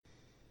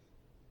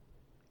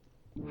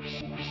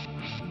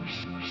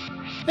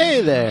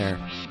Hey there!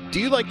 Do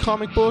you like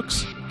comic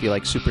books? Do you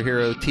like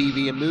superhero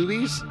TV and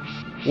movies?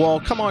 Well,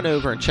 come on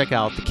over and check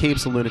out the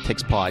Capes and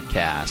Lunatics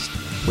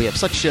podcast. We have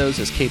such shows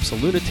as Capes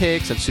and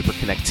Lunatics and Super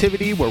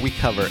Connectivity, where we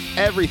cover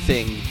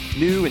everything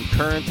new and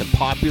current and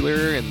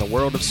popular in the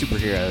world of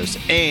superheroes.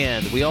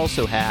 And we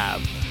also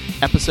have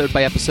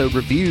episode-by-episode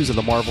reviews of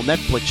the Marvel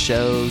Netflix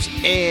shows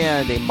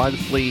and a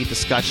monthly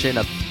discussion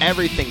of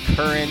everything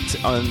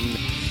current on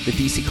the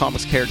DC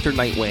Comics character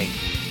Nightwing,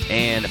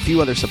 and a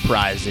few other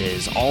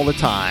surprises all the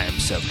time.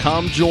 So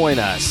come join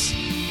us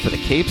for the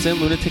Capes and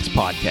Lunatics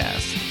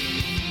podcast.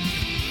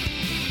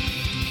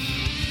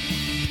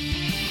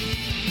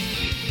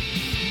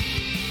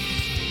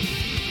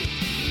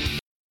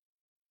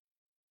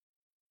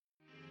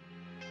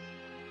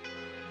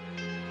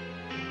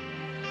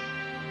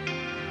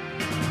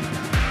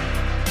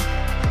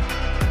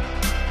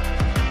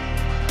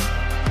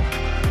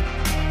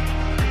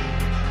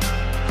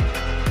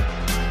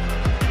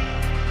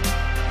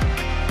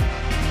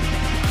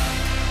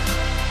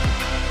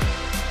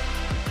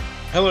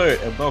 Hello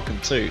and welcome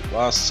to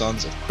Last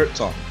Sons of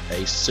Krypton,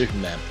 a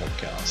Superman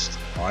podcast.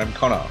 I'm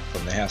Connor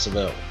from the House of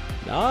L.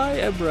 I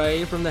am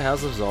Ray from the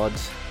House of Zod.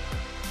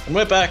 And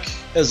we're back,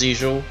 as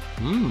usual.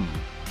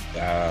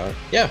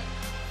 Yeah.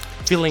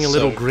 Feeling a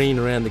little green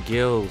around the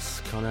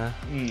gills, Connor.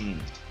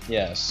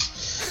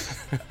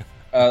 Yes.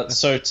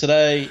 So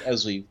today,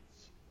 as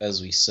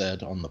we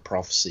said on the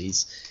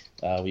prophecies,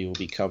 we will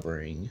be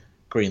covering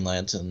Green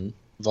Lantern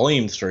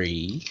Volume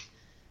 3,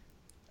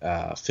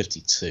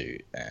 52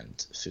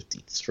 and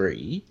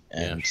 53,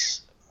 and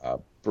a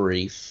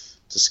brief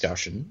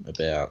discussion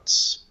about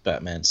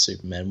Batman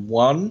Superman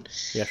 1,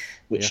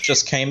 which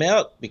just came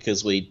out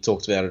because we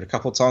talked about it a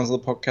couple of times on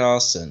the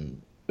podcast,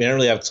 and we don't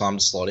really have time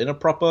to slot in a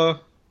proper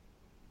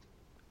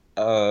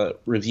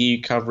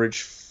review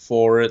coverage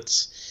for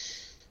it.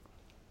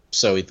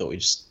 So we thought we'd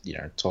just,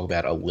 talk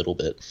about it a little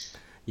bit.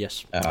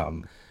 Yes.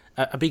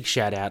 A big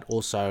shout out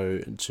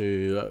also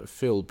to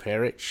Phil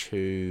Perich,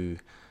 who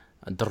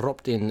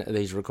dropped in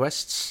these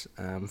requests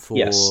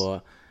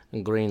for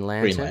Green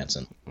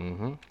Lantern.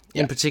 Mm-hmm.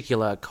 In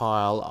particular,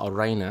 Kyle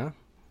Rayner,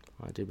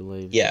 I do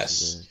believe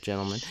is the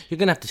gentleman. You're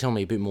going to have to tell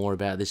me a bit more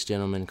about this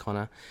gentleman,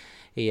 Connor.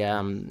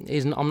 I'm not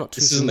too familiar.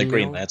 This isn't the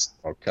Green Lantern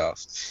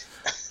podcast.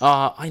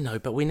 I know,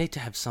 but we need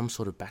to have some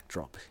sort of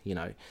backdrop,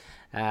 Do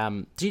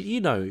you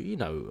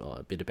know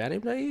a bit about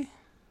him, don't you?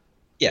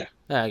 Yeah.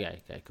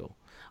 Okay, cool.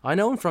 I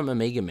know him from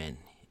Omega Men.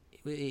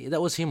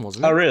 That was him,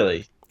 wasn't it? Oh,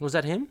 really? Was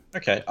that him?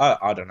 Okay,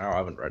 I don't know. I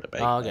haven't read about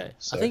it. Oh, okay.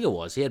 So. I think it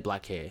was. He had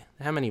black hair.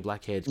 How many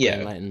black-haired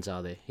Green Lanterns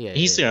are there? Yeah,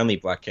 he's the only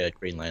black-haired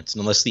Green Lantern,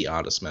 unless the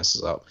artist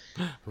messes up.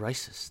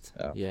 Racist.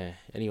 Oh. Yeah.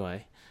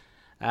 Anyway.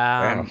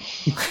 Wow.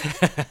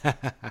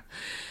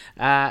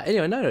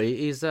 Anyway, no,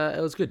 it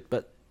was good,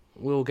 but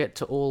we'll get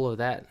to all of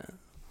that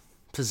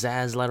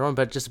pizzazz later on.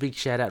 But just a big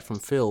shout out from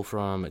Phil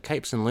from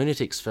Capes and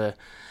Lunatics for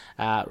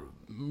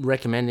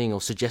recommending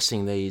or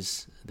suggesting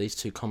these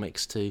two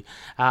comics to,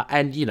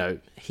 and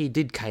he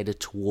did cater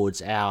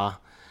towards our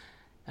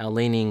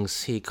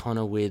leanings here,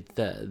 Connor, with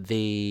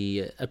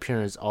the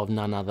appearance of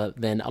none other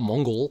than a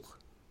Mongol.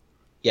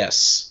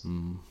 Yes.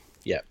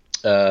 Yeah.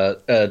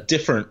 A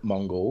different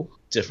Mongol,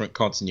 different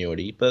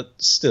continuity, but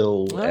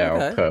still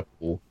our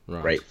purple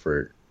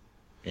grapefruit.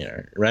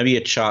 Maybe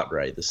a chart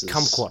ray. This is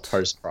Kumquat.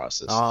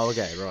 Post-Crisis. Oh,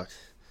 okay, right.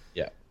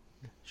 Yeah.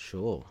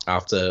 Sure.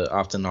 After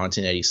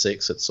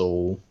 1986, it's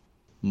all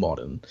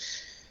modern.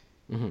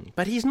 Mm-hmm.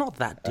 But he's not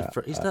that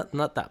different. He's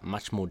not that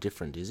much more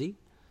different, is he?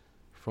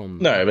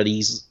 No, but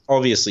he's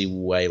obviously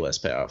way less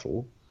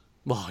powerful.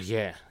 Well,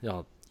 yeah.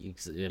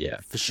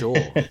 For sure.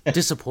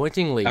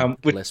 Disappointingly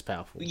less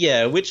powerful.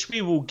 Yeah, which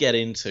we will get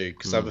into,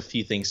 because I have a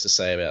few things to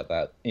say about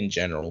that in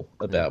general,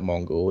 about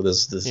Mongol.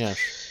 So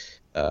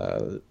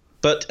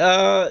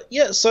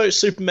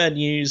Superman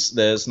news,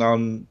 there's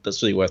none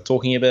that's really worth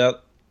talking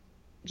about.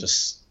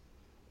 Just,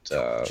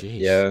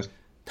 yeah.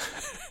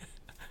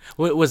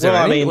 Was there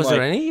any?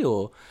 There any?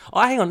 Or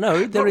hang on,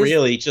 no, there is.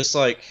 Really, just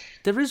like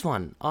there is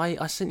one.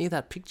 I sent you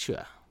that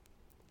picture.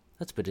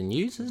 That's a bit of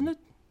news, isn't it?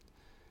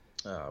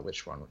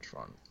 Which one?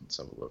 Let's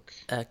have a look.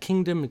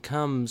 Kingdom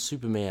Come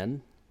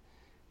Superman,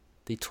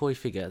 the toy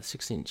figure,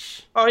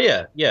 6-inch. Oh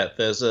yeah.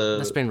 There's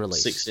that's been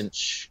released.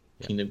 6-inch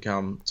Kingdom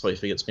Come toy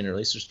figure that's been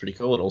released, which is pretty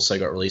cool. It also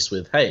got released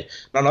with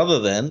none other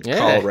than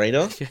Kyle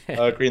Rayner,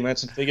 Green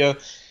Lantern figure,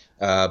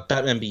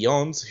 Batman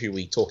Beyond, who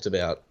we talked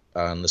about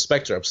on the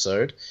Spectre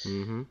episode,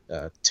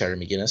 Terry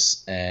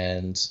McGinnis,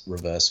 and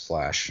Reverse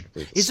Flash.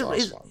 Is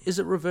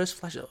it Reverse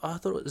Flash? I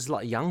thought it was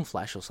like Young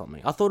Flash or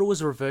something. I thought it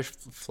was Reverse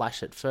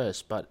Flash at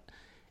first, but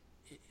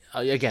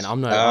again,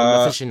 I'm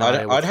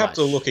aficionado. I'd have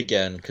to look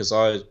again, because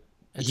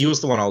he was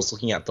the one I was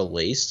looking at the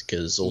least,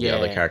 because all the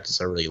other characters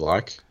I really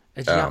like.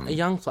 It's a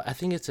young Flash. I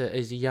think it's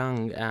a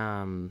young.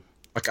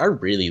 I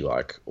really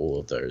like all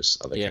of those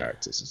other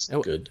characters. It's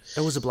good. It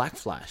was a Black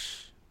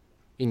Flash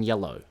in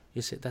yellow.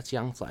 That's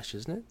Young Flash,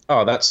 isn't it?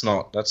 Oh, that's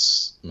not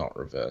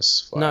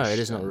Reverse Flash. No, it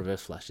is not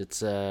Reverse Flash.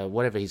 It's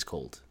whatever he's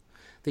called.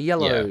 The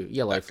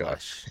yellow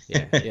Flash.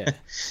 Yeah.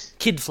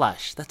 Kid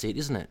Flash. That's it,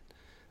 isn't it?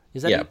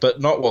 Is that yeah, it? but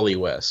not Wally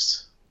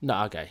West.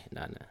 No, okay.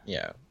 No.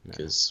 Yeah,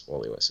 because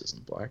Wally West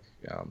isn't black.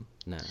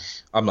 No.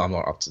 I'm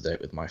not up to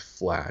date with my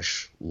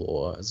Flash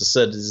lore. As I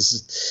said,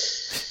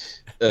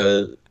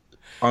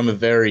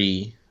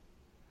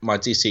 my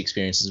DC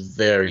experience is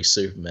very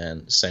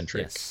Superman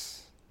centric.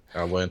 Yes.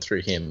 I learned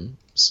through him,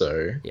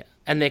 so yeah.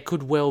 And there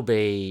could well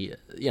be,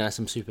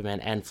 some Superman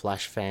and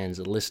Flash fans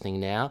listening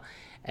now,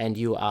 and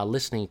you are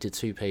listening to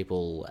two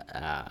people,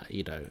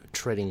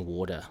 treading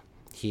water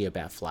here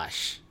about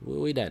Flash.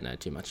 We don't know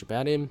too much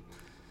about him.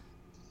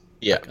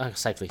 Yeah, I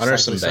know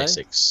some say.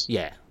 Basics.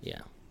 Yeah,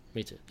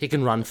 me too. He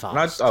can run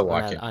fast. And I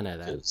like him. I know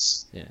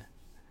that. Yeah.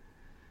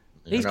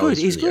 He's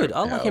good.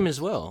 I like him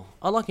as well.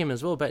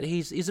 But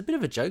he's a bit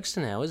of a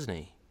jokester now, isn't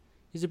he?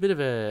 He's a bit of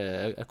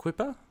a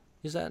quipper.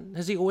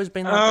 Has he always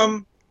been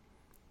like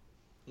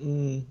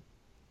that?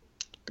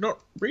 Not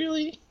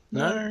really.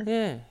 No.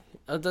 Yeah.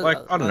 I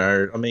don't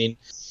know. I mean,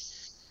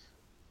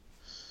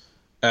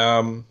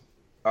 are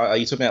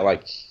you talking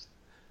about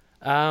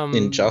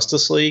in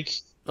Justice League?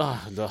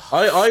 Oh,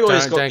 I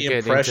always got the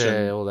impression.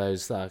 Into all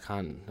those. I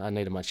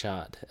needed my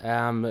chart.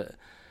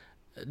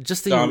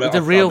 Just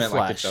the real Flash.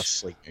 Like the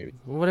Justice League movie.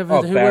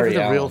 Whoever Barry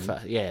the Allen. real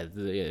Flash. Yeah,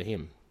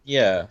 him.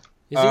 Yeah.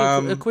 Is he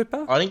a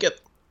quipper? I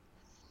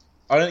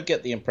don't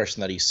get the impression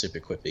that he's super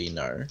quippy.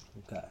 No.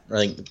 Okay. I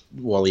think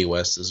Wally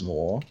West is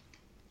more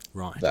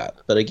right. that.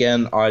 But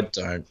again, I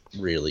don't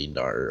really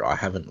know. I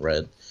haven't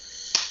read.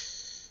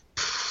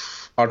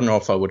 I don't know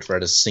if I would have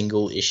read a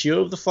single issue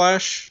of the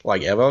Flash,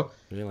 ever.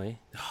 Really?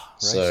 Oh,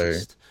 so,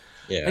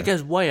 yeah, it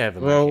goes way over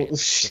my head. The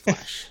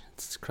Flash.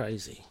 It's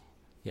crazy.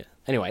 Yeah.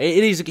 Anyway,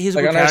 he's a good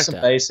character. I know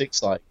some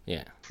basics,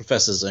 yeah.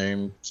 Professor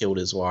Zoom killed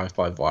his wife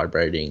by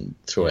vibrating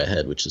through her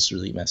head, which is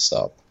really messed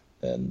up.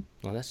 And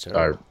that's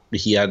terrible.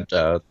 He had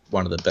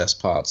one of the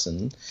best parts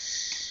in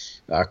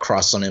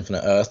Crisis on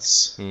Infinite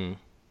Earths.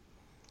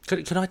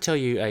 Can I tell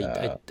you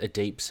a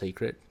deep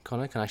secret,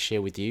 Connor? Can I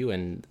share with you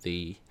and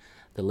the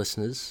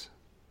listeners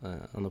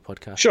on the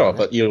podcast? Sure,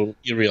 but you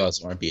realise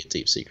it won't be a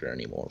deep secret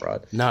anymore,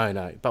 right?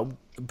 No. But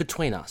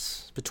between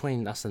us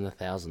and the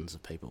thousands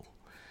of people.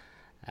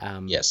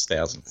 Yes,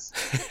 thousands.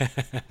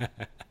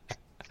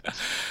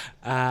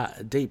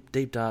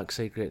 Deep dark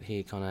secret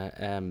here,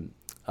 Connor.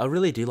 I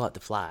really do like the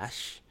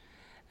Flash,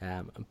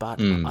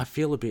 but I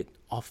feel a bit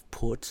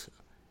off-put,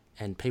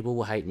 and people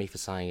will hate me for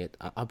saying it.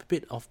 I'm a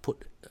bit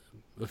off-put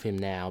with him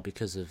now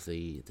because of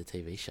the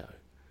TV show.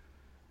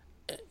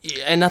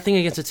 And nothing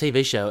against the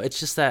TV show. It's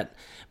just that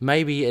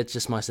maybe it's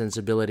just my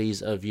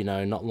sensibilities of,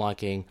 not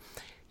liking,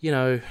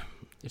 if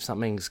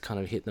something's kind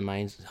of hit the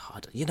main,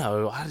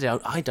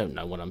 I don't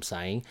know what I'm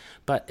saying,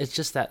 but it's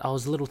just that I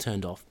was a little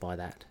turned off by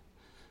that,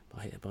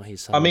 by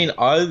his. I mean,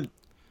 I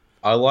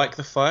like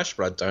the Flash,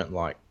 but I don't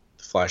like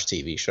the Flash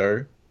TV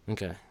show.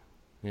 Okay,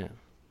 yeah.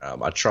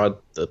 I tried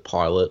the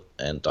pilot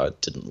and I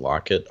didn't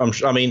like it.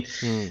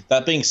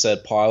 That being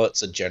said,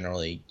 pilots are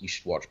generally, you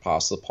should watch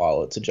past the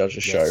pilot to judge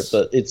a show,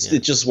 but it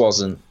just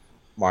wasn't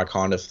my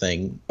kind of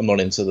thing. I'm not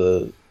into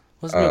the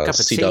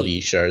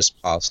CW shows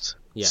past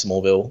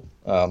Smallville.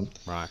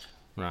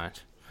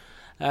 Right.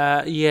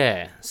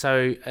 Yeah.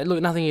 So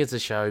look, nothing against the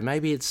show.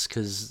 Maybe it's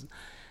because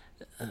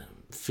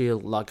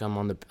feel like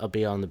I'll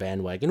be on the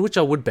bandwagon, which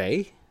I would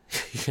be.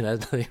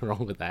 Nothing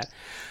wrong with that.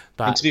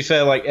 But and to be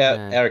fair,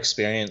 our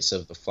experience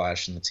of the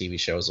Flash and the TV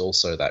show is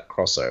also that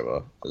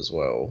crossover as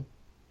well.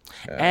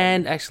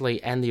 And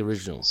the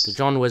original, the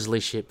John Wesley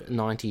Shipp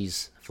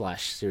 90s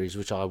Flash series,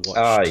 which I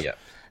watched. Yeah.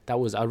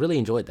 I really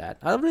enjoyed that.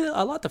 I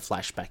liked the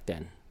Flash back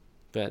then,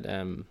 but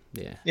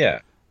yeah.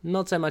 Yeah.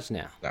 Not so much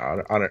now.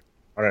 No, I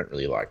don't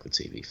really like the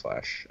TV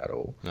Flash at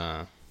all.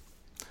 No.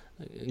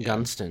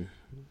 Gunston.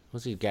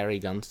 Was he Gary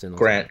Gunston?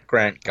 Grant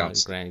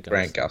Gunston.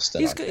 Grant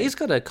Gustin. He's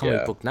got a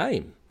comic book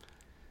name,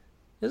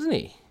 isn't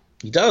he?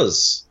 He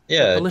does.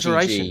 Yeah.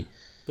 Alliteration. GG.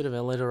 Bit of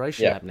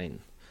alliteration happening.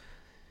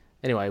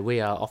 Anyway, we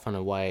are off on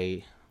a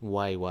way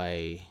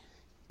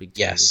big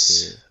tangent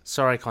here.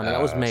 Sorry, Connor,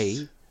 that was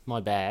me. My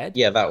bad.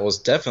 Yeah, that was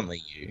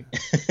definitely you.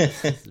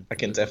 I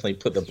can definitely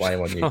put the blame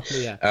on you.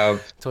 Yeah.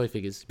 Toy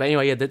figures. But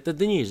anyway, the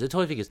news, the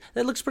toy figures.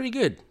 That looks pretty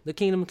good. The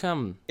Kingdom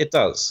Come. It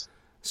does.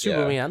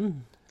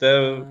 Superman.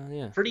 They're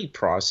pretty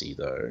pricey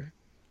though.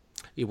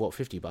 Yeah, what,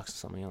 $50 or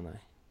something, aren't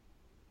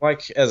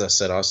they? As I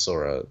said, I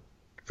saw a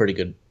pretty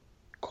good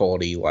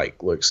quality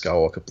Luke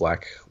Skywalker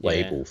Black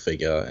Label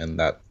figure, and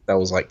that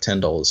was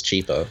 $10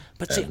 cheaper.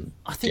 But see,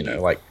 I think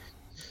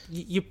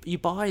you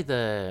buy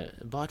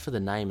it for the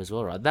name as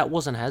well, right? That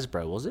wasn't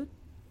Hasbro, was it?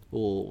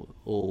 Or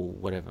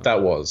whatever.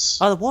 That was.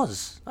 Oh, it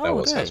was. Oh, that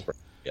was okay. Hasbro.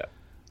 Yeah.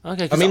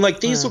 Okay.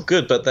 These look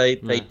good, but they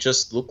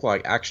just look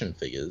like action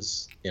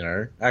figures.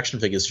 Action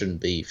figures shouldn't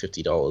be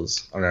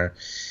 $50. I don't know.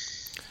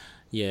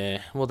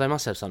 Yeah. Well, they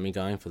must have something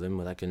going for them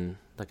where they can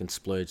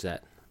splurge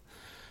that.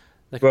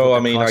 I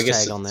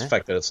guess it's the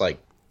fact that it's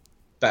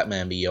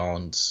Batman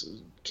Beyond,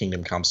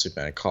 Kingdom Come,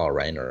 Superman, and Kyle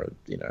Rayner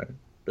are,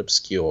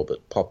 obscure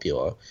but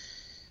popular.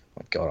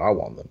 My God, I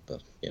want them,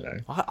 but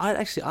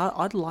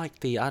I'd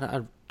like the.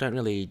 I don't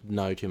really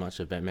know too much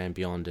of Batman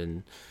Beyond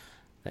and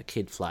that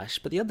kid Flash,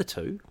 but the other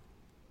two,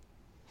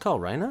 Kyle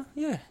Rayner,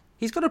 yeah,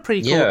 he's got a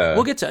pretty cool. Yeah.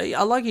 We'll get to.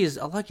 I like his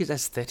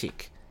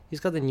aesthetic. He's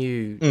got the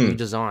new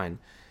design.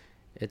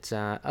 It's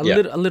a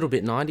little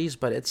bit 90s,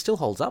 but it still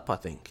holds up, I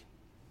think.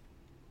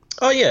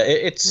 Oh yeah,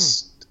 it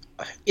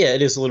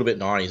is a little bit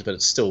 90s, but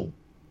it's still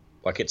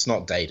like it's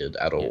not dated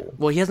at all.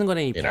 Well, he hasn't got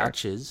any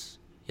pouches.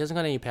 He hasn't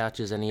got any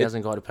pouches, and he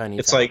hasn't got a ponytail.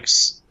 It's like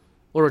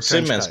or a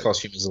Superman's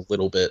costume is a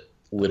little bit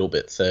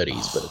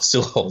 30s, but it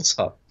still holds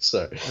up.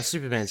 So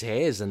Superman's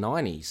hair is the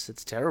 90s.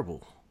 It's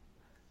terrible.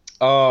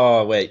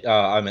 Oh wait,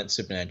 I meant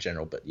Superman in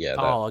general, but yeah,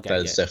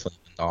 that's definitely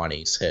the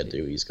 90s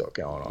hairdo he's got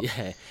going on.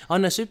 Yeah. Oh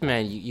no,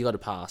 Superman, you got to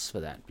pass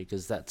for that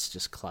because that's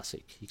just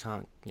classic. You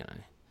can't,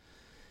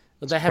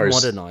 they have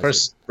modernized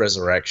it.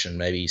 Resurrection,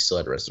 maybe he still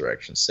had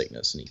resurrection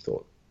sickness, and he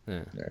thought,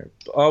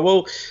 oh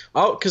well,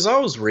 because I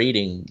was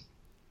reading,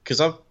 because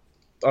I've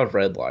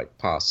read like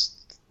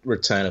past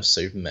Return of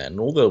Superman, and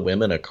all the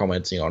women are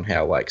commenting on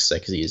how like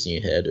sexy his new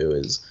hairdo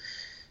is,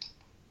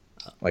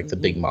 like the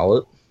big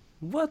mullet.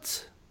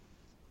 What?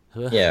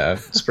 Yeah,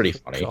 it's pretty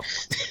funny.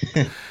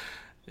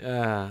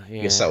 Yeah. I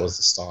guess that was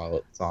the style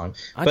at the time.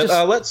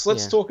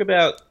 Let's talk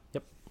about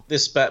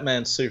this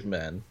Batman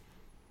Superman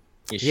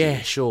issue.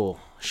 Yeah, sure.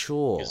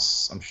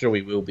 I'm sure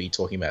we will be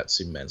talking about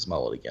Superman's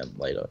mullet again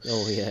later.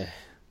 Oh yeah.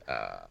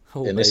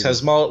 And this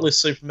has mulletless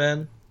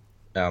Superman.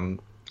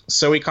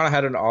 So we kind of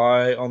had an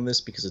eye on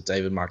this because of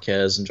David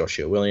Marquez and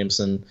Joshua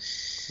Williamson.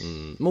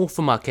 More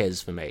for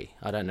Marquez for me.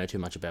 I don't know too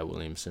much about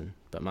Williamson,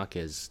 but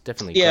Marquez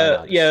definitely.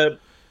 Yeah.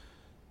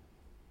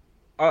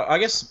 I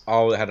guess I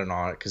had an eye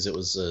on it because it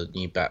was a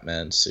new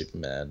Batman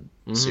Superman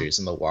series,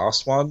 and the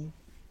last one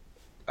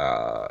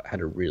had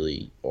a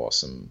really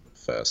awesome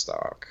first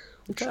arc,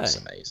 which was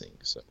amazing.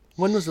 So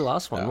when was the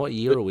last one? What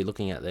year are we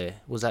looking at there?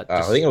 Was that?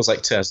 I think it was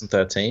like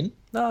 2013.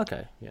 Oh,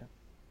 okay, yeah.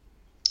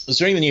 It was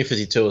during the New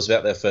 52. It was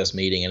about their first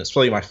meeting, and it's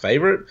probably my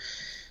favorite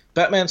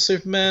Batman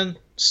Superman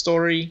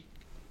story.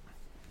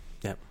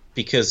 Yep.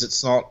 Because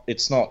it's not,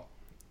 it's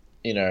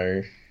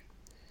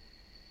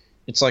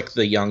like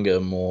the younger,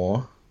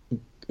 more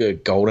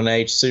golden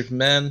age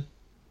Superman.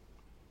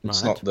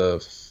 It's not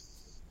the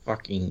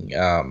fucking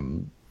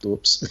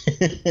whoops.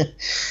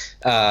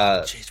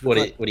 Jeez, what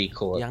do you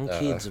call it? Young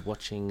kids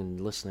watching and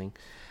listening.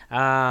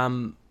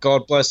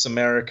 God bless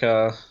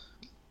America.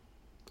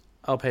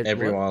 Oh,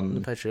 everyone.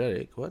 The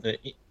patriotic. What?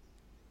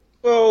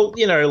 Well,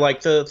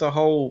 like the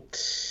whole.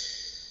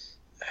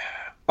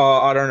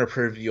 I don't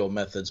approve of your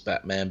methods,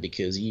 Batman,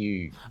 because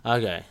you.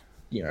 Okay.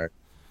 They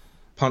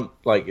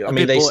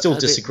still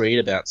disagreed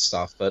about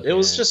stuff, but it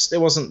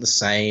wasn't the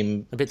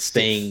same a bit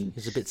thing.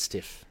 It's a bit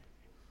stiff.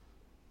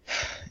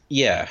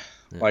 Yeah.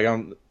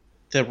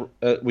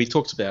 We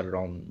talked about it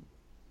on,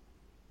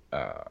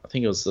 I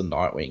think it was the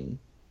Nightwing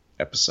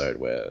episode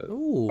where.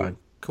 Ooh,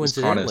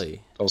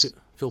 coincidentally,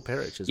 Phil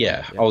Perich as well.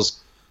 Yeah, I was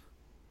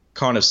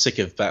kind of sick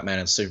of Batman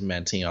and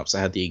Superman team ups. I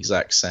had the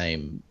exact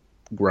same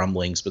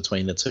grumblings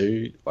between the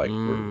two,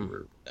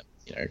 we're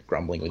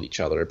grumbling with each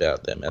other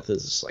about their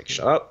methods. It's like,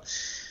 shut up.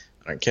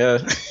 I don't care.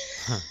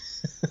 I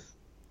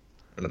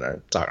don't know.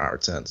 Dark Knight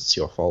Returns. It's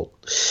your fault.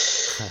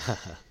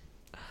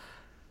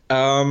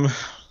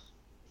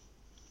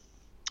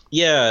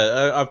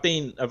 Yeah, I've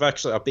been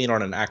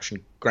on an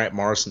Grant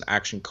Morrison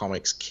action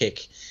comics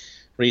kick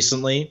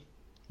recently,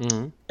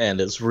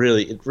 and it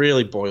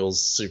really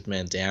boils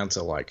Superman down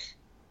to like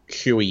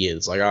who he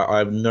is. Like I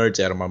have no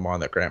doubt in my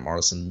mind that Grant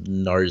Morrison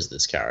knows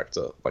this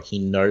character. Like he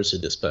knows who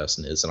this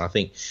person is, and I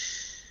think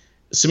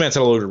Superman's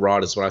had a lot of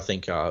writers, but I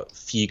think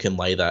few can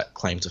lay that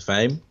claim to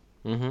fame.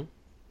 Mm-hmm.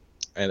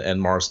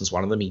 And Morrison's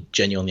one of them. He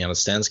genuinely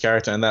understands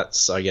character, and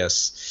that's, I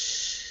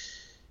guess,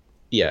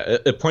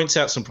 it points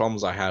out some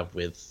problems I have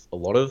with a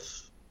lot of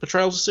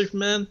portrayals of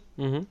Superman.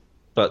 Mm-hmm.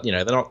 But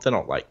they're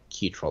not like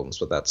huge problems.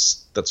 But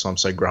that's why I'm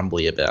so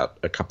grumbly about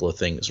a couple of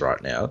things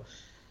right now,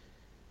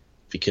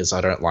 because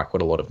I don't like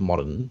what a lot of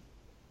modern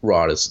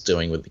writers are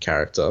doing with the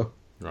character.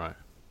 Right.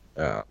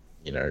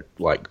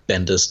 Like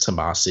Bendis,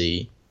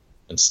 Tomasi,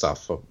 and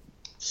stuff. I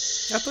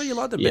thought you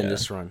liked the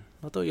Bendis run.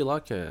 I thought you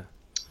liked her.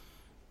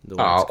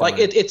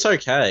 It's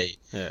okay.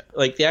 Yeah.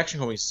 Like the action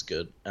comics is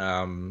good.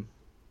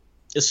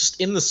 It's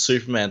just in the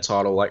Superman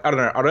title. Like I don't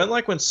know. I don't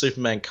like when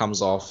Superman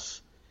comes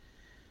off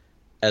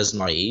as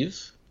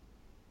naive.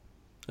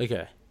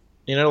 Okay.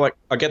 Like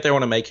I get they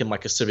want to make him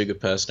like a super good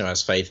person who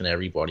has faith in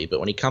everybody, but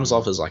when he comes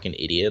off as like an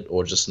idiot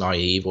or just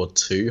naive or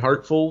too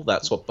hopeful,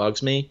 that's what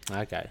bugs me.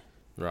 Okay.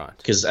 Right.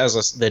 Because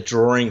they're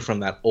drawing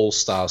from that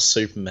all-star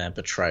Superman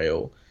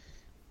portrayal.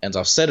 And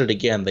I've said it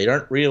again, they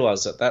don't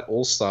realize that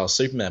all-star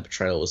Superman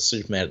portrayal was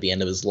Superman at the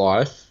end of his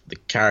life. The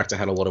character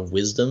had a lot of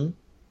wisdom,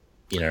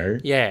 Yeah.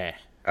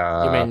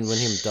 You mean when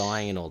him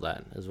dying and all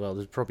that as well?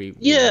 There's probably...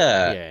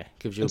 Yeah.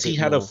 Gives you a bit he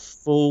had more... a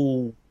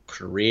full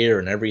career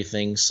and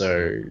everything,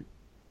 so...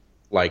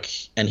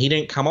 and he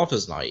didn't come off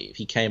as naive.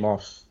 He came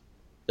off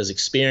as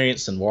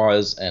experienced and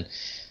wise, and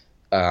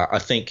I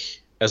think...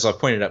 As I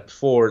pointed out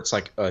before, it's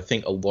like I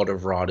think a lot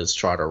of writers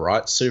try to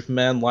write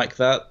Superman like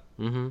that,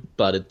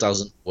 but it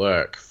doesn't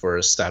work for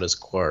a status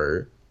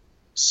quo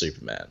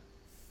Superman.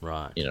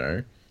 Right. You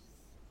know,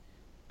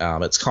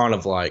 it's kind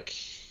of like,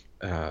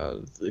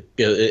 and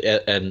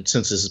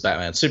since this is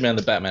Batman, Superman,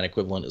 the Batman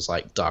equivalent is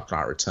like Dark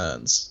Knight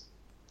Returns.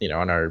 You know,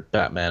 I know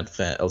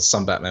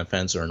some Batman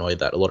fans are annoyed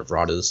that a lot of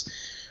writers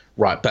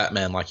write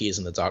Batman like he is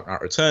in the Dark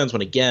Knight Returns,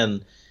 when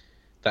again,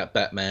 that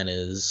Batman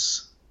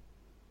is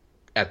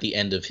at the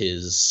end of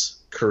his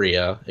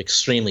career,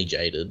 extremely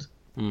jaded,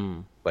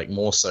 like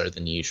more so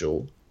than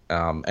usual.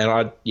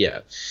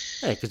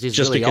 Because he's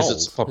just really because old.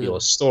 it's a popular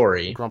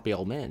story, Grumpy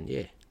old man,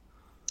 yeah.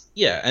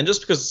 Yeah, and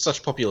just because it's such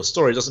a popular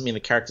story doesn't mean the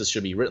characters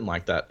should be written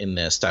like that in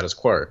their status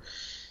quo.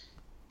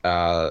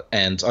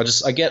 And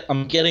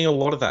I'm getting a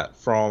lot of that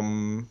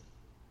from,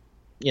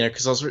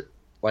 because I was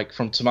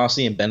from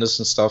Tomasi and Bendis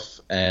and stuff,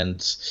 and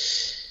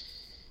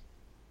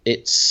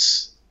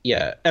it's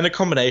and a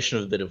combination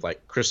of a bit of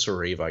like Christopher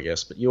Reeve, I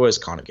guess, but you always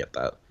kind of get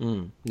that.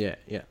 Yeah.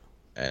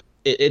 And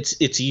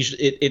it's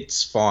usually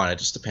it's fine. It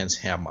just depends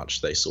how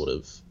much they sort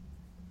of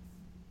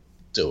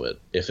do it.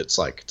 If it's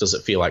like, does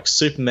it feel like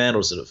Superman,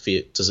 or does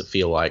it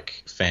feel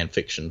like fan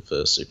fiction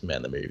for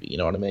Superman the movie? You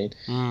know what I mean?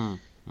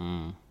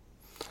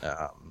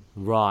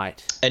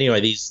 Right.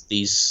 Anyway,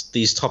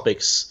 these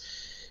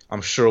topics,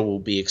 I'm sure, will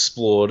be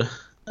explored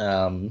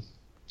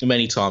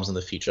many times in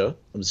the future.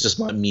 It's just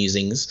my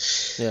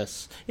musings.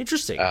 Yes,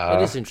 interesting.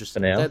 It is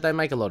interesting. They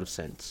make a lot of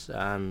sense.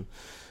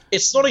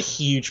 It's not a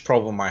huge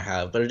problem I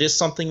have, but it is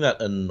something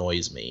that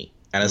annoys me,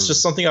 and it's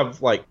just something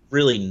I've like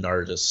really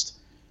noticed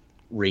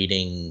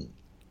reading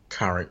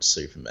current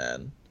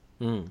Superman.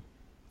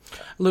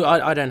 Look,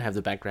 I don't have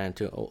the background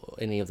to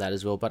any of that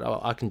as well, but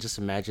I can just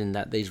imagine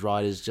that these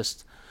writers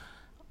just,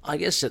 I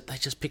guess that they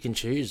just pick and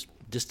choose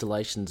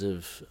distillations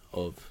of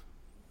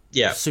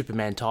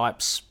Superman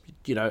types,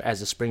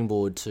 as a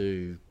springboard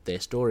to their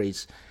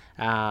stories.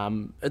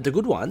 The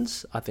good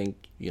ones, I think,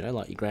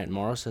 like your Grant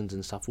Morrisons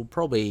and stuff, will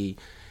probably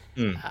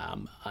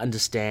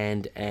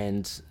understand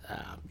and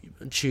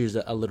choose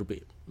a little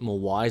bit more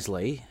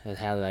wisely at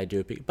how they do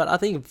it. But I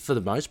think for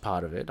the most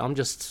part of it, I'm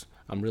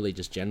really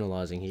just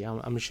generalizing here.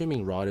 I'm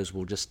assuming writers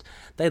will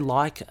they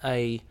like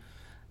a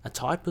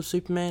type of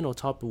Superman or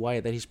type of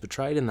way that he's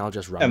portrayed, and they'll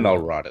just write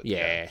it.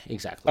 Yeah,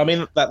 exactly. I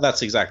mean,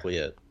 that's exactly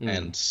it.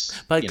 And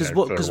but because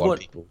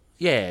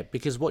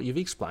what you've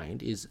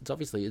explained is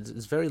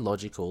it's very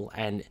logical,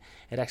 and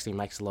it actually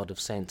makes a lot of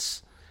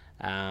sense.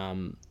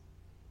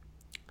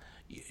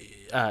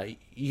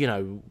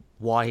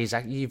 Why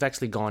you've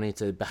actually gone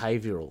into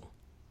behavioral.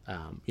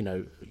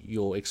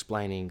 You're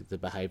explaining the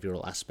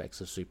behavioral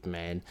aspects of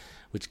Superman,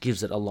 which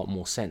gives it a lot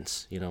more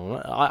sense.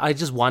 I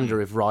just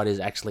wonder if writers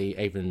actually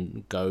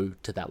even go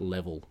to that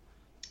level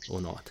or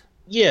not.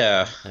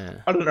 Yeah.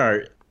 I don't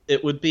know.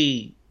 It'd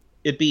be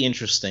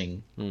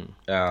interesting.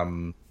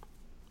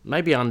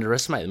 Maybe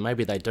underestimate them.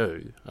 Maybe they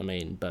do. I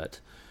mean, but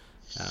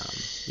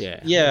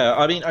Yeah.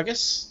 I mean, I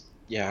guess.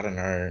 Yeah. I don't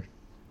know.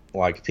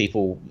 Like,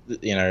 people,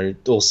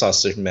 All-Star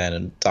Superman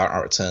and Dark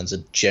Knight Returns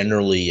are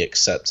generally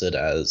accepted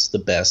as the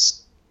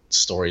best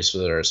stories for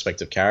their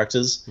respective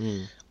characters.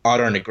 I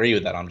don't agree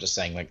with that. I'm just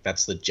saying, like,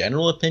 that's the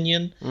general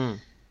opinion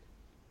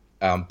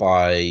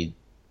by,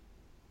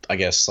 I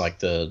guess, like,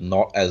 the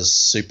not as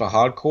super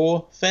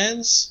hardcore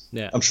fans.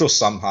 Yeah. I'm sure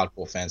some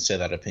hardcore fans share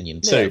that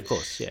opinion too. Yeah, of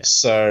course, yeah.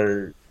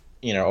 So,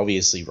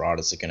 obviously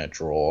writers are going to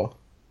draw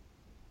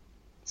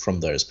from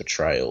those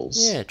portrayals.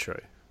 Yeah,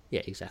 true.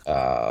 Yeah, exactly.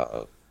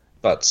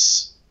 But,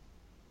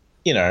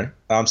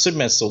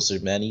 Superman's still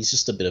Superman. He's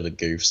just a bit of a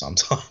goof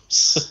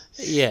sometimes.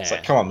 Yeah. It's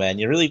like, come on, man.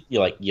 You're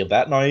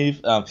that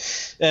naive. And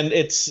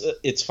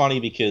it's funny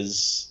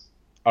because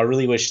I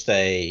really wish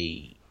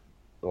they,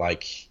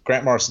 like,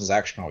 Grant Morrison's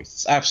action comics.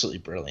 It's absolutely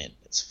brilliant.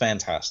 It's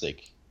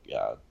fantastic.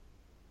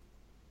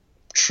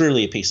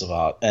 Truly a piece of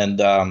art. And,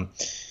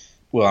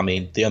 well, I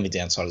mean, the only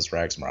downside is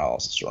Rags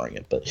Morales is drawing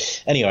it.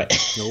 But anyway.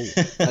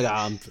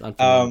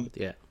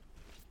 Yeah.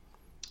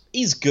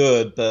 He's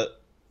good, but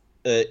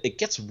it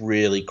gets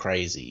really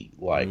crazy,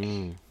 like,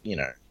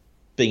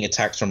 being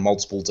attacked from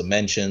multiple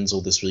dimensions,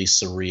 all this really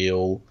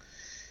surreal,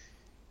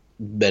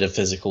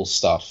 metaphysical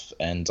stuff,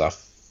 and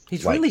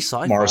he's really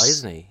sci-fi,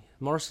 isn't he?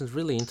 Morrison's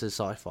really into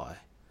sci-fi.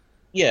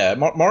 Yeah,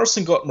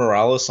 Morrison got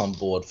Morales on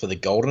board for the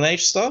Golden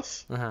Age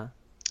stuff, and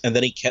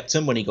then he kept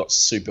him when he got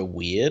super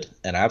weird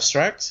and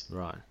abstract.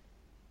 Right.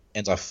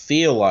 And I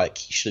feel like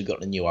he should have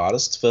gotten a new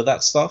artist for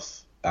that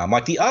stuff.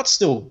 Like, the art's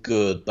still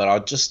good, but I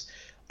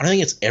don't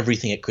think it's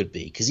everything it could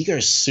be, because he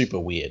goes super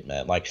weird,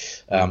 man. Like,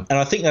 and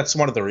I think that's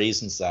one of the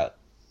reasons that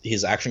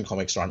his Action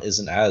Comics run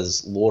isn't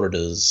as lauded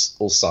as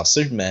All-Star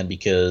Superman,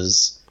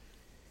 because,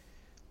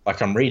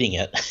 like, I'm reading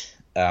it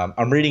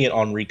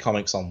on Read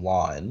Comics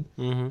Online,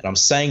 and I'm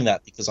saying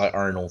that because I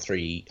own all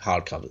 3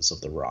 hardcovers of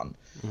the run.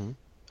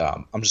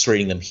 I'm just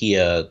reading them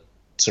here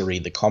to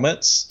read the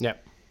comments.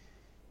 Yep.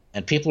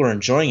 And people are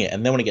enjoying it,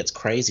 and then when it gets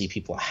crazy,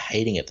 people are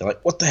hating it. They're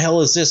like, "What the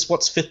hell is this?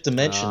 What's Fifth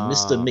Dimension,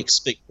 Mr.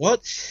 Mixpic? What?"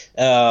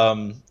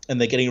 And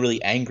they're getting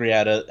really angry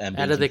at it and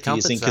being out of their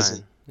comfort confusing.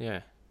 zone.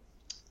 Yeah,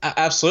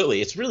 absolutely,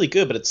 it's really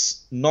good, but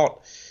it's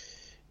not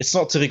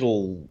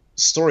typical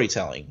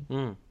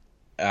storytelling.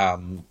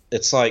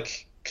 It's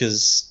like,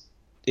 because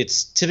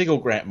it's typical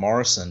Grant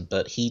Morrison,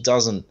 but he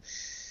doesn't.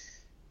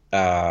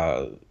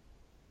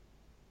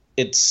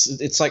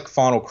 It's like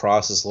Final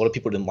Crisis. A lot of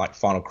people didn't like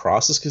Final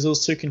Crisis because it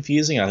was too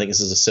confusing. I think this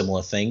is a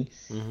similar thing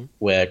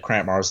where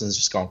Grant Morrison's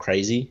just gone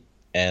crazy,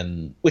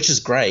 and which is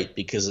great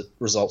because it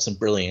results in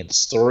brilliant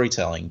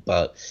storytelling.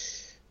 But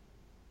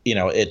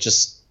it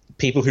just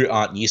people who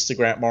aren't used to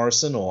Grant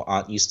Morrison or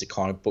aren't used to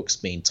comic books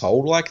being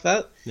told like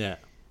that,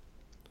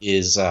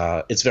 is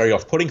it's very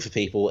off-putting for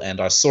people. And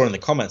I saw in the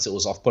comments it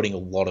was off-putting a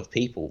lot of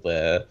people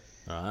where.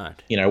 Right.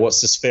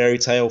 What's this fairy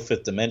tale,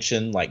 fifth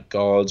dimension, like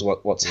gods,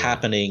 what's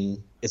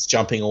happening? It's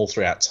jumping all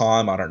throughout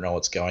time. I don't know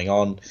what's going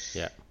on.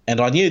 Yeah. And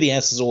I knew the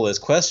answers to all those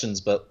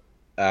questions, but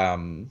I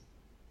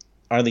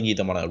only knew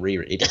them on a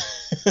reread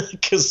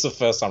because the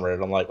first time I read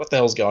it, I'm like, what the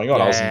hell's going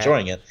on? I was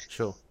enjoying it.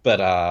 Sure.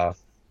 But,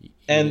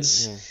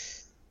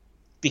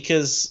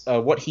 because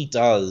what he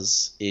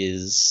does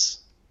is,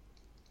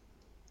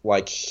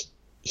 like,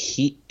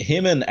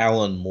 him and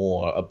Alan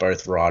Moore are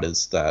both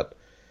writers that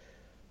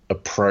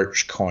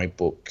approach comic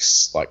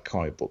books like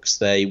comic books.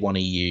 They want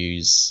to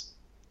use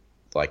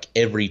like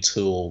every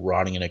tool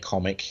writing in a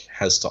comic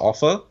has to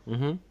offer.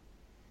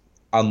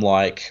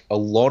 Unlike a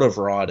lot of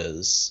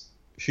writers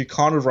who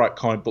kind of write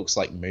comic books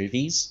like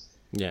movies,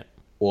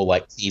 or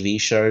like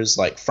TV shows.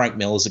 Like Frank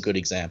Miller's a good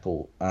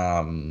example.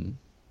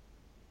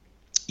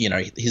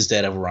 His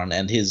Daredevil run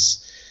and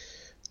his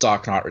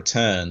Dark Knight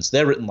Returns,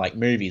 they're written like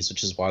movies,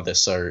 which is why they're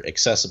so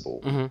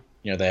accessible.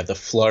 They have the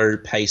flow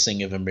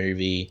pacing of a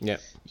movie. You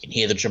can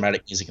hear the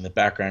dramatic music in the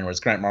background. Whereas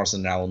Grant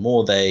Morrison and Alan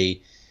Moore,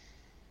 they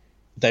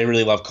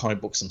really love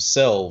comic books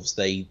themselves.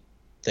 They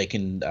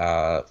can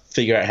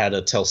figure out how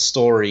to tell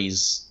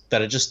stories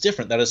that are just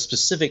different, that are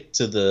specific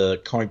to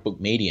the comic book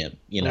medium.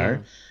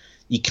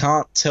 You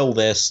can't tell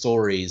their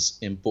stories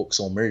in books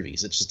or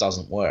movies. It just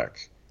doesn't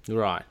work.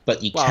 Right.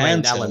 But you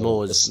can tell Alan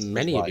Moore's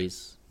many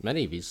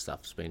of his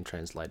stuff's been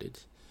translated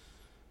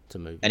to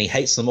movies, and he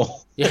hates them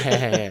all.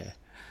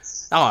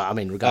 Oh, I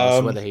mean, regardless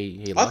of whether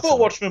he likes I thought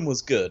Watchmen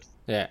was good.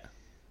 Yeah.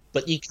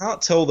 But you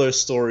can't tell those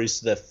stories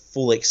to their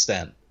full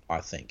extent, I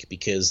think,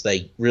 because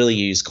they really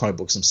use comic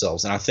books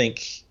themselves. And I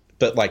think,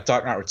 but like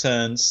Dark Knight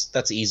Returns,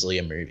 that's easily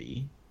a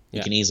movie.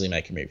 You can easily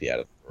make a movie out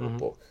of a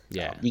book.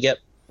 Yeah. You get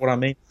what I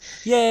mean?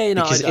 Yeah,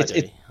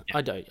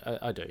 I do.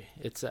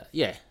 It's,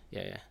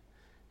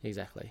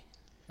 exactly.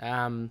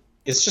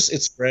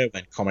 It's rare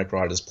when comic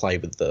writers play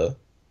with the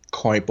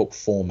comic book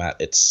format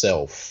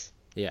itself.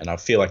 Yeah. And I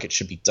feel like it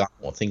should be done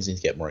more. Things need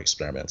to get more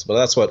experimental. But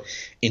that's what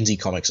indie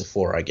comics are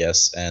for, I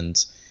guess.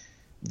 And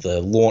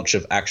the launch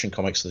of Action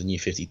Comics for the New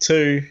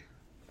 52.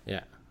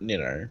 Yeah.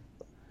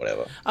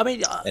 Whatever. I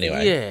mean,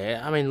 anyway.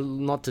 Yeah. I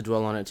mean, not to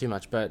dwell on it too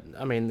much, but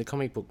I mean, the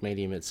comic book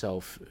medium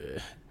itself,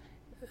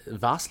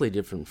 vastly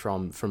different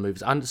from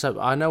movies. So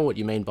I know what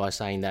you mean by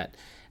saying that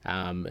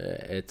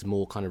it's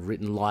more kind of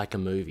written like a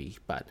movie,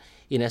 but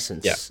in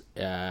essence,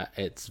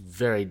 it's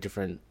very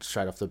different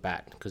straight off the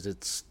bat because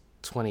it's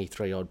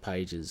 23 odd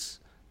pages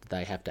that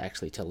they have to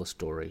actually tell a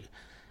story.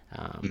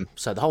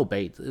 So the whole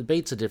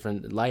beats are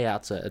different,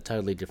 layouts are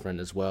totally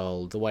different as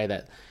well. The way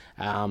that,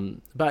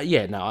 but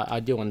yeah, no, I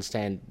do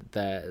understand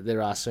that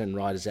there are certain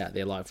writers out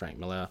there like Frank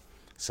Miller,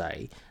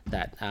 say,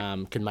 that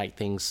can make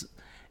things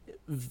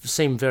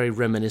seem very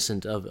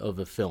reminiscent of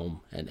a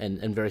film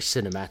and very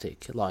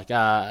cinematic, like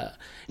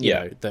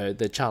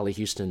the Charlie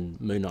Houston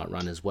Moon Knight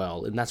run as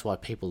well, and that's why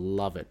people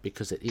love it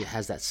because it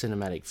has that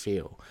cinematic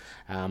feel.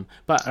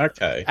 But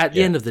at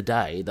the end of the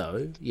day,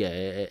 though,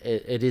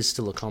 it is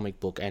still a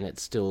comic book, and it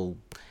still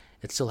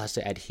has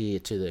to adhere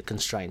to the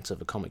constraints of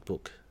a comic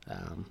book,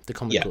 the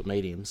comic book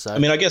medium. So I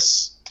mean, I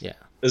guess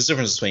there's a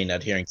difference between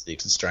adhering to the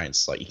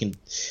constraints, like you can,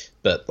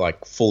 but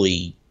like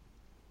fully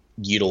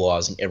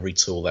utilizing every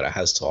tool that it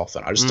has to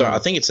offer. I just don't. I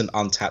think it's an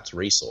untapped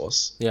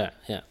resource.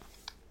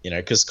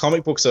 Because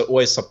comic books are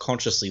always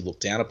subconsciously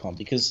looked down upon.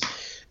 Because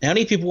how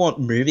many people want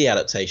movie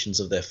adaptations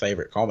of their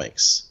favorite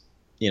comics?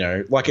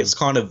 It's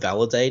kind of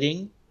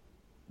validating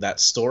that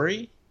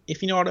story,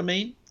 if you know what I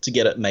mean, to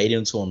get it made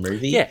into a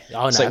movie.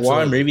 It's like,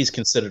 why are movies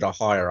considered a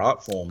higher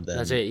art form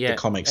than the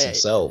comics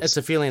themselves? It's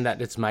a feeling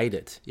that it's made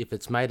it. If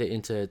it's made it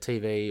into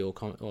TV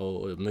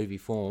or movie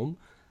form,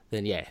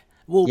 then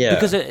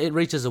because it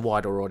reaches a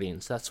wider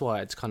audience. That's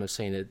why it's kind of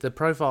seen it.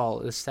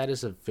 The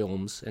status of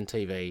films and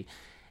TV,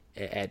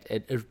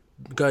 it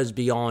goes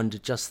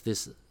beyond just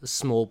this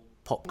small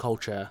pop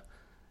culture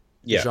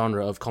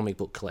genre of comic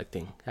book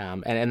collecting.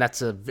 And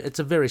it's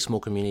a very small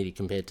community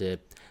compared to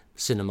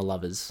cinema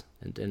lovers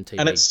and TV.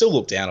 And it's still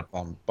looked down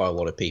upon by a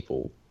lot of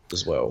people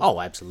as well. Oh,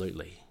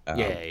 absolutely.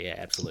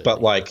 Absolutely.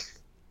 But like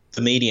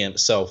the medium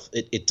itself,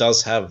 it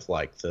does have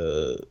like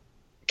the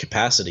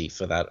capacity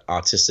for that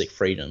artistic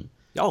freedom.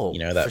 Oh,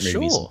 that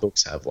movies and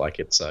books have. Like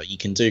it's you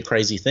can do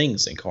crazy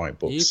things in comic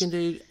books. You can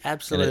do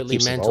absolutely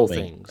mental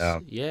things.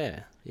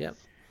 Yeah.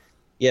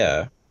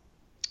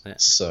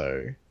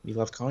 So you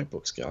love comic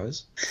books,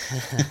 guys.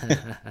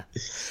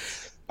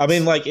 I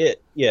mean, like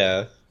it.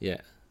 Yeah.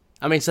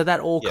 I mean, so that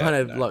all kind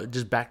of like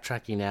just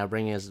backtracking now,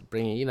 bringing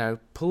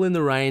pulling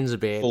the reins a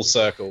bit, full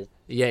circle.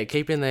 Yeah,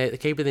 keeping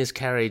this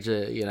carriage,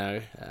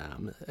 I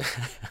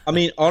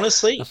mean,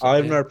 honestly, I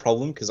have no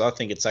problem because I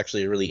think it's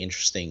actually a really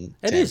interesting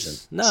tangent.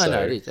 Is. No,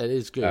 it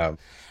is good.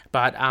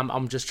 But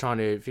I'm just trying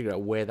to figure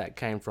out where that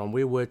came from.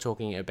 We were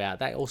talking about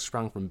that all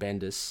sprung from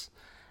Bendis.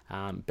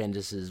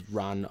 Bendis's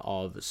run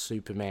of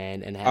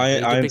Superman and how I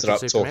ended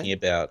up talking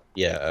about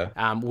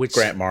which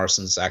Grant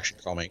Morrison's Action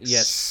Comics.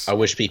 Yes, I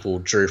wish people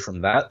drew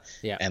from that.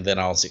 Yeah, and then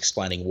I was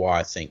explaining why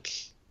I think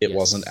it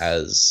wasn't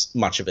as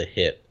much of a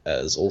hit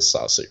as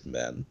All-Star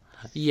Superman.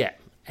 Yeah,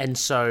 and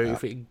so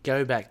if we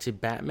go back to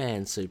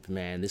Batman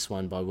Superman, this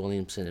one by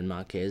Williamson and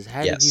Marquez,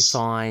 how did you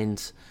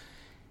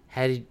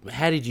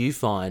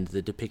find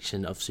the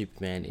depiction of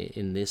Superman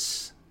in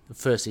this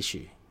first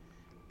issue?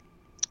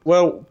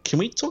 Well, can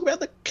we talk about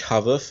the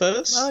cover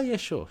first? Oh, yeah,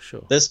 sure.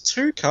 There's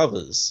two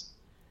covers.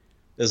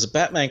 There's a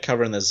Batman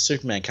cover and there's a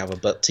Superman cover,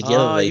 but together they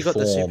form... you got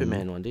the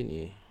Superman one, didn't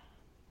you?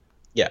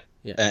 Yeah.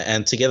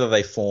 And together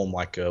they form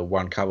like a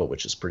one cover,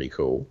 which is pretty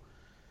cool.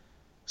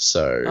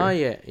 So... Oh,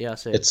 yeah, I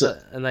see it.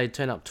 And they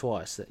turn up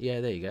twice.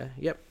 Yeah, there you go.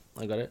 Yep,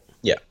 I got it.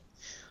 Yeah.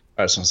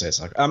 I just want to say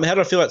it's like... how do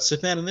I feel about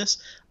Superman in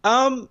this?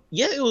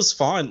 Yeah, it was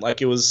fine.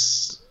 Like,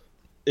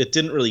 it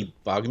didn't really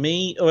bug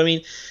me. I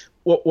mean...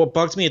 What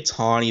bugged me a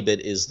tiny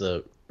bit is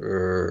the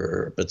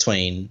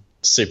between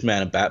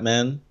Superman and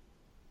Batman,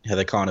 how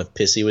they're kind of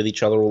pissy with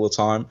each other all the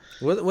time.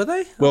 Were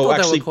they?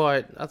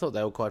 I thought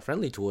they were quite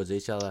friendly towards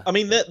each other. I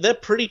mean, they're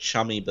pretty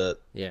chummy, but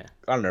yeah,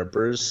 I don't know.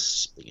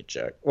 Bruce being a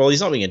jerk. Well,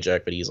 he's not being a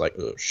jerk, but he's like,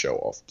 show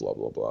off, blah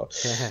blah blah.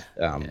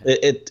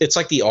 It's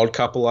like the Odd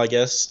Couple, I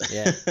guess.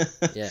 Yeah.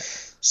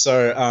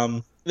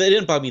 So they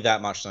didn't bug me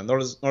that much, though.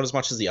 Not as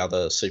much as the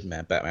other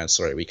Superman Batman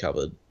story we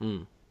covered.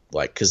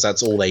 Like, because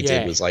that's all they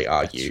did was like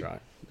argue.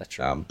 That's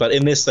right. But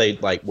in this, they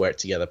like worked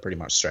together pretty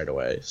much straight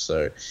away.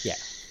 So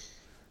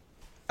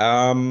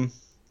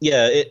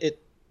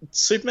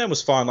Superman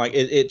was fine. Like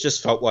it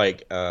just felt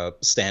like a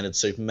standard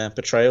Superman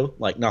portrayal.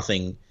 Like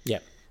nothing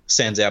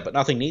stands out, but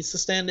nothing needs to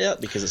stand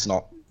out because it's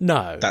not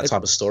that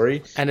type of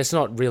story. And it's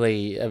not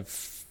really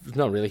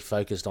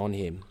focused on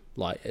him.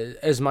 Like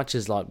as much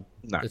as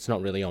it's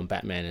not really on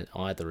Batman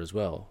either as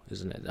well,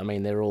 isn't it? I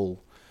mean, they're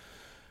all.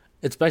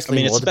 It's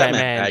basically more the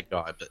Batman bad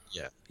guy, but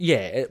yeah.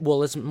 Yeah,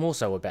 it's more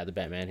so about the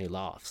Batman who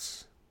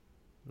laughs,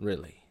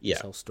 really. Yeah.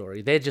 This whole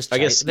story. They're just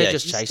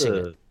chasing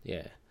it.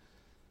 Yeah.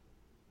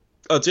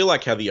 I do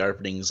like how the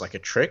opening is like a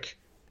trick.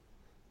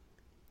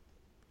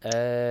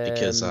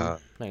 Because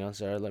hang on,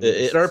 sorry.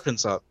 It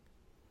opens up.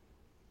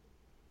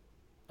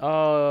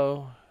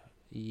 Oh,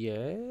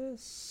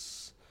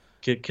 yes.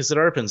 Because it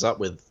opens up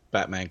with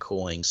Batman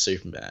calling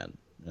Superman,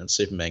 and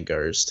Superman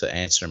goes to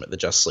answer him at the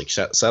Justice League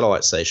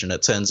satellite station.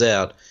 It turns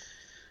out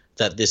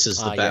that this is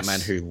the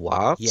Batman who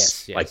laughs.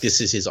 Yes. Like, this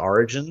is his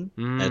origin.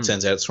 And it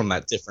turns out it's from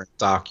that different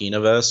dark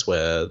universe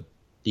where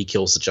he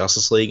kills the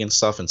Justice League and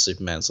stuff, and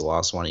Superman's the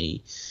last one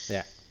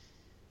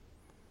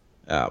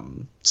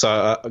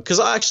So, because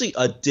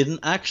I didn't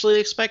actually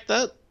expect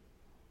that.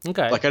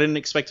 Okay. Like, I didn't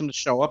expect him to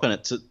show up and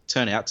it to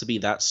turn out to be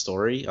that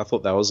story. I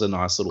thought that was a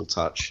nice little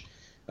touch.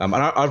 And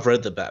I've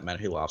read the Batman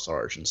Who Laughs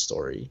origin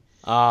story.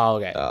 Oh,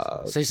 okay.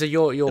 So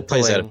you're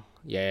pulling...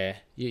 Yeah,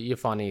 you're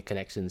finding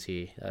connections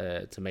here.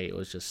 To me, it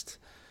was just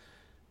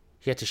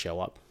he had to show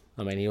up.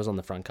 I mean, he was on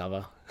the front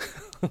cover.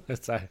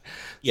 That's like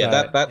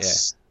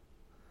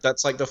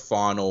the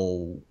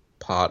final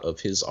part of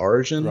his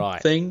origin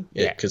thing.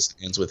 Yeah, because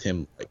it ends with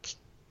him like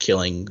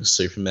killing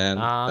Superman.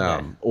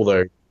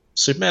 Although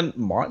Superman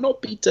might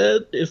not be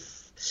dead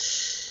if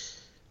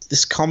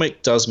this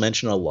comic does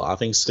mention a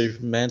laughing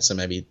Superman, so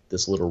maybe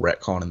there's a little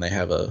retcon and they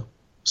have a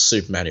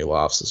Superman who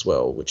laughs as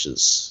well, which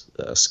is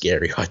a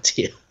scary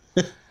idea.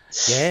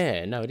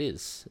 Yeah, no, it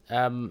is.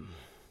 I don't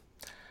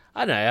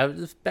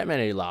know. Batman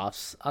Who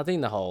Laughs. I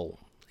think the whole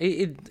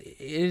it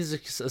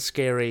is a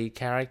scary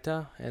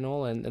character and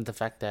all, and the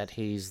fact that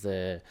he's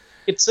the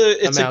it's a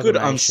good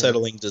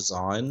unsettling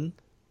design.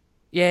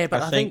 Yeah,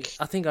 but I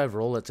think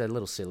overall it's a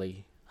little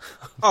silly.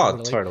 Oh,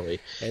 really. Totally.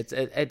 It's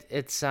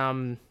I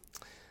don't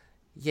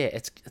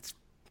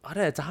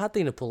know. It's a hard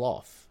thing to pull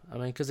off. I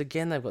mean, because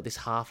again, they've got this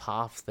half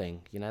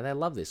thing. You know, they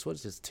love this. What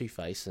is this?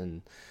 Two-Face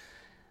and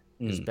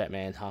this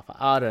Batman half.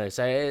 I don't know.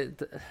 So,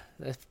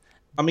 the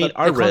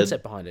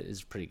concept behind it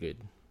is pretty good.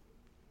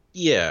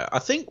 Yeah, I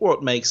think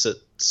what makes it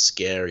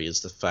scary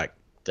is the fact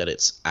that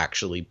it's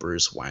actually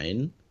Bruce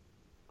Wayne.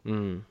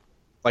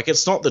 Like,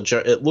 it's not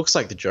it looks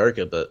like the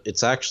Joker, but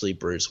it's actually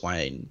Bruce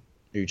Wayne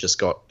who just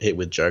got hit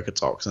with Joker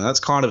tox, and that's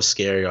kind of a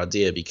scary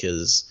idea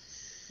because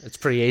it's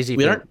pretty easy.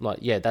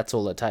 That's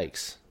all it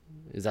takes.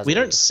 We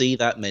don't see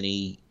that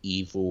many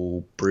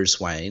evil Bruce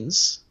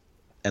Waynes,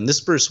 and this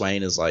Bruce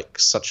Wayne is like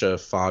such a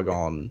far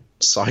gone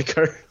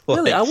psycho.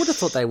 Really, I would have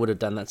thought they would have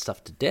done that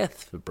stuff to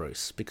death for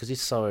Bruce because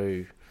he's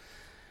so,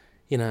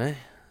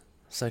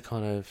 so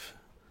kind of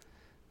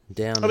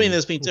down. I mean,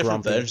 there's been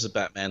different versions of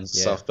Batman and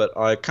stuff, but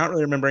I can't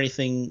really remember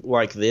anything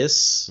like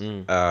this.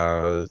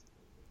 I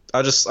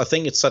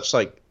think it's such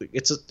like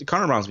it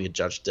kind of reminds me of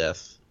Judge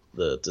Death,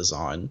 the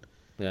design.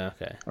 Yeah,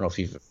 okay. I don't know if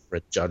you've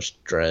read Judge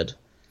Dredd.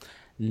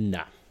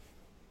 No.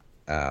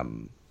 A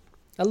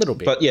little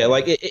bit. But yeah,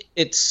 like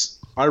it's.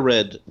 I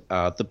read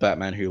the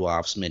Batman Who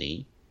Laughs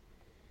mini,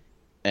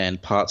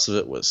 and parts of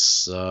it was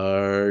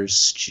so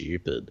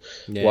stupid.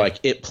 Yeah. Like,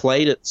 it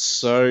played it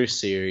so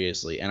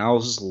seriously, and I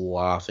was just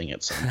laughing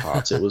at some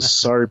parts. It was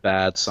so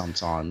bad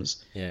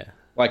sometimes. Yeah.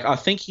 Like, I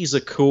think he's a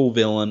cool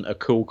villain, a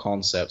cool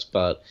concept,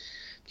 but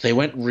they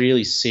went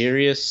really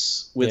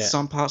serious with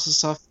some parts of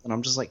stuff, and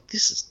I'm just like,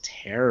 this is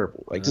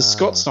terrible. Like, does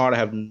Scott Snyder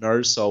have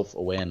no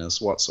self-awareness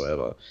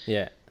whatsoever?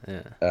 Yeah,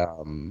 yeah.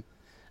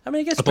 I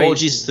mean, I guess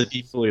apologies to the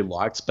people who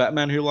liked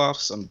Batman Who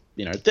Laughs.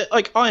 You know,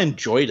 like, I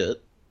enjoyed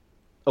it.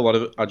 A lot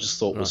of it I just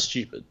thought was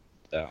stupid.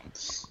 Oh,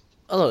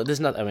 look, there's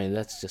not. I mean,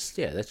 that's just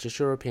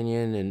your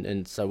opinion,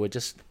 and so we're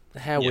just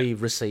how we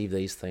receive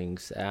these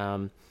things.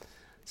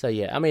 So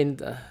yeah, I mean,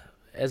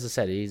 as I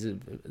said,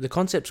 the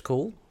concept's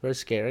cool, very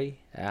scary,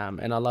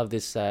 and I love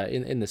this.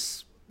 In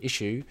this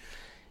issue,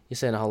 you're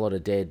seeing a whole lot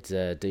of dead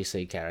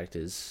DC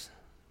characters,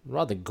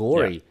 rather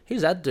gory. Yeah.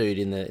 Who's that dude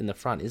in the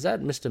front? Is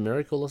that Mr.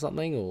 Miracle or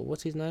something, or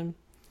what's his name?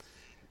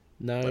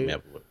 No,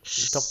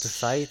 Dr.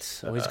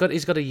 Fate. Oh,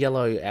 he's got a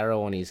yellow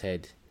arrow on his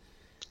head.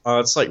 Oh,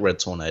 it's like Red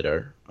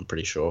Tornado, I'm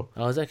pretty sure.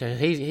 Oh, it's okay.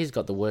 He's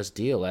got the worst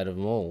deal out of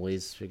them all.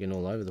 He's freaking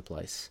all over the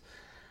place.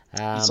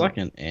 It's like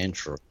an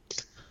android.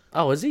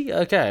 Oh, is he?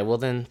 Okay, well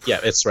then.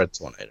 Yeah, it's Red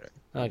Tornado.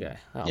 Okay.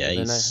 Oh, yeah,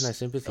 no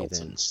sympathy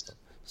then. It's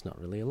not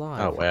really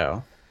alive. Oh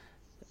wow.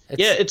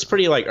 It's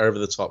pretty like over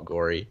the top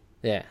gory.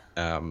 Yeah.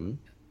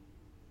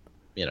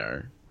 You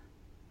know.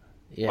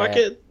 Yeah. Like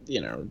it.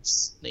 You know,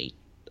 it's neat.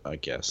 I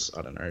guess.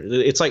 I don't know.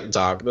 It's like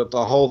dark.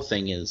 The whole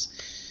thing is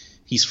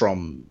he's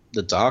from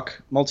the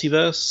dark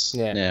multiverse.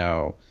 Yeah.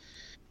 Now,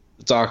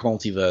 the dark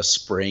multiverse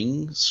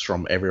springs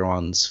from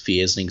everyone's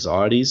fears and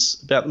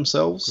anxieties about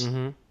themselves.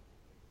 Mm-hmm.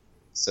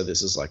 So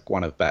this is like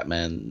one of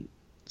Batman's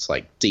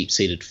like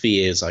deep-seated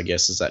fears, I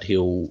guess, is that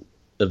he'll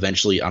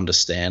eventually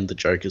understand the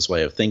Joker's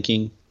way of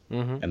thinking.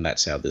 Mm-hmm. And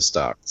that's how this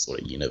dark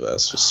sort of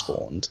universe just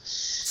spawned.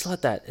 It's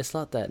like that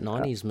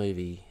 90s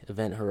movie,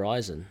 Event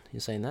Horizon. You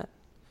seen that?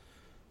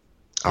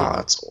 Oh,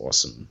 that's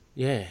awesome.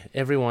 Yeah,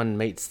 everyone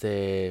meets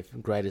their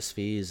greatest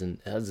fears, and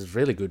it's a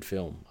really good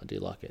film. I do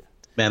like it.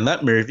 Man,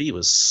 that movie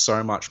was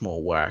so much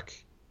more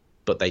whack,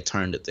 but they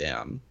toned it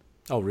down.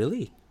 Oh,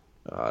 really?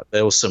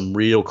 There was some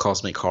real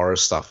cosmic horror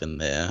stuff in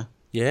there.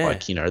 Yeah.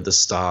 Like, you know, the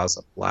stars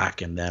are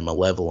black and they're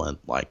malevolent.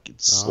 Like,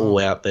 it's all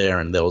out there,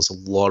 and there was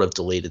a lot of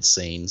deleted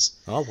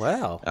scenes. Oh,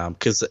 wow.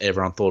 Because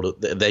everyone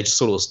thought they just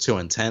thought it was too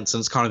intense,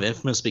 and it's kind of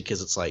infamous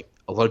because it's like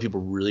a lot of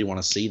people really want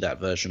to see that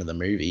version of the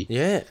movie.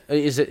 Yeah.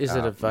 Is it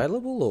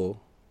available or?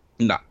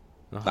 No,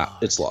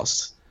 it's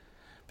lost.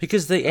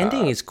 Because the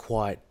ending is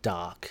quite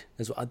dark.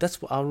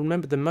 That's what I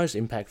remember. The most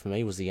impact for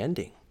me was the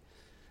ending,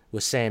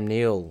 where Sam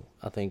Neill,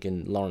 I think,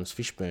 and Lawrence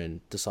Fishburne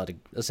decide to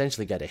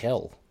essentially go to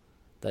hell.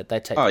 That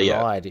they take the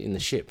ride in the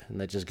ship, and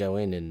they just go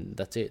in, and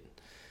that's it.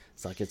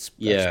 It's like it's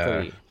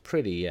pretty.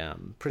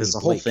 Because the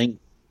whole thing,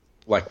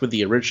 like with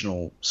the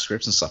original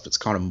scripts and stuff, it's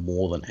kind of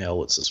more than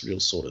hell. It's this real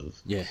sort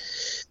of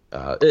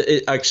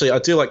actually, I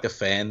do like the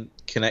fan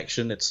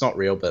connection. It's not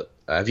real, but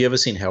have you ever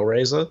seen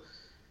Hellraiser?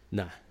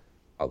 No.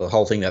 The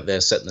whole thing that they're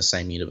set in the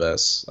same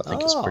universe, I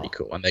think, is pretty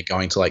cool. And they're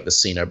going to like the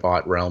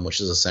Cenobite realm, which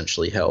is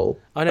essentially hell.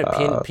 I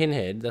know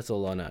Pinhead. That's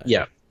all I know.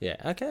 Yeah. Yeah.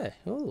 Okay.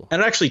 Ooh.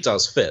 And it actually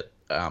does fit.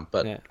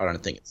 But I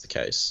don't think it's the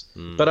case.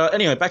 But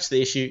anyway, back to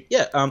the issue.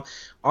 Yeah,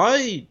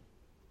 I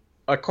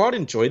quite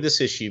enjoyed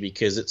this issue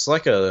because it's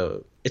like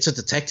it's a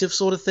detective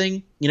sort of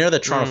thing. You know,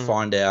 they're trying to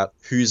find out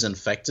who's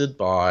infected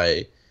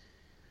by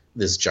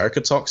this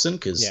Joker toxin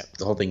because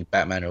the whole thing,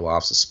 Batman Who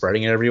Laughs, is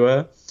spreading it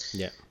everywhere.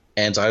 Yeah.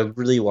 And I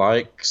really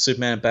like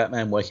Superman and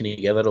Batman working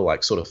together to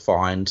like sort of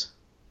find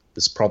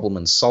this problem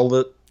and solve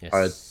it. Yes.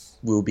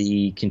 I will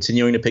be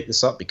continuing to pick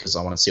this up because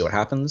I want to see what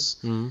happens.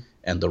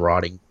 And the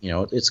writing, you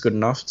know, it's good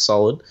enough. It's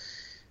solid.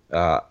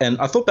 And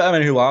I thought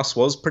Batman Who Laughs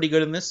was pretty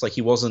good in this. Like,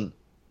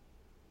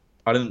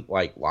 I didn't,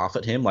 like, laugh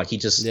at him. Like, he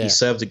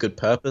served a good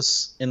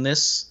purpose in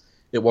this.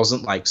 It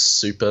wasn't, like,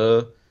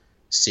 super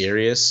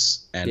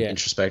serious and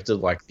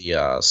introspective like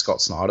the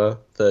Scott Snyder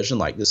version.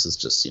 Like, this is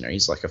just, you know,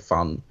 he's like a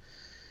fun,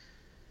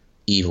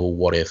 evil,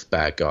 what-if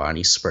bad guy, and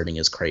he's spreading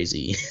his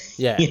crazy,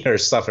 you know,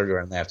 stuff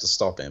everywhere, and they have to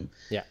stop him.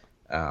 Yeah.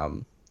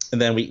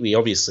 And then we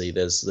obviously,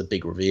 there's the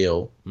big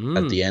reveal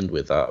at the end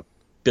with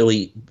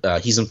Billy.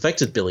 He's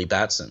infected Billy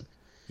Batson.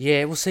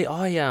 Yeah, well, see,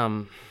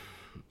 I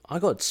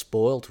got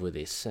spoiled with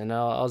this, and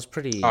I was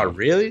pretty. Oh,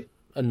 really?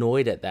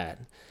 Annoyed at that.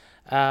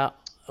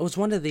 It was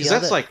one of the.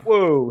 Because that's like,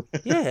 whoa.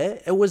 Yeah,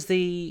 it was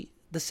the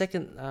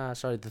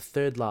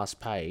third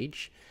last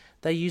page.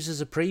 They used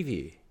as a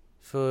preview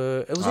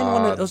for. It was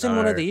in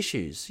one of the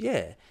issues.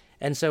 Yeah.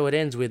 And so it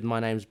ends with, my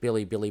name's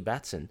Billy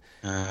Batson.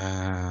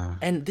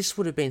 And this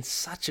would have been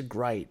such a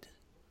great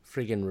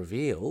friggin'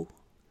 reveal.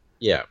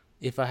 Yeah.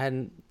 If I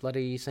hadn't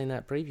bloody seen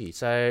that preview.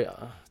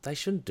 So they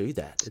shouldn't do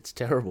that. It's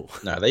terrible.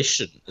 No, they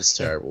shouldn't. It's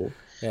terrible.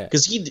 Yeah.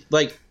 Because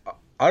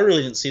I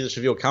really didn't see this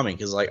reveal coming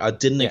because, I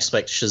didn't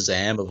expect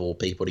Shazam, of all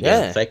people, to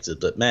get infected.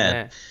 But,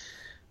 man,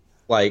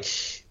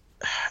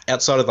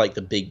 outside of like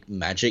the big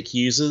magic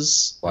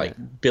users, like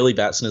Billy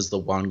Batson is the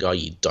one guy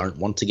you don't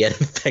want to get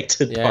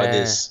infected by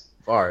this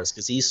virus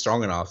because he's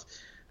strong enough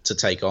to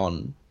take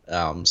on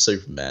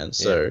Superman.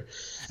 So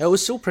it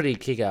was still pretty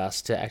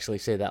kick-ass to actually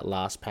see that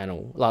last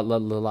panel, like the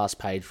last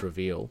page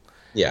reveal.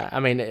 Yeah, I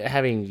mean,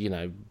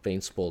 having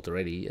been spoiled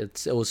already,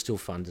 it was still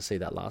fun to see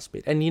that last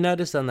bit. And you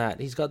notice on that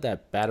he's got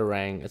that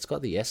Batarang. It's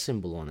got the S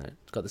symbol on it.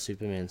 It's got the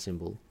Superman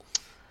symbol.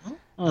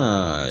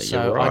 So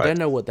you're right. I don't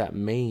know what that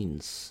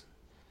means.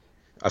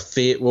 I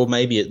fear. Well,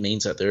 maybe it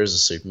means that there is a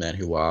Superman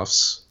who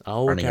laughs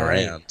running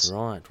around.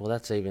 Right. Well,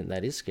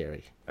 that is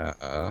scary.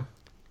 Yeah.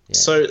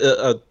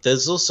 So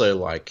there's also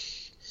like,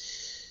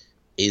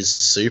 is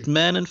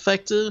Superman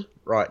infected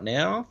right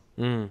now?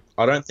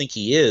 I don't think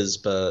he is,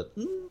 but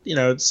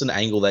it's an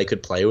angle they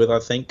could play with. I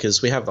think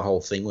because we have the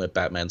whole thing where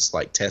Batman's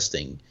like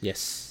testing.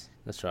 Yes,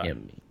 that's right.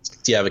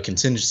 Do you have a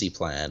contingency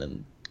plan?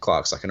 And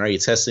Clark's like, I know you're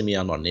testing me.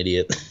 I'm not an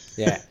idiot.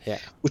 Yeah.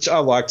 Which I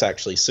liked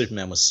actually.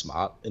 Superman was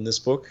smart in this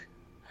book.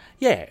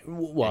 Yeah,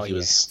 well,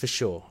 for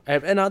sure.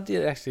 And I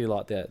did actually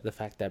like the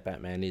fact that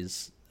Batman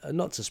is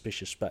not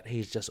suspicious, but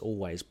he's just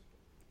always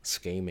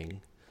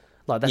scheming.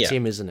 Like that's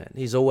him, isn't it?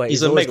 He's always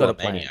got a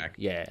plan.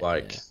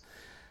 Yeah.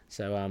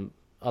 So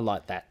I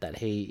like that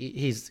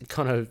he's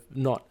kind of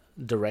not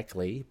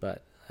directly,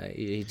 but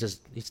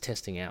he's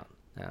testing out.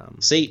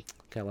 See,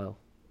 Kal-El.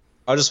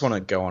 I just want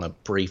to go on a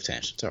brief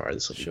tangent. All right,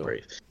 this will be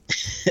brief,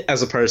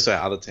 as opposed to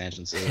our other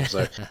tangents.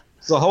 So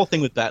the whole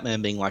thing with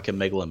Batman being like a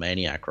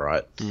megalomaniac,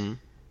 right? Mm.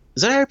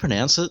 Is that how you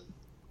pronounce it?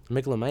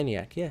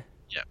 Megalomaniac, yeah.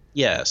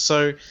 Yeah.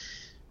 So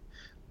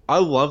I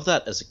love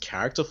that as a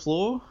character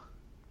flaw.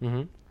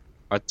 Mm-hmm.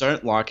 I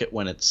don't like it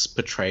when it's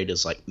portrayed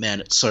as like,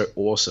 man, it's so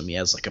awesome. He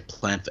has like a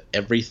plan for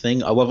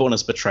everything. I love it when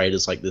it's portrayed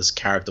as like this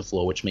character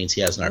flaw, which means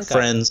he has no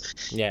friends.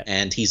 Yeah.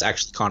 And he's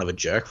actually kind of a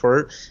jerk for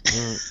it.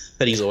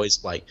 That he's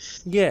always like,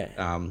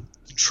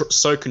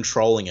 so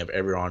controlling of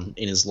everyone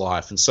in his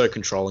life and so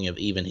controlling of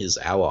even his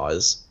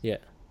allies. Yeah.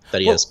 That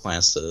he has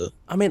plans to.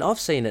 I mean, I've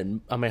seen it.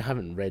 I mean, I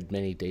haven't read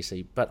many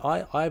DC, but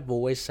I've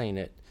always seen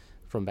it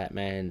from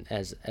Batman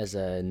as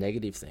a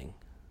negative thing.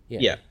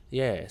 Yeah.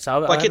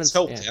 So it's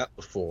helped out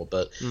before,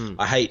 but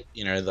I hate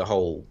the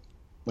whole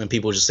when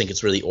people just think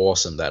it's really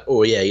awesome that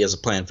he has a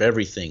plan for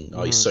everything.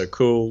 He's so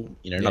cool.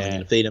 Nothing can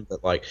defeat him.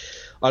 But like,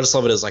 I just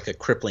love it as like a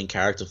crippling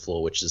character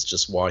flaw, which is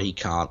just why he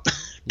can't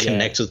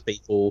connect with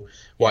people,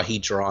 why he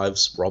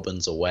drives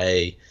Robins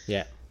away.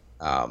 Yeah.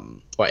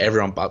 Why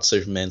everyone but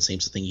Superman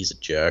seems to think he's a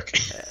jerk.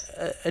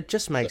 It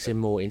just makes him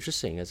more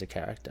interesting as a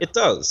character. It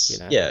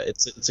does. Yeah,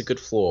 it's a good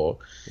flaw.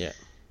 Yeah.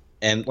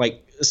 And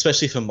like,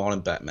 especially for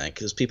modern Batman,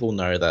 because people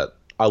know that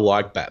I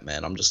like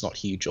Batman. I'm just not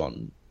huge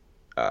on,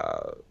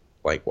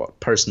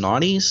 post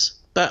 90s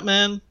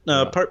Batman.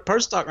 No,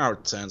 post Dark Knight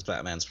Returns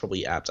Batman's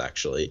probably apt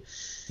actually.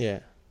 Yeah.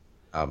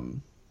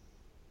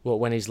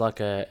 When he's like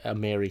a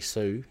Mary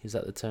Sue, is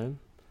that the term?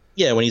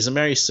 Yeah, when he's a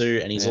Mary Sue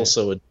and he's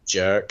also a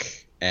jerk,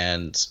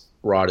 and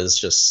writers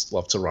just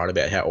love to write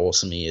about how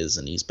awesome he is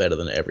and he's better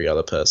than every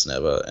other person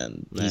ever,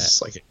 and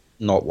he's like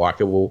not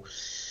likable.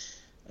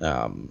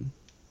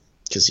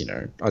 Because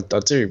I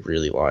do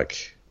really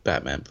like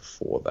Batman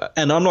before that,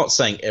 and I'm not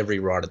saying every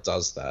writer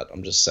does that.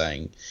 I'm just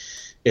saying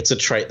it's a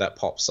trait that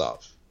pops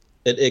up.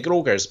 It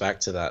all goes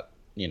back to that,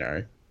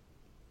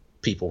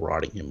 people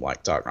writing him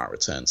like Dark Knight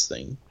Returns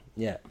thing.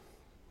 Yeah,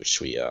 which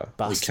we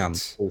come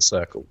full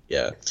circle.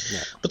 Yeah.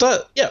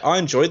 But I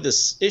enjoyed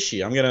this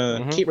issue. I'm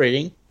gonna keep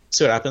reading,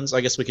 see what happens.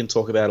 I guess we can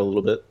talk about it a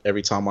little bit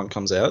every time one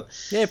comes out.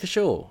 Yeah, for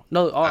sure.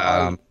 No,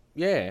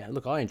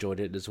 look, I enjoyed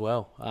it as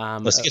well.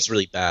 Unless it gets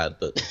really bad,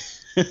 but.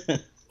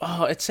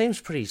 It seems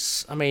pretty.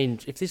 I mean,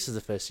 if this is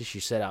the first issue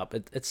set up,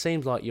 it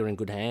seems like you're in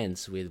good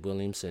hands with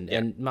Williamson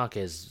and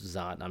Marquez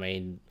Zart. I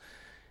mean,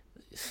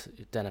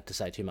 you don't have to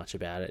say too much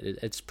about it.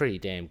 It's pretty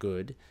damn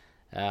good.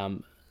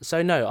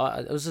 So no,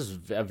 it was just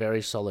a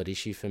very solid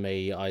issue for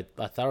me. I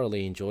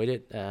thoroughly enjoyed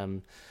it.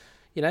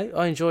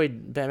 I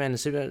enjoyed Batman and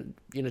Superman.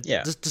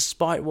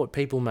 Despite what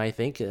people may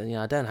think,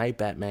 I don't hate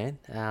Batman.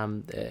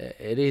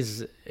 It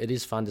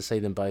is fun to see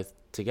them both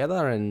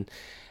together, and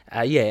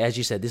as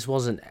you said, this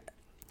wasn't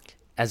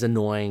as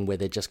annoying where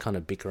they're just kind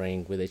of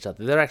bickering with each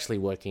other. They're actually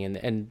working,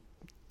 and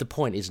the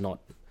point is not,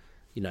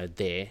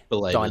 their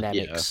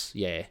dynamics.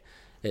 Yeah,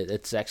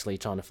 it's actually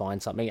trying to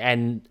find something,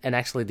 and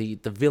actually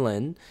the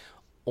villain,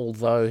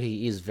 although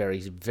he is very,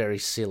 very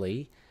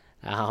silly,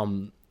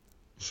 it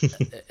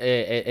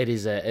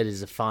is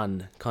a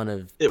fun kind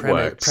of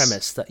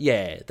premise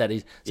that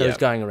is. So he's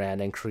going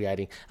around and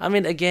creating. I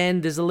mean,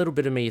 again, there's a little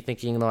bit of me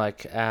thinking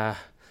like, and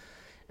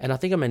I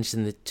think I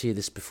mentioned to you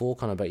this before,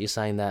 Connor, but you're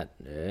saying that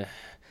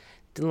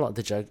didn't like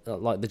the joke,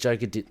 like the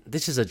Joker did.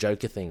 This is a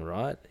Joker thing,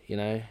 right?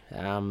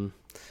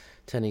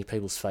 Turning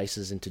people's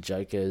faces into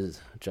Jokers,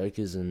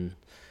 and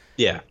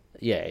yeah.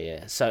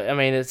 So I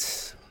mean,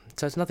 it's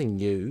nothing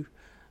new,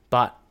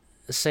 but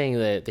seeing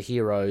the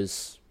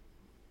heroes,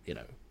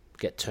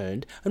 get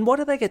turned, and why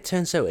do they get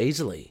turned so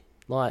easily?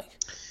 Like,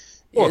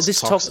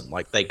 it's toxin.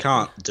 Like they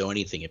can't do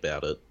anything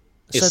about it.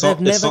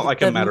 It's not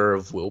like a matter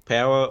of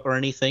willpower or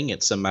anything.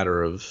 It's a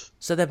matter of.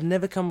 So they've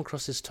never come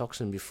across this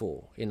toxin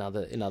before in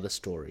other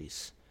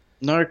stories.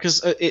 No,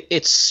 because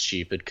it's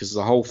stupid. Because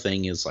the whole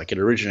thing is like it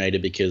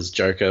originated because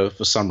Joker,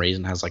 for some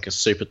reason, has like a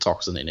super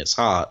toxin in his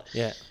heart.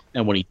 Yeah.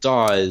 And when he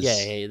dies...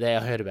 Yeah,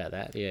 I heard about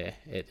that, yeah.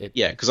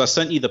 Yeah, because I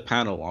sent you the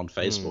panel on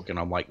Facebook, and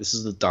I'm like, this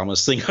is the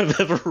dumbest thing I've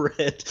ever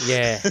read.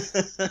 Yeah,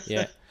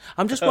 yeah.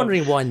 I'm just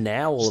wondering why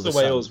now all of a sudden... the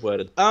way it was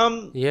worded.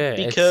 Yeah,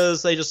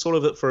 because they just thought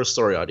of it for a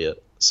story idea,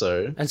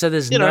 so... And so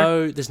there's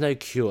no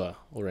cure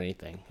or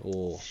anything,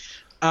 or...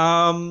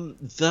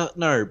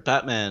 No,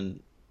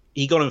 Batman,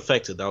 he got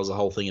infected. That was the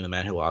whole thing in the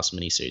Man Who Laughs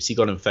miniseries. He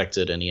got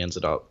infected, and he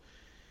ended up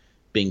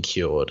being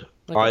cured.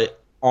 Okay. I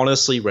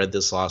honestly read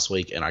this last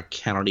week and I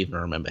cannot even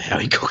remember how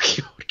he got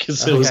cured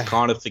because it was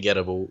kind of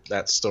forgettable,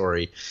 that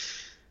story.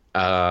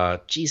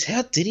 Geez,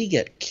 how did he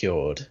get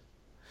cured?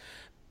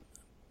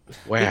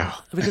 Wow.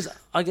 Because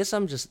I guess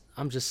I'm just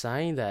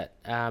saying that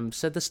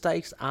so the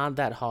stakes aren't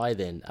that high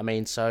then. I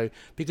mean, so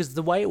because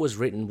the way it was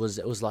written it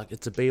was like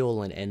it's a be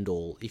all and end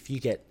all. If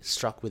you get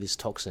struck with this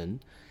toxin,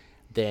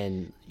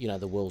 then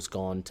the world's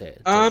gone to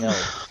hell.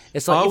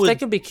 It's like if they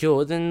can be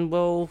cured, then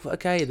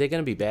okay, they're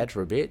going to be bad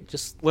for a bit.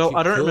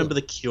 I don't remember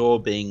the cure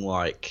being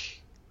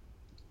like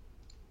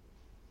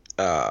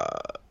I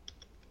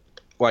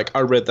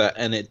read that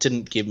and it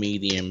didn't give me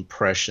the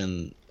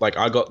impression. Like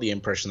I got the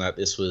impression that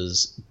this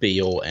was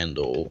be all end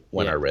all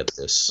when I read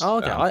this. Oh,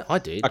 okay, I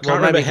did. I can't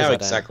remember how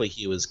exactly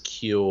he was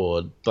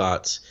cured,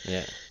 but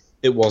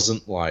it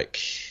wasn't like.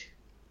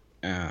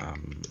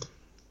 I'm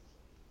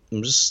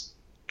just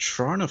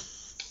trying to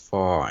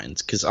find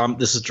because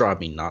this is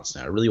driving me nuts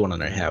now. I really want to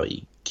know how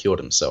he cured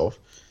himself.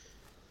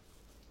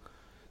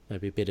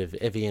 Maybe a bit of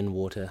Evian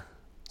water,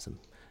 some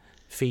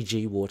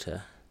Fiji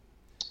water.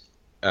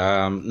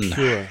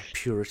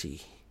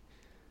 Purity,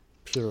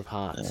 pure of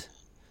heart.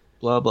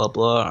 Blah blah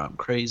blah. I'm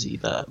crazy,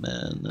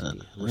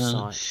 Batman.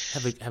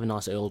 Recite. Have a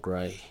nice Earl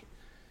Grey.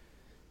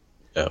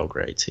 Earl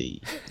Grey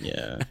tea.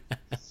 Yeah.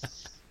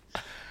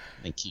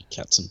 Thank you,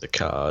 Captain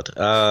Picard.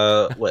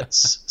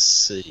 Let's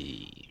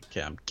see.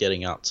 Okay, I'm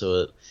getting up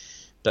to it.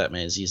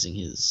 Batman's using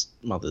his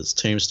mother's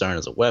tombstone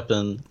as a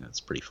weapon.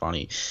 That's pretty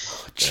funny.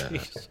 Oh,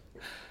 jeez.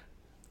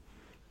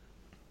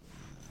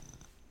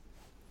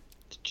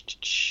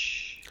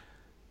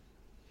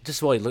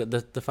 Just while you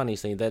look, the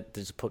funniest thing that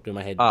just popped in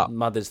my head,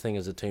 mother's thing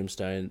as a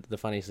tombstone. The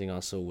funniest thing I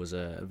saw was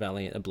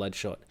a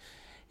Bloodshot.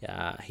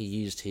 He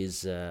used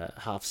his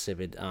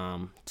half-severed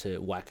arm to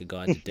whack a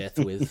guy to death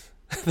with.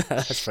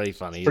 That's pretty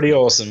funny. Pretty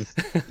awesome.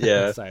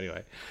 Yeah. So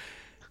anyway.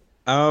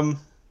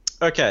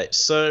 Okay,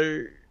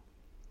 so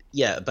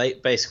yeah,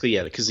 basically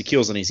because he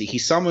kills uneasy. He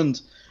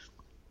summoned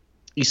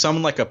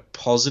like a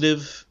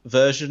positive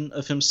version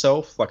of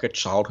himself, like a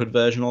childhood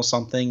version or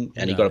something,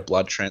 and he got a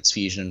blood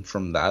transfusion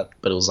from that.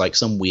 But it was like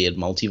some weird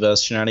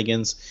multiverse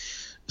shenanigans.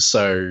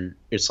 So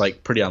it's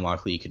like pretty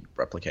unlikely you could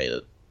replicate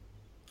it.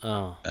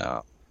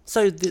 Oh.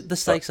 So the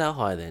stakes are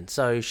high then.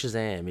 So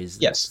Shazam is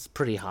it's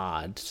pretty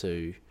hard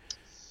to.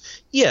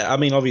 Yeah, I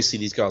mean, obviously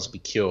these guys will be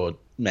cured,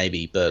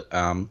 maybe, but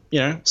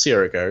see how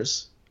it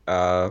goes.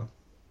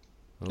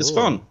 It's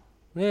fun.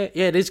 Yeah,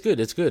 it is good.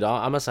 It's good.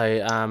 I must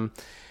say, I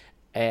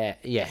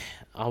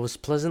was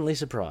pleasantly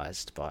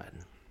surprised by it.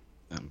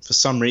 For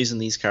some reason,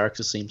 these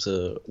characters seem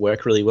to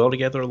work really well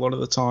together a lot of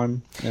the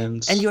time,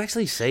 and you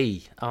actually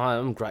see,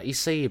 great. You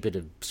see a bit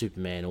of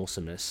Superman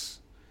awesomeness.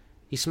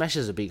 He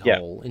smashes a big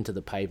hole into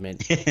the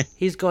pavement.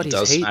 He's got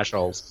smash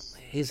holes.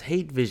 His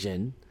heat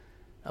vision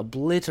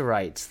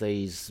obliterates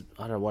these.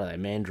 I don't know, what are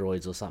they,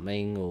 mandroids or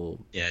something, or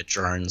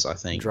drones. I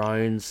think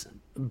drones,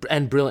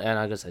 and brilliant. And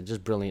like I said,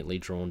 just brilliantly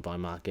drawn by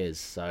Marquez.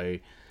 So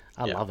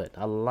I love it.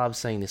 I love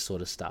seeing this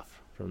sort of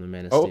stuff from the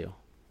Man of Steel.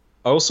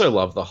 I also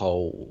love the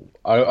whole.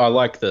 I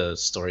like the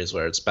stories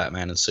where it's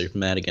Batman and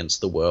Superman against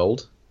the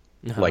world.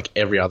 Like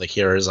every other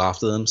hero is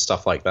after them,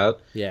 stuff like that.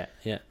 Yeah.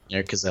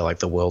 Because they're like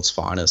the world's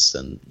finest,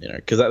 and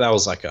because that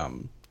was like that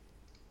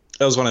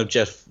was one of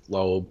Jeff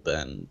Loeb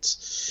and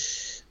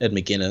Ed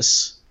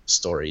McGuinness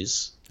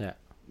stories. Yeah.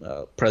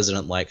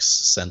 President Lex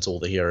sent all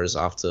the heroes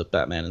after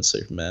Batman and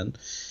Superman.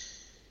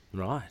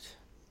 Right.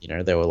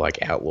 They were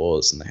like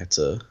outlaws, and they had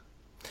to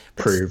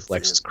prove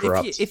Lex was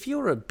corrupt. If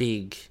you're a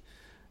big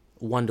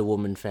Wonder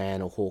Woman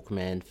fan or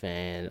Hawkman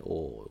fan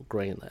or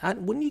Green,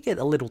 wouldn't you get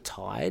a little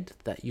tired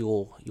that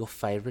your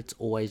favourites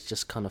always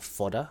just kind of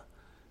fodder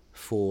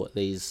for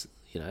these,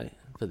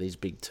 for these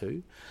big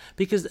two?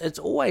 Because they're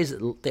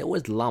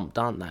always lumped,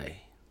 aren't they?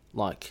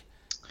 Like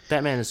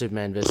Batman and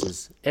Superman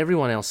versus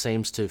everyone else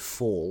seems to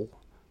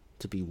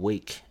be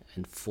weak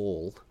and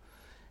fall,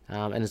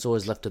 and it's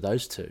always left to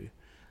those two.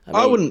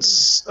 I wouldn't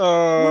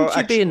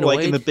you be annoyed?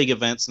 Like in the big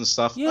events and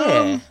stuff.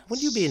 Yeah.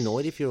 Wouldn't you be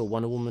annoyed if you're a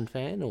Wonder Woman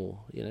fan or,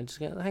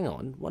 just go, hang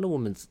on, Wonder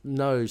Woman's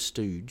no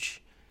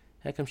stooge.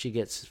 How come she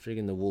gets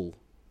friggin' the wool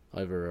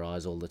over her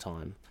eyes all the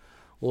time?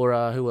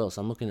 Or who else?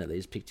 I'm looking at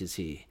these pictures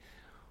here.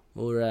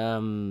 Or,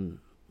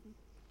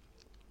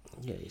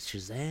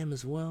 Shazam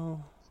as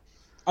well.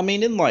 I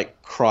mean, in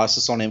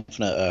Crisis on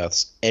Infinite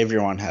Earths,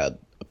 everyone had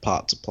a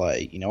part to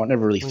play. It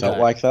never really felt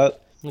like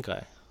that.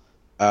 Okay.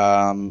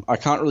 I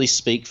can't really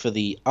speak for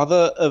the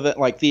other event,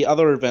 like the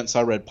other events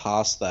I read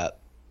past that.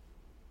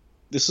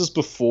 This was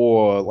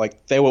before,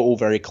 like, they were all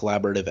very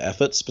collaborative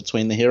efforts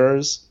between the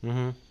heroes.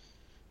 Mm-hmm.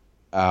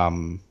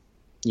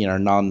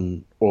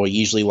 None, or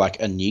usually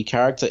like a new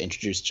character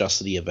introduced just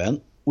to the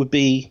event would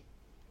be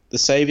the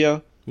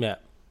savior. Yeah.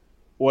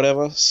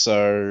 Whatever.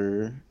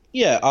 So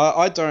yeah,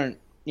 I don't.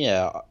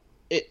 Yeah,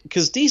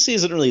 because DC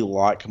isn't really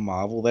like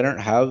Marvel. They don't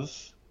have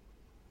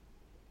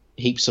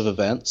heaps of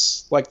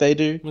events like they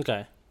do.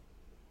 Okay.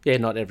 Yeah,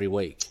 not every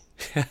week.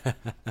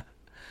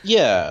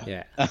 Yeah.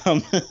 Yeah.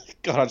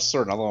 God, I just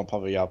saw another one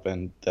popping up,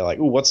 and they're like,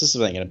 "Oh, what's this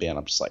event going to be?" And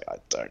I'm just like, I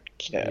don't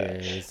care.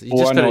 Yeah,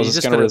 All I know is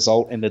it's going to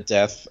result in the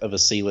death of a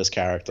C-list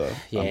character.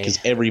 Yeah. Because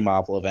every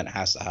Marvel event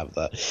has to have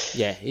that.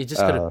 Yeah, you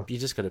just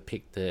got to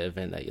pick the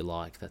event that you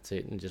like. That's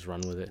it, and just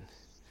run with it.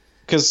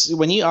 Because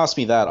when you asked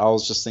me that, I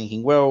was just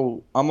thinking,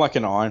 well, I'm like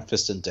an Iron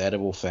Fist and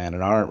Daredevil fan,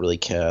 and I don't really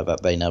care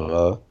that they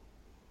never,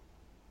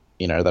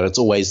 that it's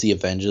always the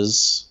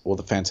Avengers or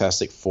the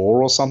Fantastic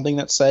Four or something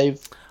that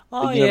save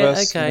the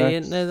universe. Okay, yeah,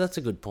 no, that's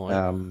a good point.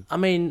 I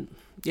mean,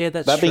 yeah,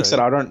 that's that being true. said,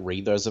 I don't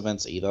read those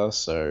events either,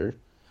 so.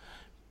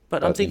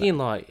 But I'm thinking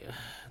like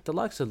the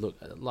likes of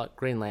like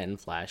Green Lantern,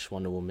 Flash,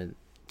 Wonder Woman.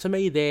 To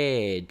me,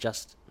 they're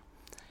just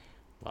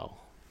got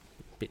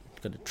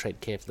to tread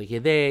carefully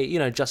here.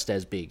 They're just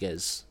as big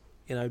as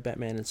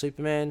Batman and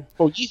Superman.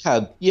 Well, you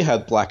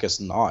had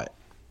Blackest Night,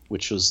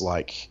 which was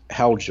like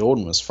Hal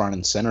Jordan was front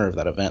and center of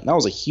that event. That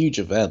was a huge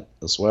event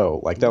as well.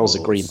 Like that was a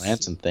Green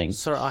Lantern thing.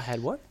 Sorry, I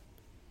had what?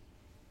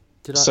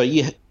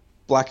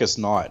 Blackest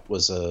Night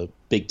was a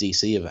big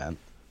DC event.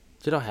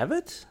 Did I have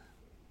it?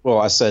 Well,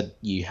 I said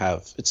you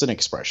have. It's an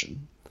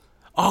expression.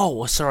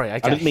 Oh, sorry.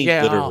 Okay. I didn't mean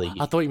literally.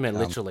 I thought you meant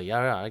literally.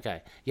 Oh, right,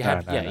 okay. You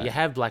have, you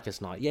have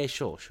Blackest Night. Yeah,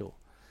 sure.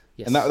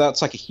 Yes. And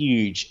that's like a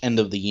huge end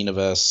of the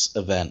universe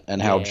event,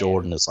 and Hal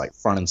Jordan is like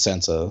front and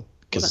center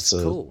because it's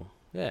cool.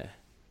 Yeah.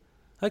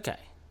 Okay.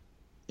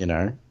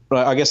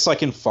 But I guess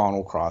like in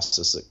Final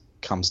Crisis, it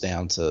comes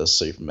down to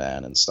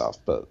Superman and stuff.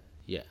 But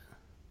yeah,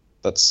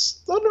 I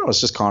don't know.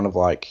 It's just kind of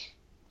like,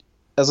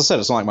 as I said,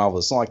 it's not like Marvel.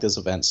 It's not like there's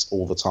events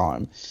all the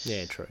time.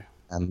 Yeah, true.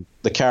 And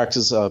the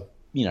characters are,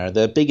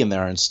 they're big in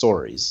their own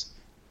stories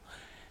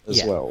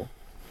as well.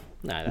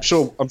 No, I'm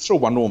sure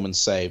Wonder Woman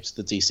saved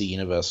the DC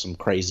universe from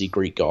crazy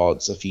Greek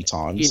gods a few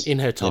times. In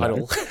her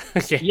title.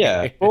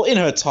 Yeah. Well, in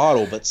her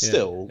title, but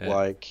still,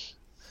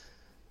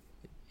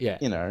 Yeah.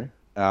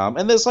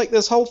 And there's like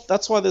that's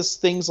why there's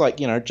things like,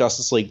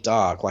 Justice League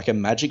Dark, like a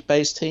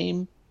magic-based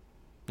team.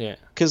 Yeah.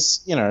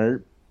 Because,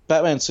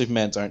 Batman and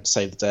Superman don't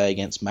save the day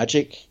against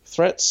magic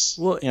threats.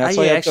 Well, that's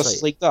why you have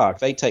Justice League Dark.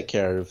 They take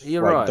care of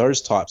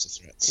those types of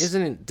threats.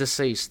 Isn't it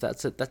Deceased?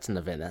 That's an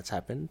event that's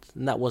happened.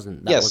 And that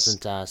wasn't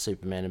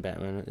Superman and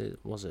Batman,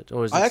 was it?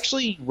 Or is I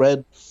actually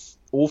read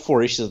all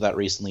 4 issues of that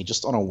recently,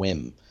 just on a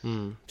whim.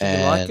 Did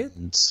you like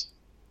it?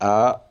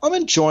 I'm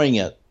enjoying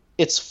it.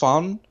 It's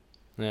fun.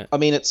 Yeah. I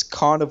mean, it's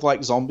kind of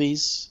like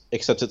zombies,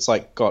 except it's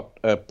like got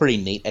a pretty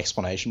neat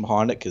explanation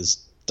behind it, because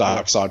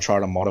Darkseid tried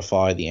to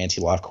modify the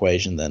anti-life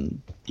equation,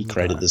 then he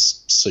created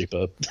this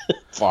super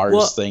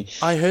virus thing.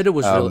 I heard it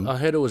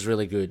was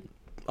really good.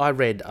 I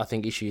read, I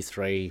think, issue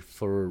 3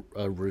 for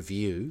a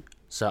review,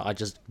 so I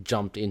just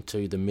jumped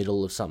into the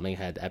middle of something I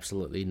had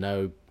absolutely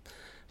no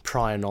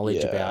prior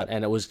knowledge about,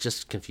 and it was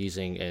just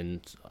confusing,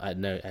 and I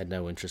had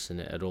no interest in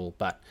it at all.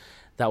 But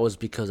that was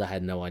because I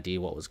had no idea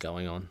what was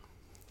going on.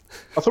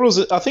 I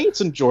think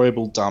it's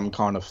enjoyable, dumb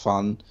kind of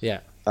fun.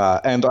 Yeah.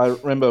 And I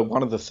remember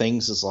one of the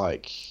things is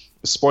like,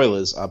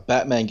 spoilers,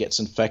 Batman gets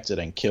infected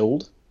and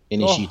killed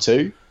in issue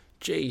 2.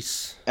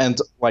 Jeez. And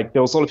like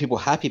there was a lot of people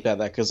happy about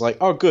that, because like,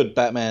 oh good,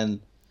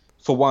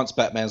 for once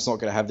Batman's not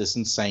going to have this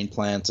insane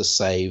plan to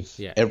save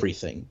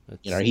everything.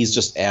 He's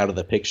just out of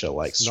the picture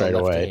like straight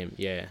away.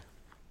 Yeah.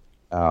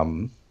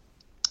 And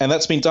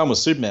that's been done with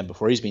Superman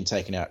before. He's been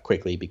taken out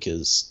quickly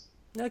because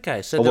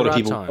so a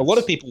lot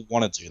of people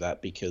want to do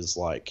that, because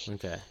like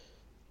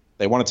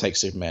they want to take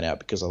Superman out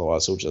because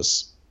otherwise he'll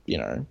just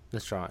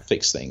that's right,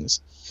 fix things.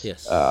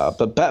 Yes.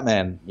 But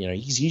Batman,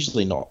 he's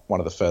usually not one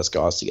of the first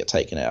guys to get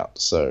taken out.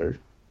 So.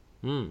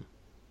 Okay.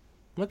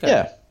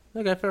 Yeah.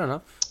 Okay, fair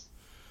enough.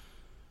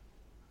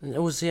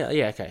 It was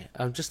okay.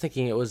 I'm just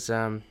thinking it was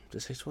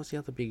what's the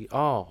other big?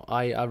 Oh,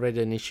 I read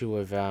an issue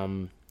of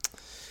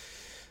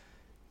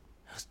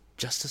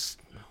Justice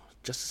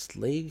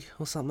League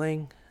or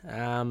something.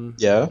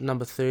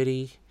 Number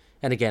 30.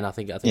 And again, I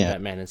think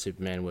Batman and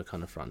Superman were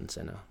kind of front and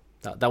center.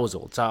 That was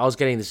all. So I was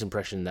getting this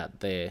impression that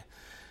they're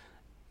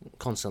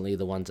constantly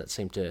the ones that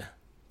seem to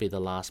be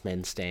the last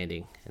men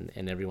standing,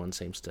 and everyone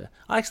seems to.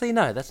 Actually,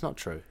 no, that's not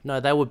true.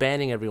 No, they were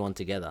banding everyone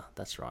together.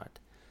 That's right.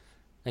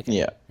 Okay.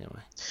 Yeah.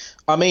 Anyway.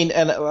 I mean,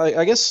 and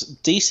I guess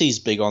DC's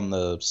big on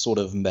the sort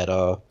of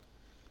meta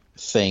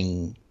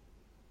thing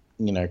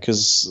you know,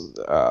 because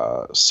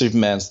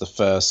Superman's the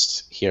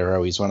first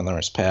hero. He's one of the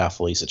most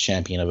powerful. He's a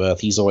champion of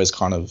Earth. He's always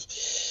kind of,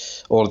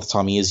 all of the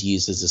time, he is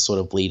used as this sort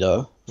of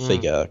leader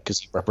figure because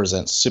he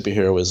represents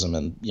superheroism.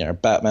 And you know,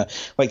 Batman.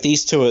 Like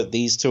these two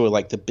are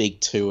like the big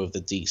two of the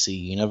DC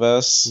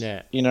universe.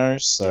 Yeah. You know,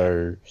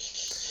 so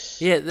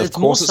yeah, of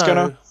course it's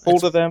gonna fall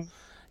to them.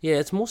 Yeah,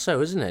 it's more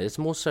so, isn't it? It's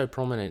more so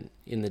prominent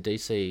in the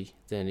DC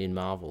than in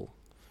Marvel.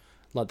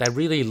 Like they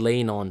really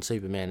lean on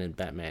Superman and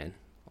Batman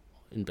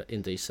in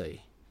DC.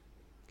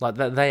 Like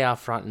they are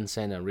front and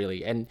center,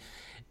 really. And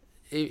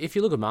if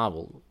you look at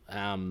Marvel,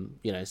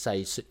 you know,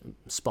 say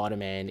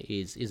Spider-Man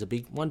is a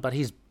big one, but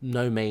he's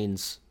no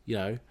means, you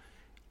know,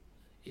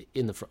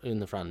 in the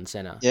front and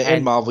center. Yeah, and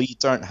in Marvel, you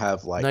don't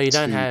have like you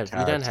don't have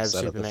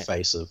Superman. The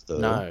face of the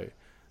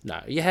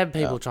no. You have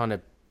people trying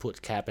to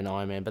put Cap and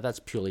Iron Man, but that's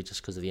purely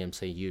just because of the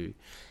MCU.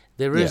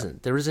 There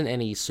isn't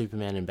any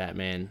Superman and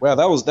Batman. Wow,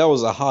 that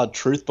was a hard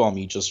truth bomb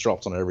you just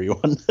dropped on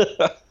everyone.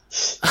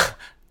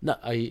 No,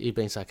 are you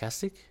being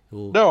sarcastic?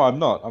 Or... No, I'm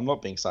not. I'm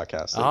not being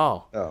sarcastic.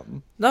 Oh,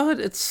 no,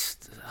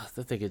 it's.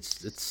 I think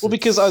it's. Well,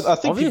 because I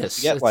think obvious.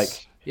 People forget,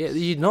 like. Yeah,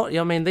 you're not.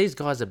 I mean, these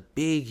guys are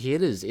big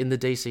hitters in the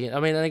DC. I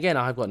mean, and again,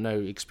 I've got no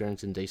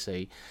experience in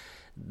DC,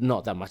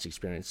 not that much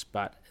experience,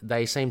 but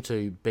they seem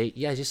to be.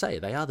 Yeah, as you say,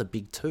 they are the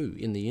big two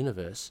in the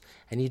universe,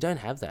 and you don't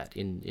have that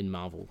in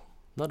Marvel.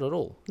 Not at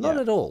all. Not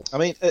at all. I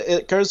mean,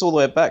 it goes all the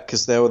way back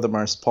because they were the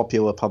most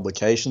popular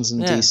publications in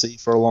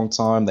DC for a long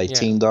time. They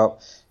teamed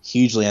up.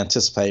 Hugely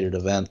anticipated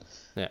event,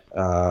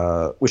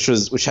 which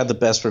had the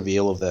best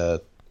reveal of their,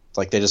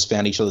 like they just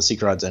found each other's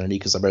secret identity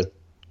because they both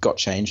got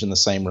changed in the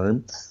same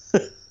room.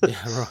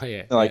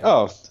 They're like,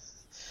 oh,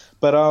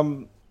 but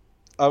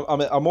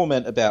I more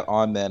meant about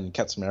Iron Man and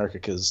Captain America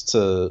because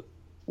to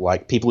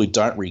like people who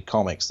don't read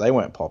comics, they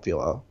weren't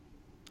popular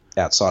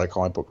outside of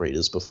comic book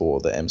readers before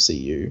the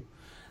MCU.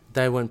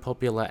 They weren't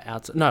popular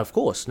outside. No, of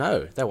course,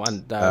 no. They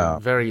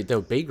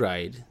were B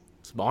grade.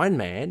 So Iron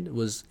Man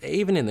was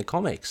even in the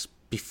comics.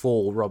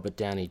 Before Robert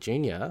Downey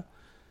Jr.,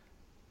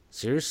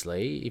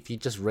 seriously, if you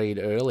just read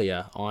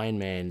earlier Iron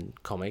Man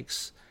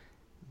comics,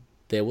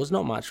 there was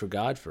not much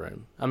regard for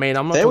him. I mean,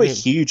 I'm not. They were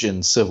huge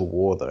in Civil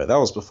War, though. That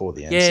was before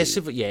the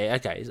MCU. Yeah,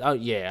 okay. Oh,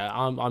 yeah.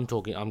 I'm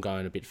talking. I'm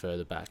going a bit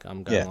further back.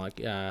 I'm going like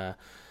you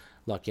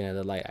know,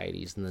 the late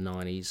 '80s and the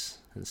 '90s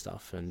and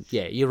stuff. And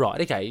yeah, you're right.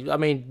 Okay. I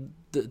mean,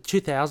 the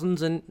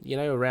 2000s and you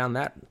know around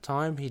that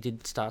time, he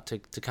did start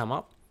to come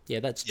up. Yeah,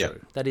 that's true.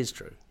 That is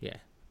true. Yeah.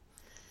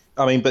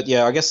 I mean, but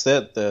yeah, I guess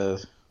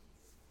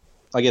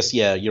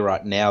you're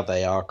right. Now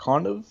they are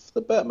kind of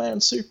the Batman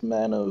and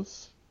Superman of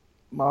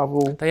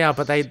Marvel. They are,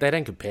 but they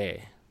don't compare.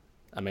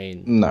 I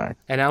mean, no.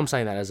 And I'm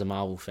saying that as a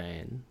Marvel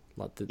fan.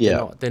 Like,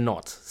 they're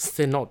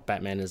not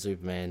Batman and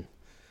Superman,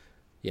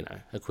 you know,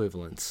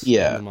 equivalents in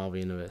the Marvel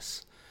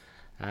universe.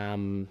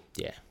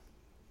 Yeah.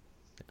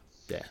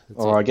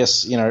 Well, I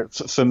guess, you know,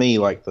 for me,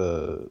 like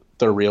the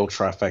real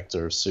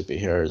trifecta of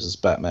superheroes is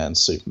Batman,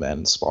 Superman,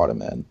 and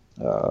Spider-Man.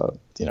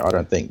 You know, I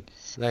don't think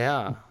they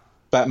are.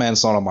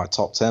 Batman's not on my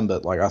top 10,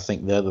 but like I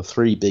think they're the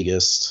three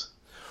biggest.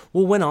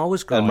 Well, when I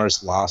was growing and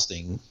most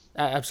lasting.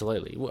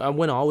 Absolutely.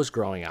 When I was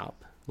growing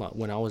up, like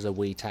when I was a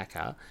wee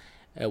tacker,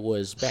 it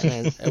was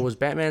Batman. It was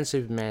Batman,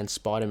 Superman,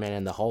 Spider-Man,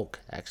 and the Hulk.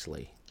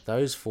 Actually,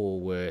 those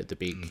four were the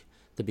big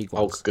ones.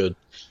 Hulk's good.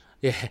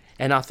 Yeah,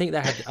 and I think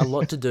that had a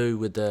lot to do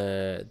with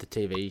the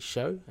TV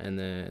show and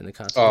the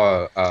cast.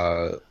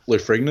 Lou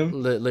Ferrigno.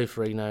 Lou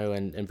Ferrigno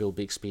and Bill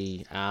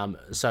Bixby.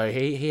 So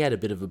he had a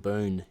bit of a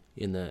boon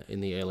in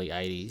the early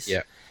 80s.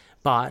 Yeah.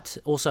 But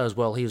also as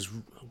well, he was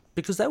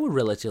because they were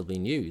relatively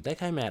new. They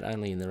came out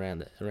only in around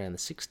the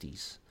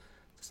 60s.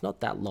 It's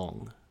not that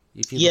long.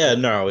 If you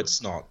no,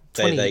 it's not.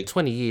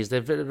 20 years.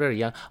 They're very, very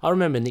young. I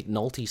remember Nick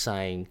Nolte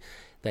saying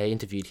they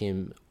interviewed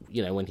him,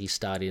 you know, when he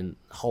starred in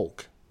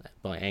Hulk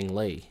by Ang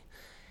Lee.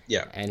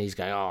 Yeah. And he's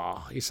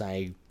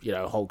saying, you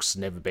know, Hulk's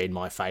never been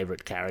my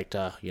favourite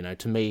character. You know,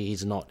 to me,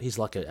 he's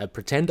like a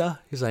pretender.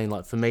 He's saying,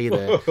 like, for me,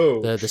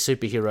 the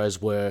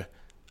superheroes were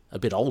a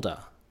bit older.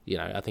 You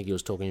know, I think he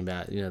was talking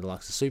about, you know, the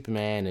likes of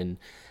Superman and,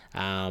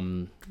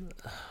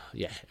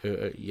 you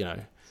know,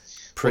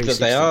 because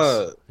they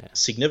are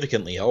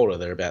significantly older.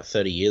 They're about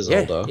 30 years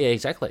older. Yeah,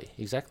 exactly.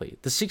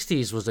 The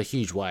 60s was a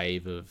huge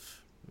wave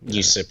of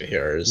new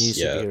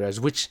superheroes,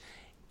 which,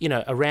 you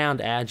know,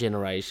 around our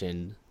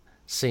generation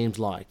seems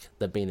like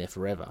they've been there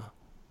forever,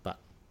 but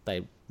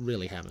they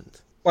really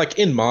haven't. Like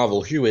in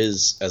Marvel, who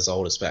is as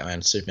old as Batman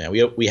and Superman?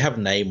 We have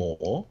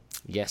Namor.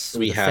 Yes,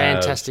 we have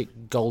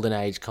fantastic Golden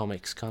Age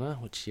comics, Connor,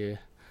 which you...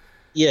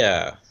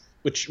 Yeah,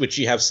 which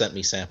you have sent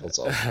me samples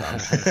of.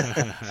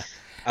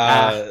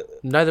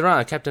 No, there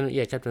are Captain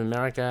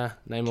America,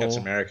 Namor.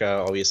 Captain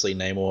America, obviously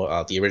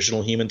Namor, the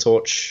original Human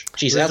Torch.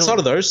 Jeez, outside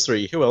of those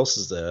three, who else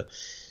is there?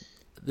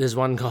 There's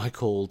one guy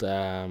called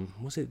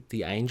was it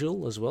the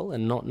Angel as well,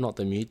 and not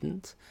the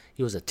Mutant.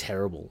 He was a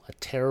terrible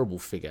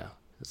figure.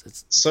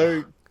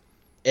 So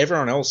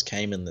everyone else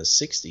came in the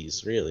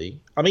 60s, really.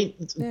 I mean,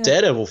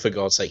 Daredevil, for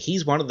God's sake,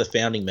 he's one of the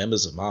founding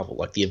members of Marvel.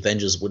 Like the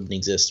Avengers wouldn't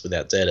exist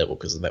without Daredevil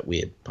because of that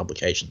weird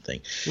publication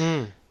thing.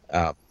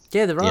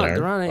 Yeah, there are.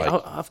 There are.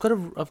 Like, I've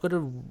got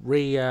to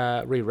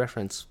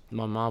re-reference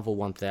my Marvel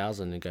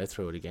 1000 and go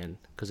through it again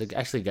because it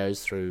actually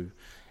goes through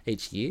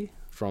each year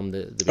from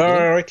the beginning.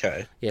 Oh,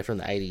 okay. Yeah, from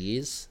the 80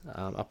 years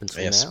up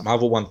until now.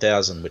 Marvel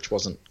 1000, which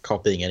wasn't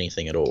copying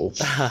anything at all.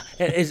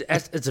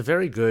 It's a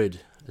very good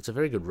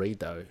read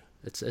though.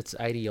 It's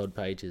 80 odd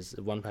pages,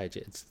 one page.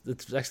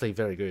 It's actually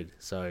very good.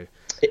 So,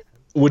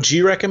 would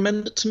you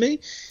recommend it to me?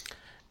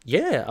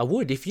 Yeah, I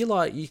would if you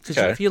like, because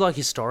if you like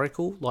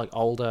historical, like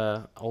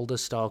older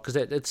style, because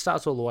it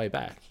starts all the way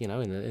back, in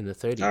the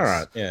 30s. All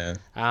right, yeah.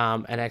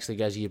 And actually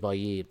goes year by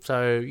year.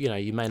 So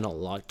you may not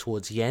like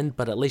towards the end,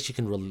 but at least you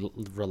can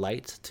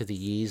relate to the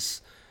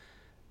years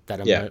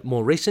that are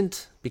more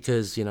recent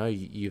because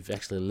you've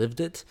actually lived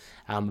it.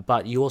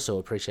 But you also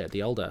appreciate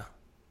the older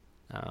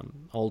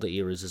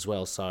eras as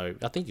well. So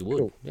I think you would,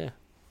 cool. Yeah.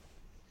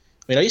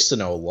 I mean, I used to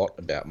know a lot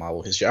about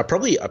Marvel history. I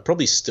probably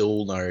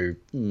still know,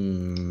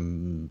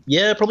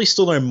 probably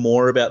still know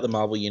more about the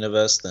Marvel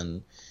universe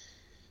than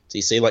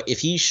DC. Like,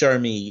 if you show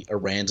me a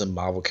random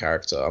Marvel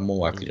character, I'm more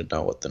likely to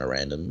know it than a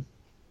random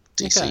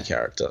DC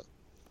character.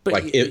 But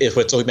like, if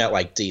we're talking about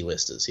like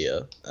D-listers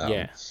here,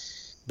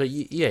 But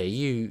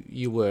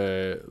you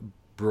were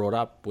brought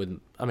up with.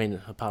 I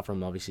mean, apart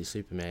from obviously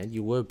Superman,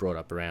 you were brought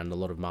up around a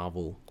lot of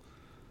Marvel.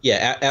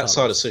 Yeah,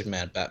 outside of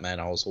Superman, Batman,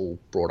 I was all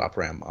brought up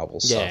around Marvel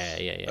stuff.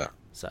 Yeah.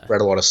 So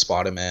read a lot of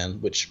Spider-Man,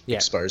 which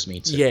exposed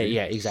me to.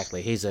 Yeah,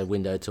 exactly. He's a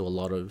window to a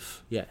lot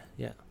of yeah.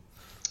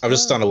 I've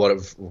just done a lot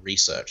of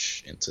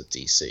research into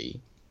DC.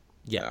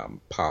 Yeah.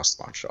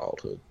 Past my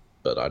childhood,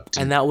 but I didn't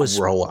and that was,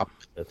 grow up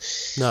with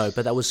it. No,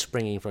 but that was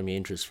springing from your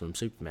interest from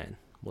Superman,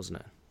 wasn't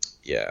it?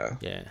 Yeah.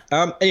 Yeah.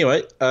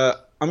 Anyway, I'm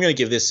going to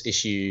give this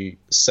issue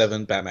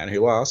 7 Batman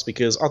Who Laughs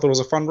because I thought it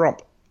was a fun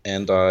romp,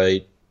 and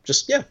I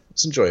just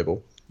it's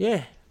enjoyable.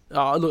 Yeah.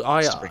 Look,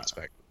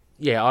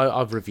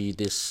 I've reviewed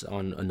this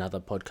on another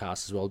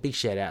podcast as well. Big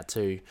shout out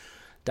to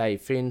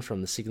Dave Finn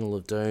from the Signal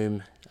of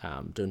Doom,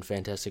 doing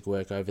fantastic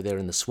work over there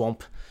in the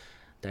swamp.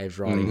 Dave's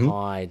riding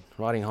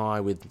high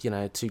with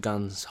 2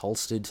 guns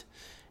holstered.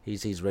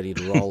 He's ready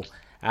to roll.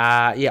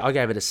 I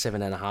gave it a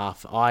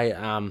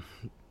 7.5.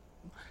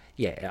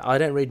 I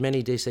don't read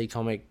many DC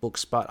comic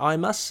books, but I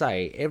must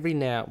say,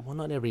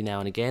 not every now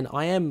and again,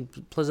 I am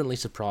pleasantly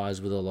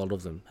surprised with a lot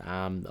of them.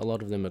 A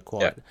lot of them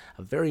are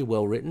very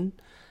well written,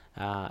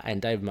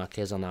 and Dave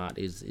Marquez on art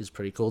is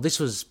pretty cool. This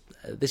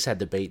had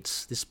the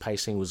beats. This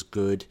pacing was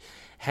good,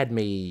 had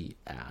me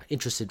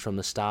interested from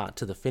the start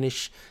to the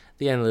finish.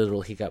 The only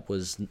little hiccup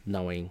was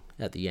knowing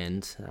at the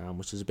end,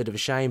 which was a bit of a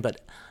shame,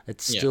 but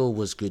it still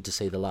was good to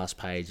see the last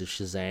page of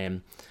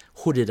Shazam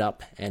hooded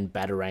up and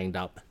bataranged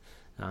up.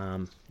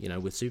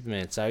 With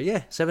Superman. So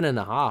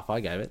 7.5 I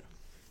gave it.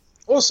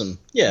 Awesome.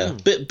 Yeah.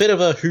 Bit of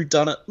a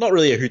whodunit, not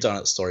really a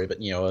whodunit story, but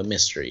a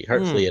mystery.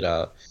 Hopefully it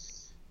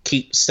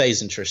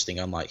stays interesting,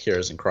 unlike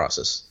Heroes in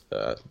Crisis.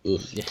 But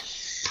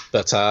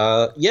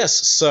yes,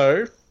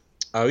 so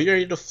are we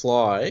ready to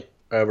fly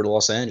over to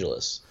Los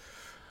Angeles?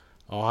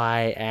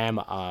 I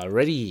am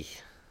ready.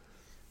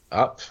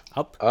 Up,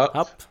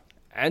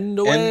 and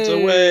away.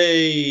 And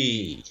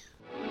away.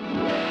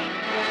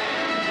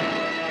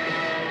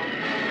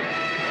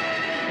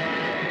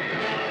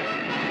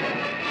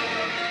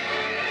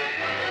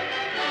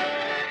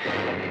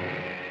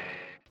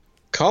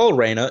 Kyle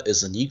Rayner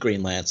is the new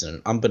Green Lantern,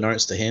 and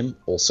unbeknownst to him,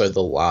 also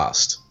the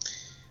last.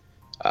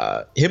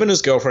 Him and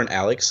his girlfriend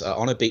Alex are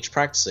on a beach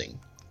practicing.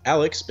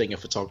 Alex, being a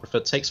photographer,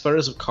 takes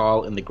photos of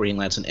Kyle in the Green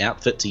Lantern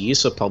outfit to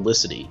use for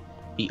publicity.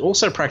 He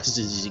also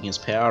practices using his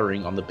power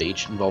ring on the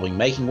beach, involving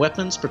making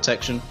weapons,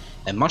 protection,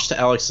 and much to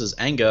Alex's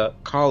anger,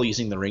 Kyle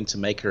using the ring to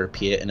make her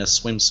appear in a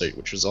swimsuit,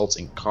 which results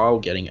in Kyle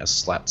getting a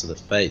slap to the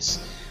face.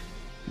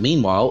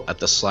 Meanwhile, at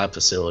the slab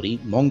facility,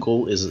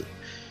 Mongul is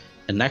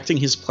enacting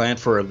his plan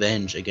for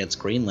revenge against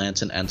Green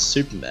Lantern and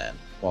Superman,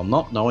 while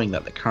not knowing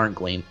that the current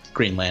Green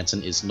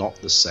Lantern is not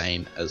the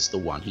same as the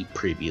one he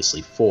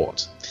previously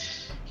fought.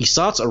 He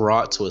starts a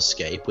riot to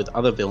escape, with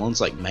other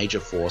villains like Major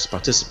Force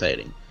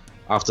participating.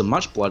 After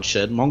much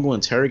bloodshed, Mongul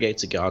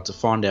interrogates a guard to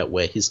find out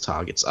where his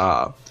targets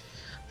are.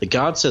 The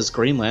guard says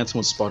Green Lantern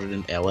was spotted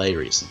in LA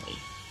recently.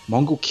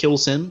 Mongul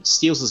kills him,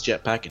 steals his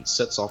jetpack, and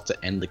sets off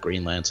to end the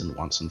Green Lantern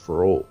once and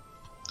for all.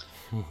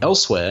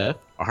 Elsewhere,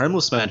 a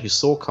homeless man who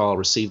saw Kyle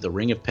receive the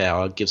Ring of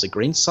Power gives a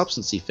green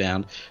substance he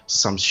found to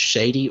some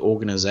shady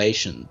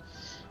organization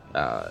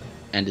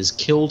and is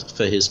killed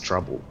for his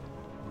trouble.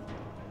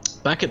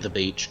 Back at the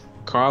beach,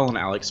 Kyle and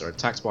Alex are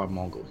attacked by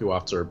Mongul, who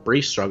after a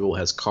brief struggle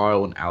has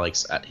Kyle and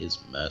Alex at his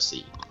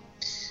mercy.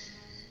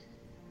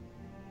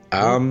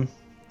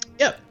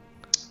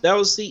 That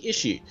was the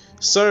issue.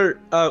 So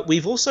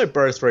we've also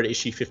both read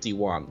issue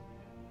 51.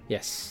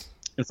 Yes.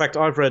 In fact,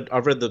 I've read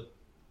the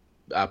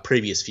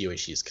previous few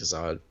issues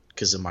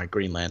because of my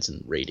Green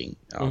Lantern reading.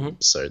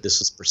 So this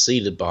was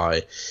preceded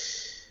by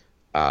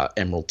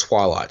Emerald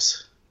Twilight,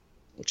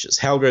 which is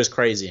hell goes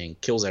crazy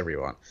and kills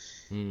everyone.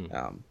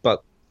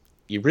 But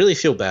you really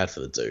feel bad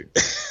for the dude.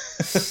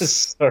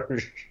 So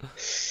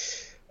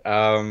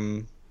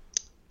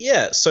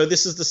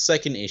this is the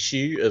second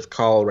issue of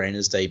Kyle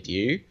Rayner's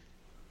debut.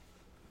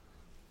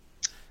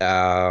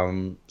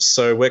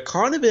 So we're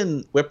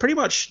pretty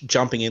much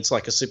jumping into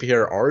like a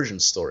superhero origin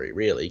story,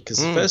 really, because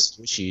the first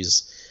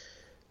issues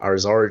are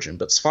his origin.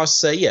 But suffice to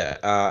say,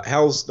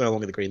 Hal's no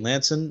longer the Green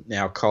Lantern.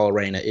 Now Kyle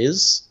Rayner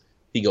is.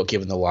 He got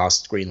given the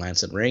last Green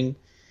Lantern ring,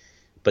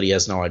 but he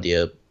has no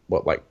idea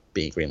what like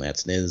being Green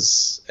Lantern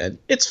is, and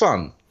it's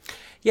fun.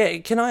 Yeah,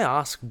 can I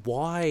ask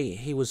why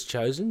he was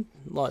chosen?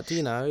 Like, do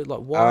you know, like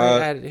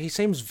why? He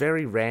seems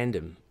very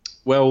random.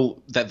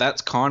 Well,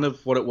 that's kind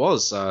of what it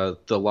was.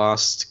 The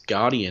last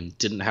Guardian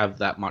didn't have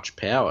that much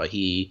power.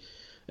 He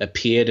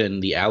appeared in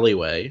the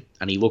alleyway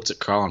and he looked at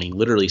Kyle and he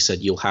literally said,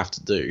 "You'll have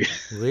to do."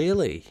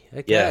 Really?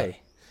 Okay. Yeah.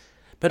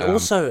 But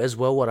also, as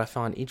well, what I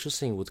find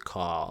interesting with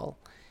Kyle,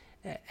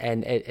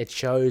 and it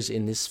shows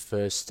in this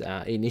first,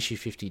 in issue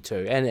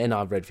 52, and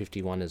I've read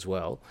 51 as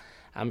well,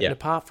 and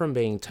apart from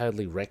being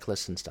totally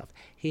reckless and stuff,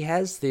 he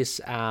has this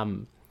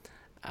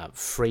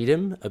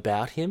freedom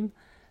about him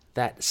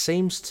that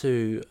seems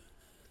to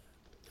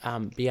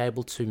be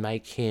able to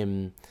make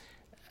him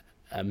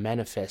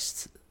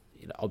manifest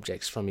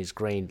objects from his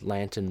Green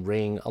Lantern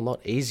ring a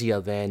lot easier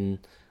than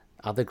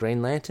other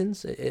Green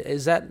Lanterns.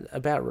 Does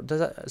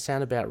that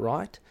sound about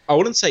right? I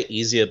wouldn't say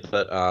easier,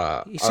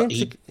 but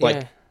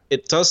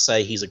it does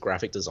say he's a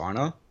graphic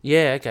designer.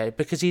 Yeah, okay,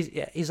 because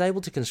he's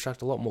able to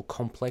construct a lot more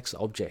complex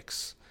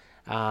objects,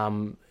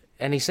 and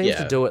he seems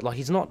to do it like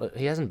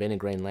he hasn't been a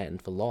Green Lantern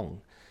for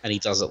long, and he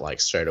does it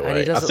like straight away. And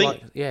he does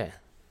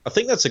I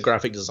think that's a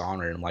graphic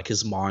designer, and like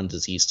his mind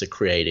is used to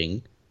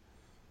creating.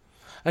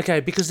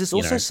 Okay, because there's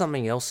also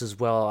something else as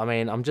well. I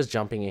mean, I'm just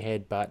jumping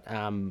ahead, but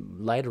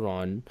later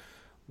on,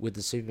 with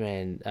the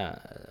Superman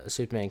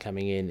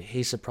coming in,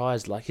 he's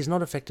surprised, like, he's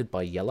not affected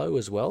by yellow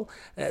as well.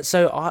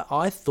 So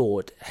I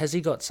thought, has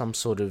he got some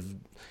sort of,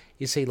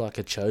 is he like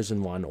a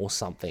chosen one or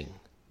something?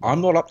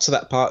 I'm not up to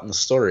that part in the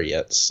story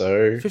yet,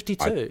 so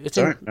 52. I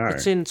don't know.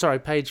 It's in, sorry,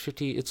 page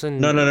 50. It's in.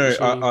 No.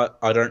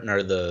 I don't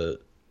know the.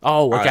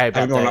 Oh, okay. I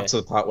haven't gone up to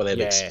the part where they've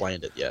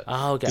explained it yet.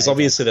 Oh, okay. Because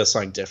obviously there's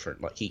something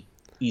different. Like he's.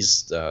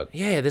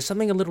 There's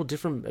something a little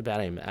different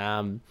about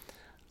him.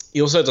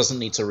 He also doesn't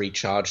need to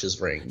recharge his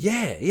ring.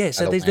 Yeah.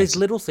 So there's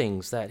little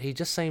things that he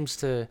just seems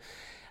to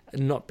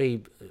not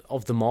be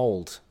of the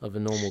mold of a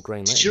normal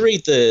Green Lantern. Did you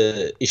read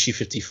the issue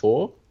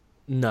 54?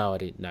 No, I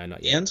didn't. No,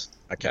 not yet. And?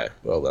 Okay.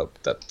 Well,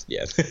 that's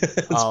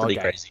pretty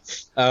crazy.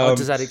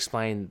 Does that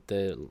explain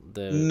the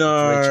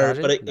no?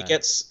 But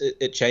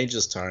it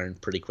changes tone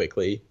pretty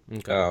quickly.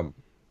 Okay.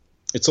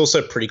 It's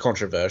also pretty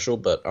controversial,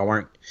 but I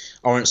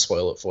won't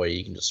spoil it for you.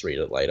 You can just read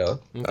it later.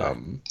 Okay.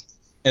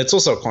 And it's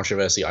also a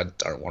controversy I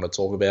don't want to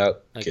talk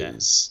about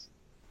because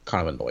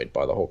kind of annoyed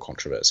by the whole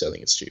controversy. I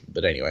think it's stupid,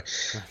 but anyway.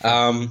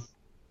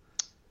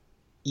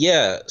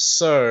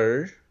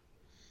 So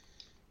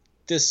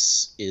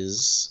this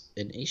is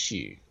an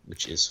issue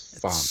which is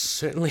fun.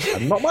 Certainly.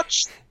 And not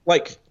much,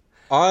 like,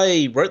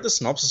 I wrote the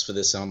synopsis for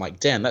this and I'm like,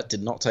 damn, that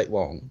did not take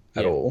long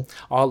at all.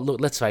 Oh, look,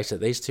 let's face it,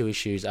 these two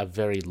issues are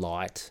very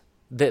light.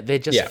 They're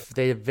just,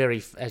 they're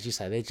very, as you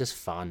say, they're just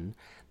fun.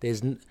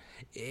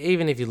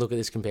 Even if you look at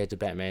this compared to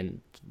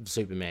Batman,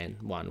 Superman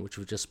 1, which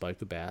we just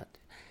spoke about,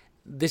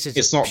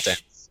 it's not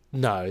dense.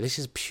 No, this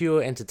is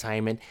pure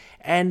entertainment,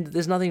 and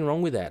there's nothing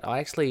wrong with that.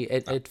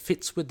 It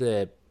fits with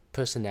the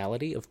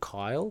personality of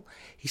Kyle.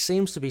 He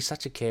seems to be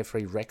such a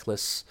carefree,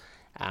 reckless.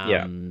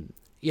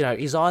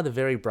 He's either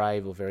very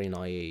brave or very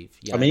naive.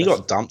 He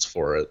got dumped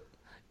for it.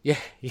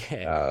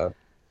 Yeah.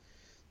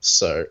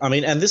 So, I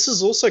mean, and this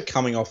is also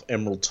coming off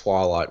Emerald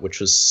Twilight, which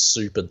was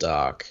super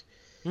dark.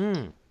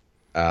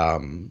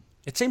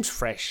 It seems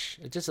fresh.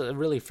 It's just a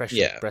really fresh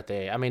breath of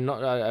air. I mean,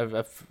 not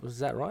was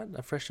that right?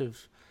 A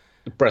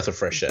breath of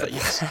fresh air.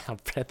 Yes, a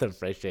breath of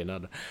fresh air,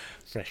 not a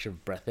fresh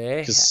of breath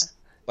air.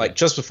 Like,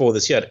 just before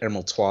this, you had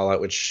Emerald Twilight,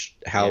 which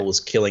Hal was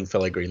killing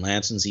fellow Green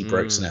Lanterns. He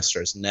broke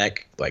Sinestro's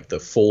neck, like the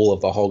fall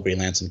of the whole Green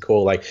Lantern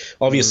Corps. Like,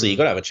 obviously, you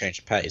got to have a change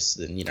of pace.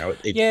 Then,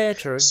 it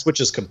true.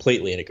 Switches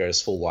completely and it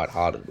goes full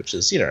lighthearted, which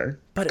is,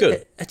 but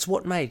good. It's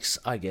what makes,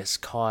 I guess,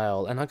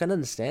 Kyle, and I can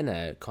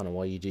understand kind of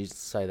why you do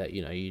say that,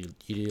 you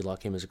do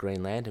like him as a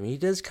Green Lantern. He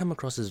does come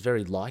across as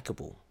very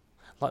likable.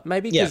 Like,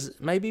 maybe because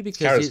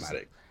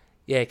charismatic.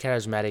 Yeah,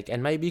 charismatic,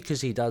 and maybe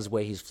because he does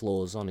wear his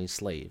flaws on his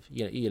sleeve.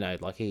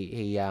 Like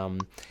he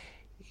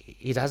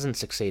hasn't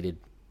succeeded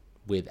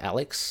with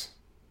Alex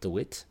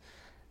DeWitt,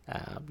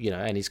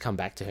 and he's come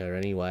back to her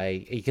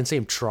anyway. You can see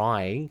him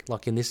trying,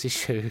 like in this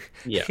issue.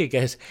 Yeah. He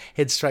goes,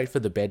 head straight for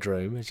the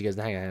bedroom, and she goes,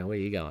 "Hang on, where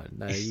are you going?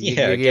 No,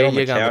 get on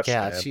the couch.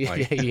 There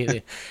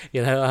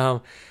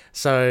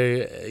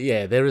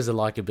is a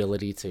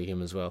likability to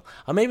him as well.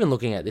 I'm even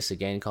looking at this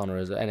again, Connor,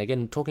 and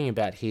again talking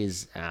about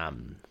his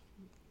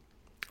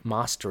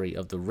mastery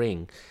of the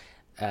ring.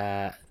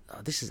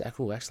 This is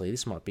cool. Actually,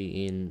 this might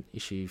be in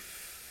issue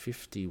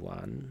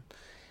 51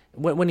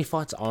 when he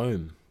fights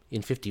Ohm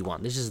in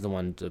 51. This is the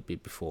one a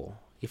bit before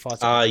he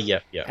fights.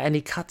 And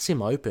he cuts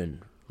him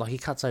open. Like, he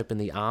cuts open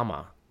the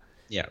armor.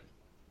 Yeah.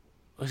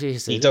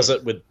 He does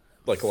it with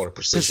like a lot of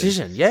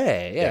precision. Yeah.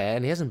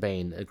 And he hasn't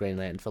been a Green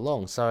Lantern for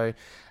long, so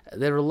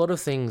there are a lot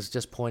of things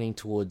just pointing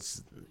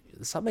towards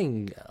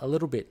something a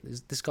little bit.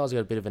 This guy's got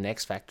a bit of an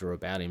X factor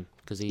about him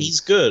because he's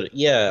good.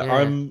 Yeah,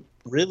 I'm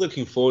really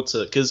looking forward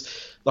to it because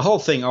the whole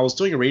thing. I was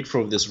doing a read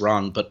through of this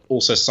run, but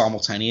also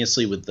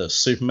simultaneously with the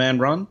Superman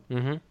run.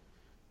 Mm-hmm.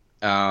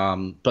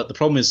 But the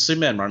problem is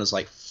Superman run is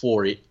like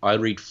I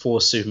read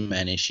 4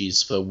 Superman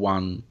issues for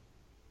 1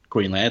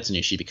 Green Lantern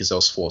issue because there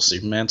was 4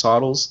 Superman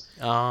titles.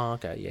 Oh,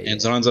 okay, yeah.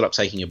 And so I ended up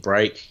taking a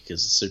break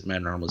because the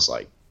Superman run was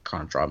like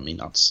kind of driving me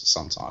nuts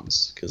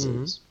sometimes because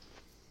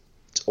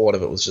a lot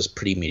of it was just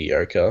pretty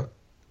mediocre.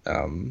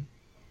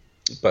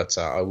 But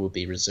I will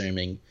be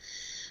resuming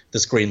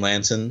this Green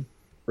Lantern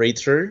read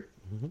through,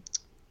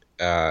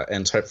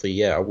 and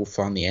hopefully, I will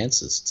find the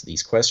answers to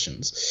these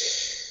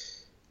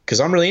questions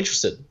because I'm really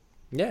interested.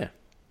 Yeah,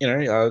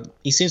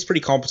 he seems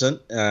pretty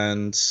competent,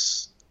 and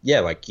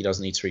like he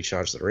doesn't need to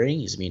recharge the ring.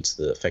 He's immune to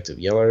the effect of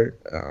yellow.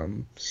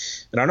 And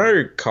I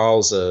know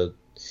Kyle's I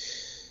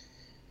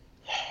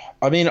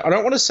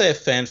don't want to say a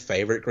fan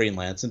favorite Green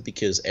Lantern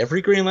because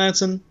every Green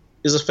Lantern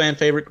is a fan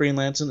favorite Green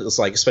Lantern. It's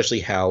like especially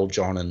Hal,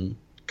 John, and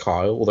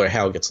Kyle. Although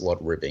Hal gets a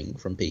lot of ribbing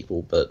from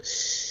people, but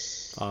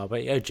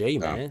OG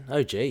man,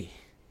 OG.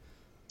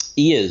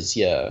 He is,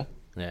 yeah.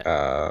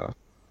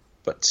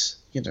 But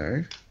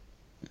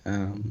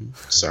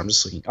so I'm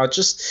just looking.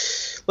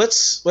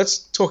 Let's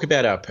talk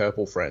about our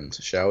purple friend,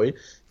 shall we?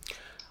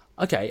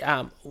 Okay.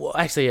 Well,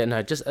 actually,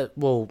 no. Just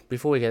before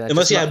we get that,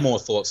 unless you had more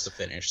thoughts to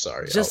finish.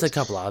 Sorry. Just a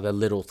couple of other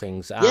little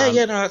things. No,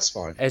 that's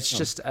fine. It's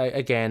just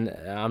again,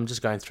 I'm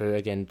just going through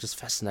again, just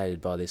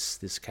fascinated by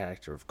this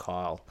character of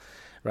Kyle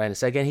Rayner.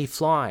 So again, he's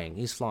flying,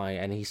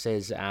 and he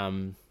says,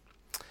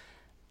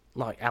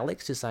 like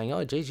Alex is saying,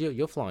 "Oh, geez,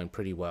 you're flying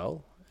pretty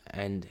well."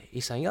 And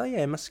he's saying, "Oh,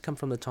 yeah, it must have come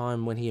from the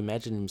time when he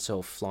imagined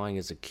himself flying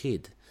as a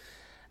kid."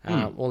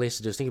 All he has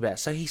to do is think about it.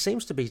 So he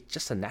seems to be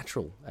just a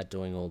natural at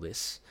doing all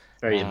this.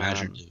 Very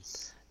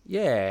imaginative.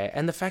 Yeah,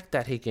 and the fact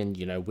that he can,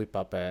 whip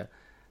up a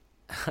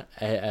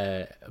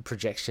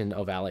projection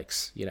of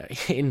Alex,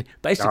 in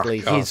basically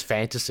his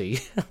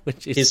fantasy,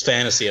 which is his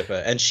fantasy of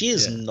her, and she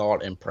is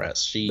not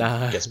impressed. She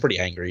gets pretty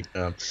angry.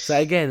 So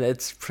again,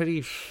 it's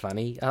pretty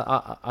funny.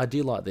 I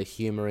do like the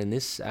humor in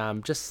this.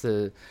 Just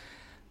the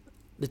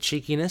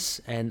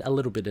cheekiness and a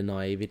little bit of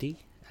naivety.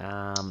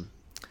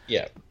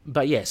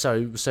 But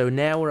so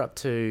now we're up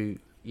to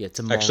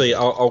Actually,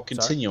 I'll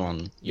continue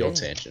on your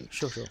tangent.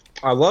 Sure.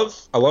 I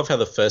love how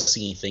the first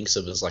thing he thinks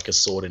of is like a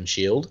sword and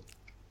shield.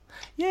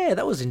 Yeah,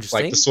 that was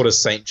interesting. Like the sort of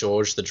Saint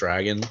George the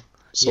Dragon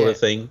sort of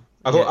thing.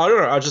 I thought I don't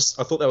know. I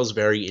thought that was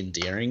very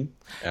endearing.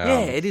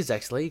 It is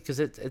actually because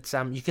it's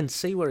you can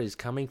see where he's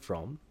coming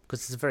from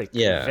because it's a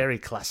very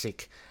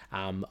classic.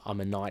 I'm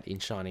a knight in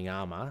shining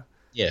armor.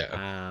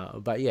 Yeah.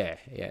 But yeah.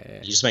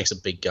 He just makes a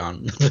big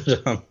gun.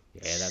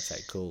 Yeah, that's so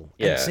cool.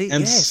 Yeah.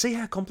 And see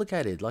how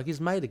complicated. Like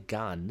he's made a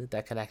gun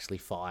that can actually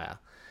fire.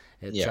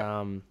 It's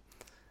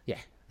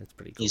that's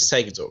pretty cool. He's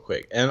taken to it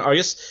quick. And I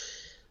guess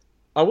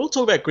I will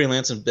talk about Green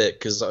Lantern a bit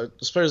because I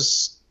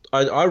suppose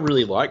I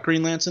really like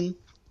Green Lantern.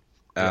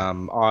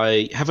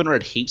 I haven't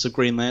read heaps of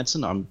Green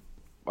Lantern.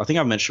 I think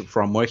I've mentioned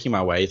before, I'm working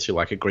my way through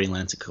like a Green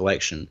Lantern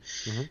collection,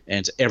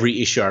 and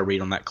every issue I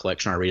read on that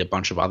collection, I read a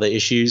bunch of other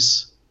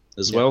issues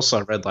as well. So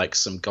I read like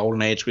some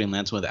Golden Age Green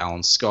Lantern with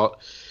Alan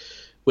Scott,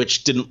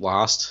 which didn't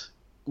last,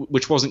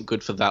 which wasn't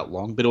good for that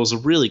long, but it was a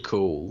really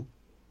cool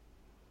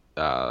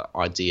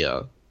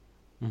idea,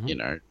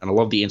 and I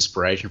love the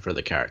inspiration for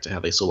the character, how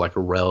they saw like a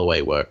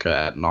railway worker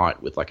at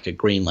night with like a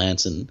Green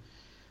Lantern,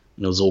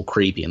 and it was all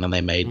creepy, and then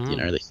they made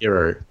the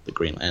hero the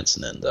Green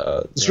Lantern, and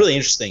it's really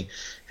interesting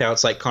how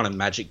it's like kind of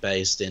magic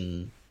based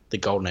in the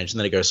Golden Age, and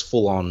then it goes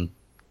full on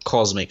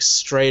cosmic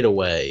straight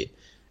away.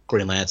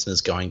 Green Lantern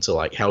is going to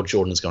like Hal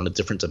Jordan is going to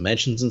different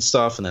dimensions and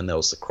stuff, and then there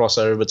was the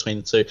crossover between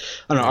the two.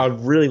 I don't know. I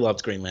really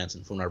loved Green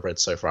Lantern from what I've read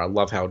so far. I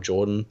love Hal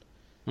Jordan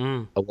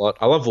a lot.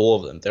 I love all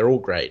of them. They're all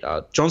great.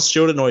 John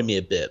Stewart annoyed me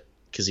a bit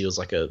because he was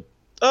like it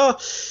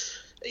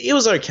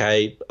was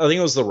okay. I think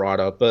it was the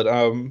writer, but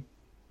I'm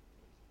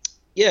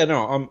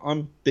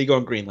big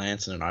on Green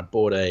Lantern, and I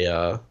bought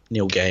a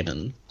Neil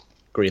Gaiman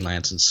Green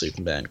Lantern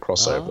Superman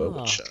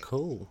crossover, which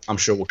cool. I'm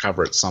sure we'll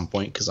cover at some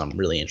point because I'm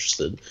really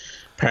interested.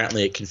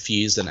 Apparently it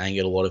confused and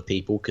angered a lot of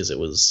people because it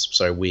was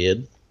so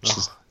weird.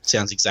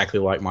 Sounds exactly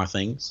like my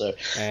thing. So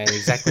and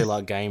exactly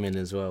like Gaiman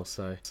as well.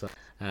 So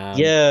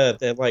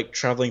they're like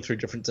traveling through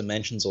different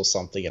dimensions or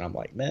something, and I'm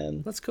like,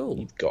 man, that's cool.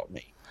 You've got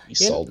me. You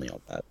sold me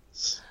on that.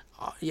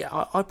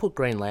 I put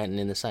Green Lantern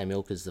in the same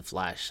ilk as the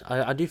Flash.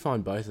 I do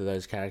find both of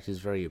those characters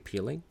very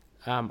appealing.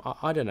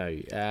 I don't know.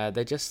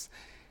 They're just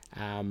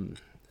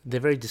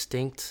they're very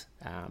distinct.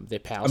 Their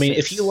power. I mean,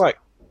 if you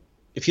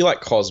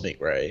like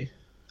Cosmic Ray.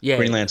 Yeah,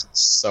 Green Lantern's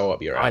so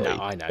up your alley.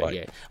 I know.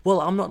 Yeah.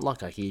 Well, I'm not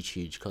like a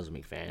huge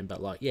Cosmic fan,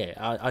 but like,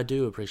 I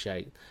do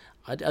appreciate.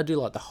 I do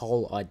like the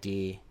whole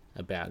idea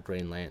about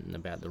Green Lantern,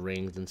 about the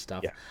rings and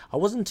stuff. Yeah. I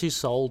wasn't too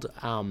sold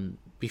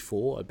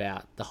before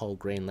about the whole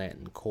Green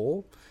Lantern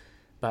core,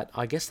 but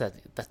I guess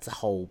that's the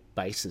whole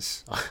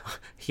basis,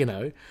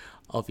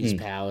 of his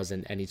powers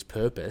and his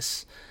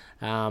purpose.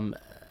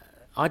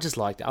 I just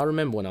liked it. I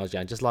remember when I was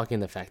young, just liking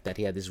the fact that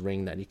he had this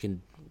ring that he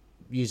can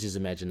use his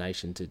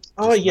imagination to it's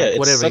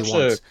whatever such he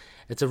wants.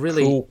 It's a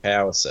really cool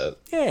power set.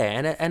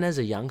 Yeah, and as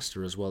a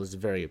youngster as well, it's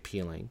very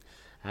appealing.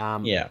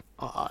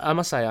 I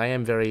must say I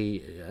am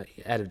very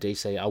out of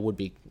DC. I would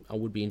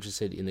be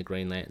interested in the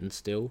Green Lantern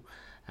still.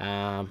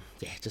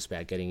 Just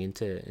about getting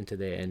into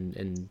there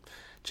and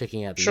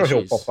checking out the issues.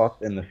 He'll pop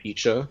up in the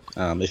future.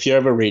 If you're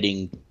ever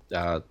reading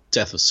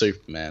Death of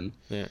Superman,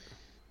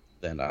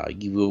 then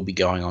you will be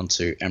going on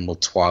to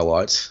Emerald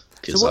Twilight.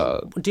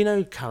 So do you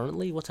know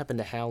currently what's happened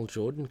to Hal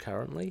Jordan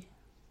currently?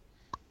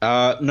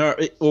 No,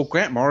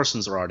 Grant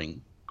Morrison's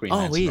writing Green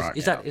Lantern right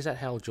now. Is that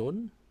Hal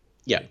Jordan?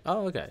 Yeah.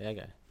 Oh, okay.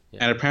 Yeah.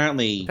 And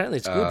apparently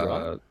it's good,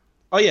 right?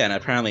 Oh yeah, and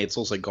apparently it's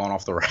also gone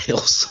off the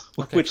rails,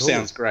 which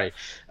sounds great.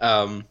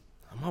 I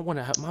might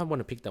want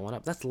to pick that one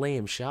up. That's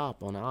Liam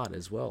Sharp on art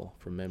as well,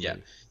 from memory. Yeah.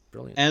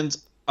 Brilliant. And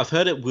I've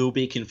heard it will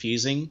be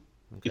confusing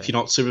if you're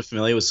not super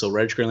familiar with Silver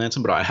Age Green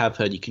Lantern, but I have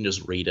heard you can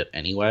just read it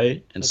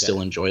anyway and still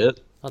enjoy it.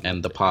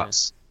 And the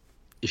parts,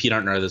 if you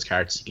don't know those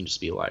characters, you can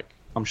just be like,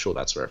 I'm sure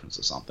that's a reference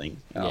to something.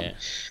 It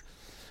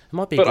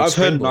might be. But I've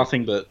heard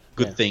nothing but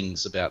good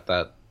things about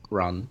that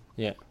run.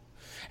 Yeah.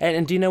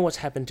 And do you know what's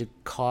happened to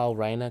Kyle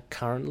Rayner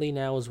currently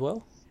now as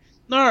well?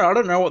 No, I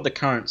don't know what the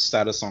current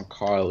status on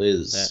Kyle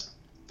is.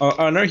 Yeah.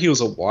 I know he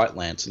was a White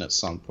Lantern at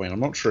some point. I'm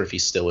not sure if he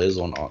still is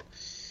or not.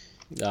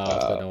 I've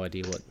got no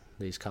idea what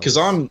these colours. Because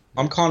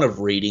I'm kind of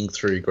reading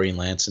through Green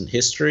Lantern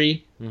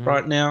history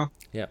right now.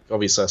 Yeah.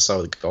 Obviously, I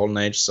started with the Golden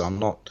Age, so I'm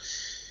not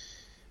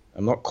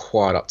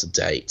quite up to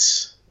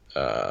date.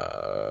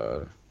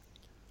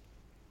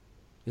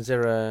 Is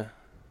there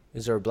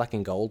a black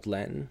and gold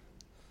lantern?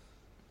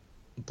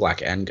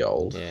 Black and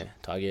gold. Yeah,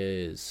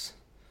 Tigers.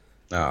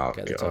 Oh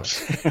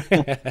gosh.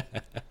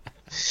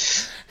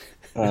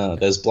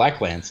 There's Black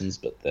Lanterns,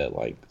 but they're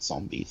like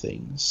zombie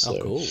things. So,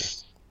 cool.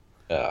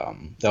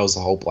 That was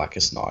the whole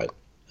Blackest Night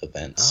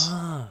events.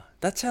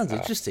 That sounds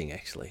interesting.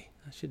 Actually,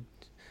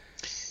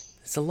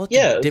 It's a lot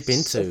to dip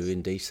into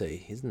in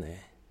DC, isn't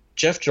there?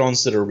 Jeff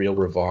Johns did a real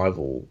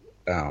revival.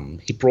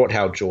 He brought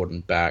Hal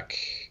Jordan back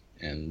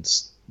and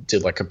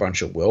did like a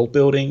bunch of world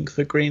building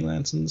for Green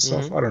Lantern and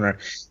stuff. I don't know.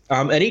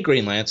 Any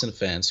Green Lantern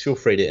fans, feel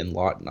free to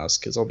enlighten us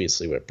because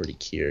obviously we're pretty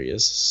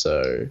curious.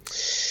 So,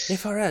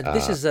 if I add,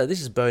 this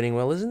is boding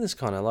well, isn't this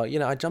kind of like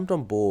I jumped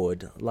on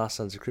board Last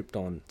Sons of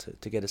Krypton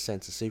to get a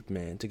sense of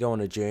Superman, to go on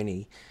a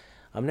journey.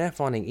 I'm now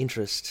finding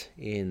interest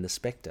in the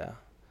Spectre,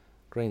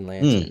 Green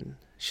Lantern,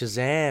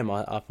 Shazam.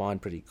 I find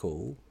pretty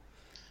cool.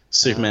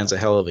 Superman's a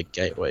hell of a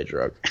gateway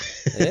drug.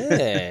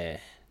 Yeah.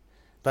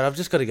 But I've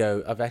just got to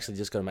go. I've actually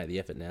just got to make the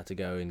effort now to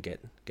go and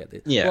get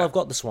this. Yeah. Well, I've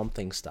got the Swamp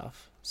Thing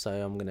stuff, so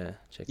I'm gonna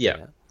check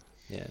that out.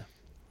 Yeah.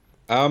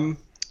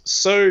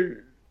 So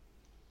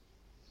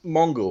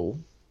Mongul.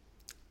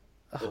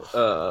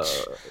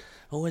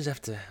 Always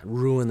have to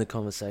ruin the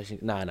conversation.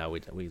 No,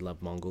 we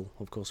love Mongul,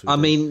 of course. I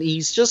mean,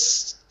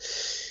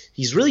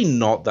 he's really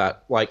not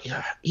that like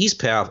he's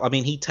powerful. I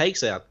mean, he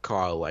takes out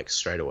Kyle like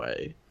straight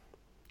away.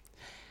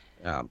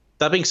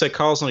 That being said,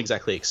 Kyle's not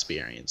exactly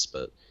experienced,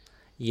 but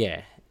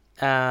yeah.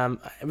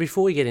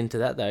 Before we get into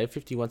that though,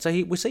 51. So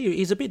we see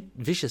he's a bit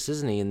vicious,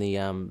 isn't he? In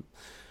the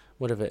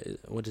what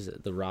is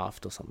it? The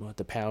raft or something?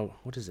 The power?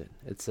 What is it?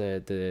 It's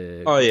the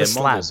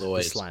slab. Mongul's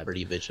always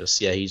pretty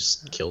vicious. Yeah, he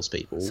just kills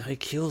people. So he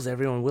kills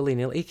everyone willy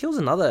nilly. He kills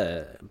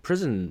another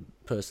prison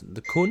person,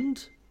 the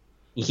Khund.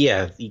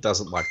 Yeah, he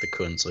doesn't like the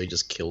Khund, so he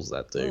just kills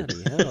that dude.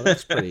 Bloody hell,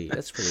 that's pretty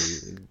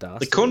dastardly.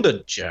 The Khund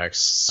are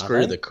jacks.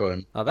 Screw the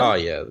Khund. Oh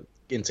yeah.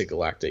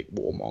 Intergalactic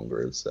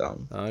warmongers.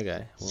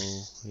 Okay,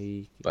 well,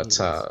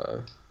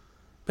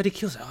 but he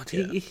kills.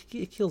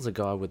 He kills a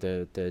guy with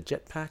the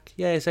jetpack.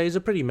 Yeah, so he's a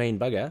pretty mean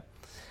bugger.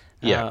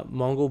 Yeah,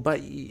 Mongul.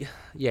 But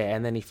yeah,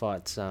 and then he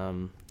fights.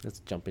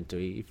 Let's jump into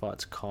it. He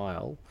fights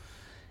Kyle.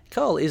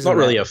 Kyle is not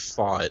really a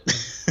fight.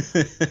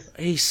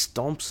 He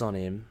stomps on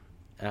him,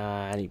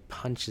 and he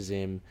punches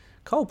him.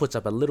 Kyle puts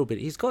up a little bit.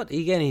 He's got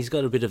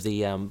a bit of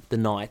the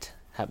knight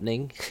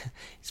happening.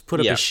 He's put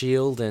up a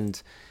shield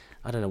and.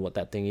 I don't know what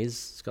that thing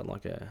is. It's got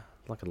like a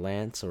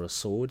lance or a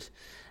sword.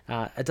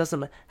 It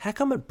doesn't. How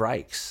come it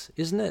breaks?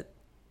 Isn't it?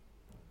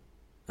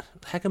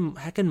 How can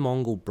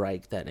Mongul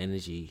break that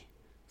energy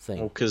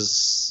thing? Well,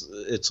 because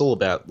it's all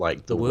about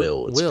like the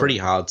will. It's pretty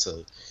hard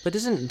to. But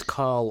isn't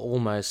Kyle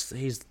almost?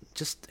 He's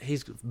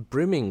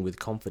brimming with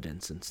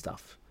confidence and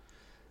stuff.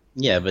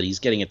 Yeah, but he's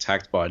getting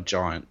attacked by a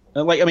giant.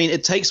 Like, I mean,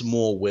 it takes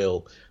more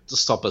will to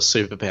stop a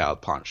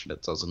superpowered punch than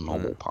it does a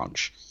normal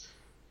punch.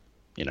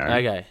 You know.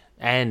 Okay.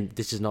 And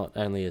this is not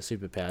only a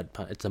superpowered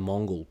punch, it's a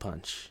Mongul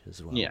punch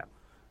as well. Yeah.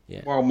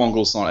 While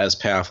Mongul's not as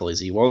powerful as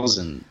he was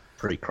in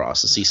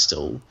Pre-Crisis, he's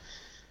still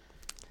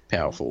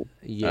powerful.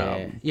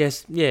 Yeah.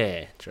 Yes.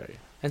 Yeah, true.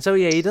 And so,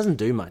 he doesn't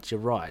do much.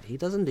 You're right. He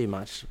doesn't do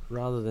much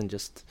rather than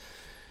just,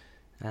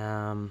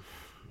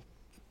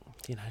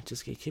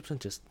 just he keeps on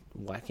just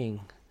whacking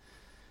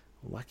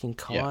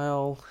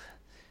Kyle. Yeah.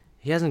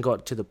 He hasn't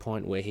got to the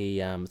point where he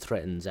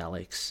threatens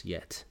Alex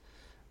yet.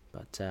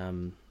 But,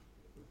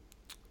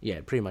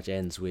 it pretty much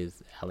ends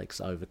with Alex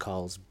over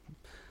Kyle's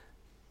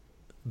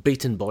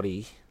beaten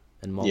body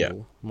and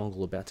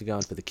Mongul about to go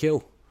in for the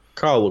kill.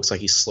 Kyle looks like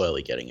he's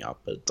slowly getting up,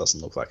 but it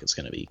doesn't look like it's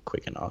going to be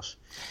quick enough.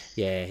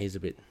 Yeah, he's a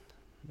bit.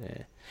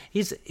 Yeah,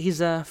 his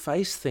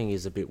face thing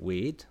is a bit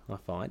weird. I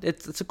find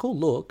it's a cool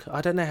look.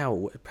 I don't know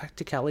how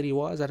practicality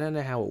wise. I don't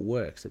know how it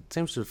works. It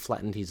seems to have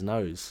flattened his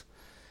nose.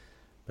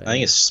 But, I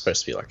think it's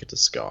supposed to be like a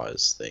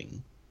disguise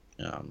thing.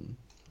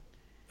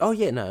 Oh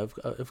yeah, no,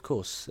 of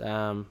course.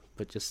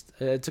 But just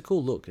it's a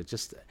cool look. It's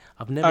just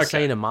I've never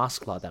seen a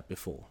mask like that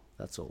before.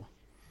 That's all.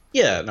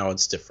 Yeah, no,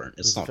 it's different.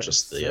 It's not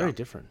just the very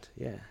different.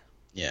 Yeah.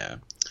 Yeah.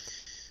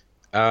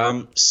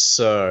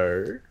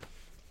 So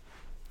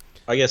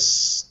I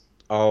guess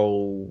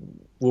we'll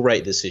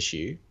rate this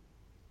issue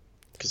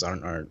because I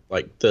don't know,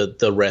 like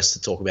the rest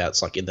to talk about.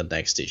 It's like in the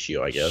next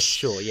issue, I guess.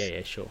 Sure.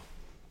 Yeah. Sure.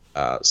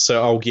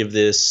 So I'll give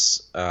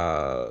this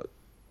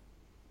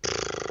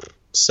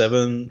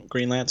 7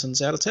 Green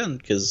Lanterns out of 10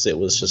 because it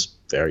was just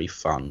very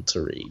fun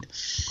to read.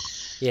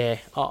 Yeah,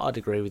 I'd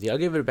agree with you. I'll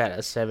give it about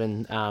a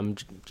 7.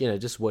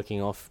 Just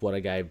working off what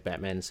I gave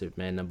Batman and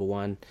Superman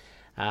 #1.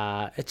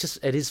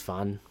 It is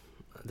fun.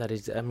 That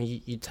is, I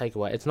mean, you take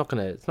away. It's not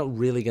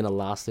really gonna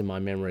last in my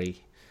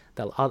memory.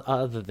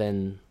 Other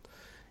than,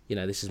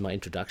 this is my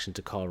introduction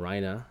to Kyle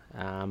Rayner.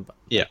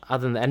 Yeah.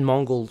 Other than and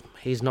Mongul,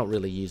 he's not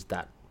really used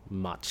that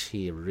much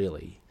here.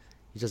 Really,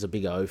 he's just a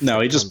big oaf. No,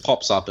 he just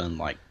pops up and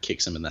like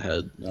kicks him in the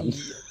head.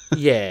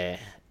 Yeah.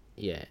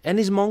 And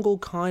is Mongul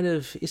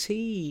is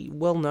he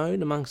well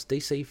known amongst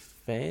DC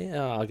fans?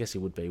 I guess he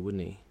would be,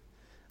 wouldn't he?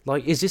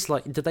 Like, is this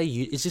like,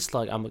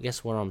 I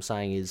guess what I'm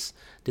saying is,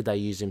 did they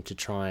use him to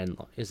try and,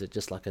 is it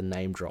just like a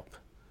name drop?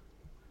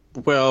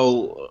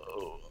 Well,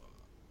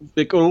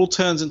 it all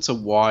turns into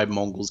why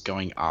Mongul's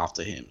going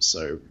after him,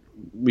 so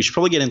we should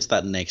probably get into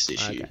that next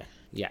issue. Okay.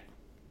 Yeah.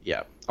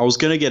 Yeah. I was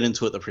going to get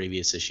into it the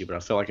previous issue, but I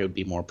feel like it would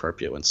be more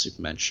appropriate when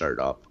Superman showed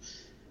up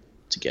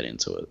to get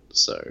into it,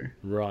 so.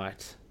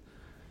 Right.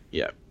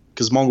 Yeah,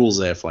 because Mongul's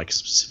there for like a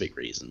specific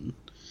reason.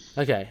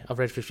 Okay, I've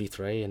read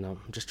 53 and I'm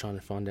just trying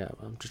to find out.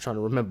 I'm just trying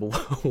to remember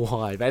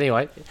why. But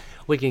anyway,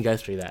 we can go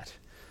through that.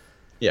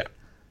 Yeah.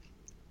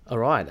 All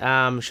right.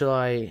 Shall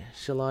I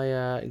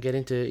get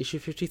into issue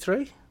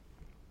 53?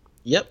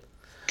 Yep.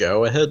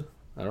 Go ahead.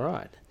 All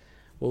right.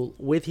 Well,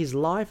 with his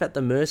life at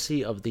the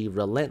mercy of the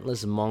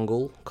relentless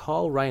Mongul,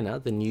 Kyle Rayner,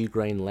 the new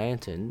Green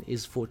Lantern,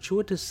 is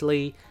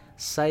fortuitously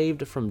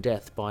saved from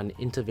death by an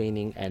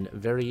intervening and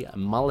very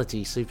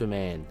mullety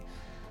Superman.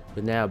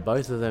 With now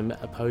both of them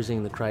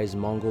opposing the crazed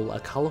Mongul, a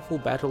colourful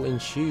battle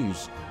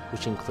ensues,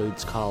 which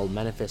includes Kyle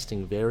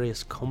manifesting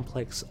various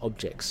complex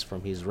objects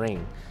from his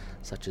ring,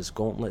 such as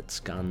gauntlets,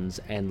 guns,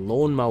 and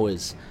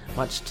lawnmowers,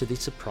 much to the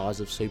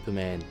surprise of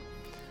Superman.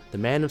 The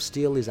Man of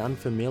Steel is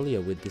unfamiliar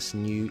with this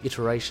new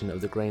iteration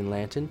of the Green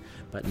Lantern,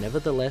 but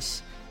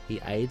nevertheless, he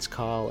aids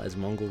Kyle as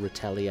Mongul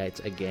retaliates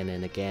again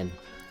and again.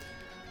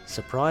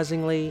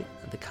 Surprisingly,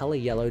 the colour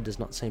yellow does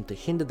not seem to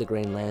hinder the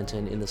Green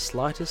Lantern in the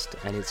slightest,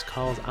 and it's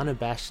Kyle's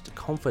unabashed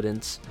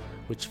confidence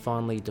which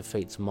finally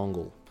defeats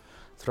Mongul.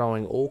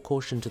 Throwing all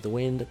caution to the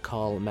wind,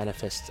 Kyle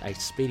manifests a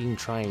speeding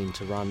train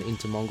to run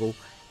into Mongul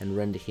and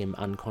render him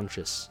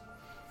unconscious.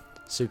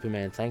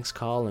 Superman thanks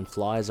Kyle and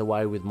flies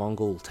away with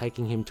Mongul,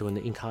 taking him to an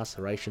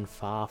incarceration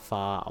far,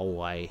 far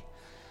away.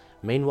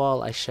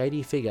 Meanwhile, a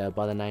shady figure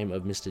by the name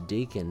of Mr.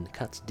 Deacon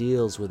cuts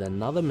deals with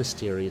another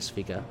mysterious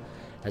figure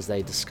as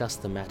they discuss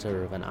the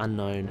matter of an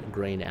unknown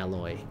green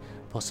alloy,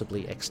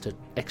 possibly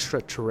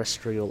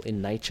extraterrestrial in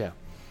nature.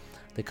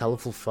 The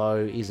colourful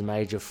foe is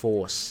Major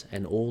Force,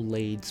 and all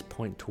leads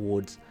point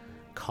towards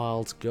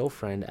Kyle's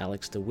girlfriend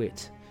Alex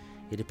DeWitt.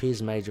 It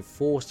appears Major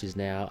Force is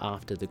now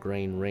after the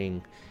green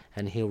ring,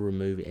 and he'll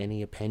remove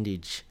any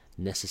appendage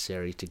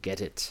necessary to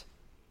get it.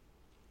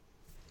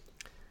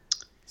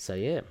 So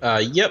yeah.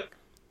 Yep.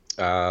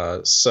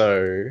 I'll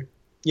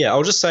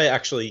just say,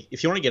 actually,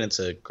 if you want to get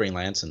into Green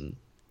Lantern,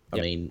 I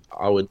mean,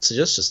 I would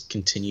suggest just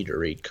continue to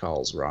read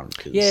Kyle's run.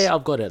 Cause yeah,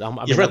 I've got it.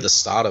 You've read the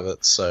start of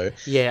it, so...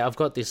 Yeah, I've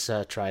got this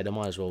trade. I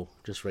might as well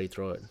just read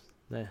through it.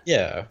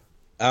 Yeah.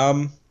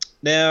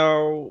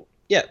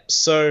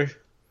 So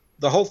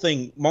the whole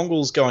thing,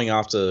 Mongul's going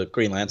after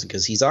Green Lantern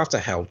because he's after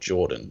Hal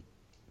Jordan.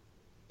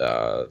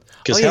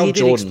 Because Hal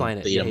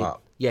Jordan beat him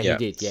up. Yeah, he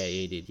did. Yeah,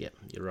 he did. Yeah,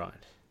 you're right.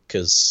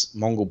 Because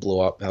Mongul blew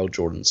up Hal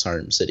Jordan's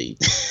home city.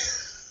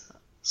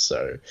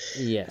 So,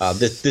 yes.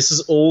 This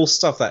is all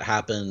stuff that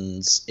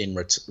happens in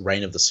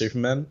Reign of the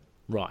Superman.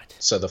 Right.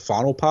 So the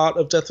final part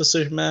of Death of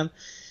Superman,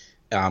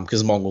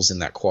 because Mongul's in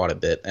that quite a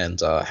bit,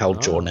 and Hal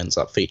Jordan ends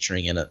up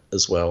featuring in it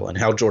as well. And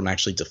Hal Jordan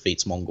actually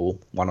defeats Mongul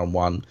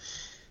one-on-one,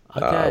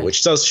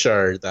 which does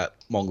show that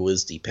Mongul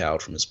is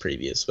depowered from his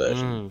previous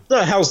version.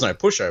 Hal's no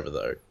pushover,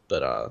 though.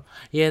 But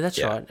yeah,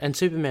 that's right. And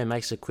Superman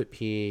makes a quip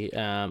here,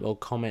 or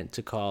comment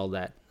to Kyle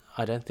that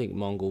I don't think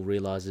Mongul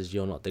realizes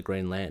you're not the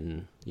Green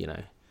Lantern, you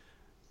know.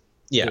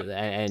 Yeah,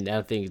 and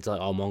I think it's like,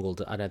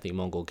 Mongul. I don't think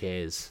Mongul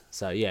cares.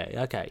 So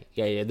yeah, okay,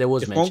 yeah. There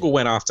was. If Mongul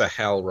went after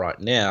Hal right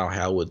now,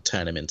 Hal would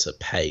turn him into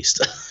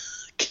paste,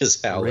 because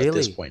Hal at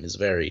this point is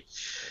very.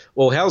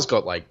 Well, Hal's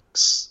got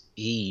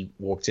he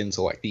walked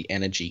into like the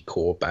energy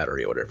core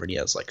battery or whatever, and he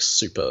has like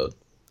super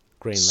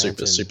Green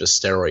super Lantern.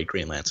 steroid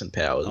Green Lantern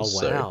powers. Oh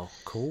wow, So,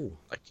 cool.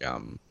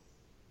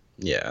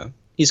 Yeah,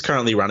 he's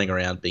currently running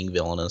around being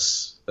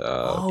villainous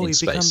in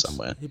space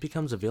somewhere. He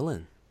becomes a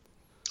villain.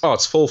 Oh,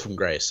 it's Fall from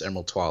Grace,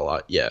 Emerald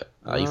Twilight. Yeah,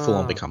 he full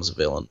on becomes a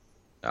villain.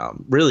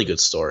 Really good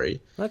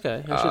story.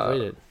 Okay, I should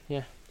read it.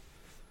 Yeah.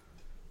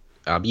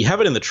 You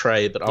have it in the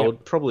trade, but I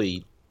would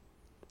probably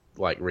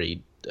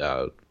read.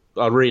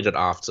 I'll read it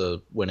after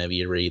whenever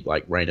you read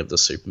Reign of the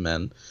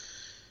Supermen.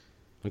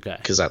 Okay.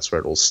 Because that's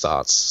where it all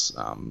starts.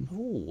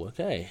 Oh,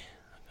 okay.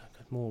 I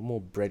got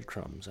more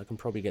breadcrumbs. I can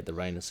probably get the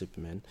Reign of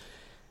Superman.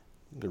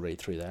 I could read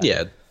through that.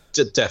 Yeah,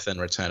 Death and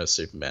Return of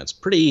Superman. It's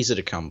pretty easy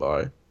to come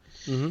by.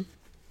 Mm-hmm.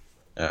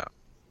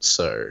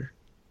 So,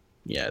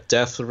 yeah,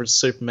 Death of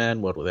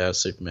Superman, World Without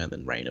Superman,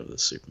 then Reign of the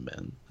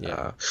Superman.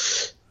 Yeah.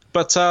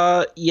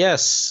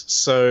 Yes,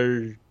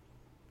 so...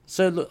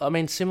 So, look, I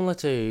mean, similar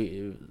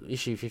to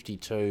issue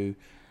 52,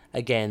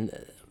 again,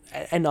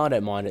 and I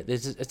don't mind it,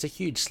 it's a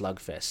huge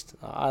slugfest.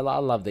 I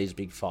love these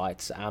big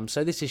fights.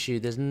 So this issue,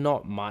 there's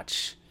not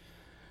much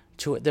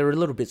to it. There are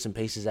little bits and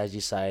pieces, as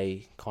you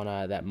say,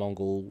 Connor, that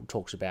Mongul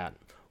talks about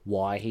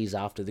why he's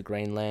after the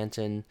Green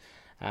Lantern.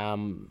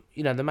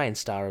 The main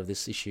star of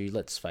this issue,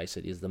 let's face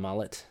it, is the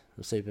mullet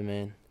of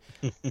Superman.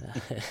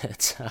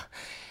 It's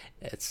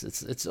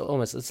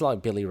almost, it's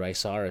like Billy Ray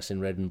Cyrus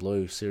in Red and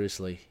Blue.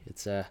 Seriously,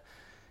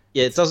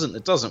 it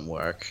doesn't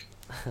work.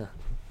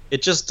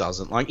 It just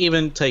doesn't.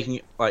 Even taking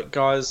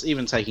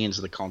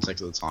into the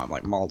context of the time,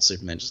 mullet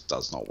Superman just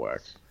does not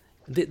work.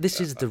 This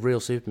is the real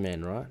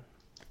Superman, right?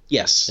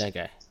 Yes.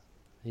 Okay.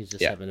 He's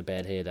just having a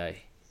bad hair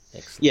day.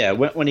 Excellent. Yeah,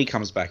 when he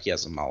comes back, he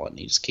has a mullet and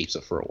he just keeps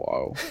it for a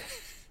while.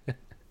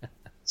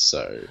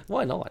 So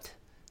why not?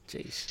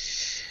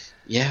 Jeez.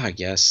 Yeah, I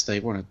guess they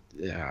want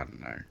to. I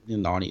don't know.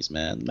 In the 90s,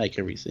 man, make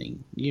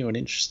everything new and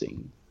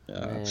interesting.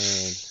 Man,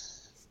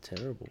 it's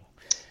terrible.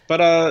 But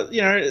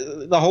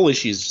the whole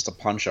issue is just a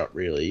punch up,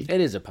 really.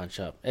 It is a punch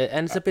up,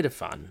 and it's a bit of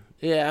fun.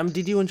 Yeah.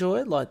 Did you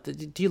enjoy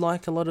it? Do you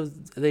like a lot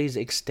of these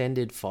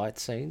extended fight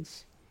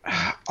scenes?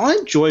 I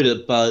enjoyed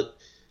it, but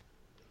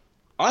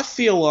I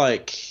feel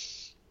like,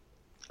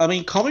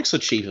 comics were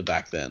cheaper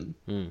back then.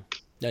 Mm.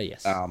 Oh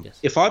yes. Yes.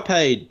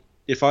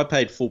 If I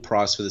paid full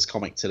price for this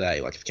comic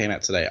today, if it came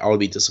out today, I would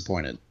be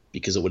disappointed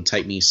because it would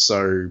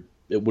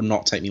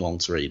not take me long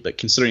to read. But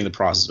considering the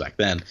prices back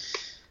then,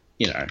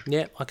 Yeah,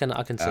 I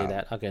can see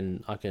that. I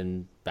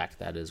can back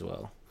that as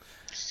well.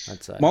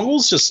 I'd say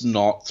Mongul's just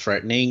not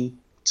threatening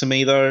to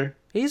me though.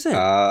 He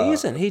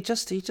isn't. He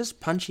just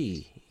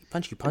punchy.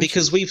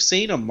 Because we've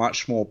seen a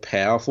much more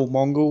powerful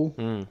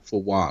Mongul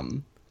for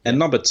one, and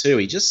number two,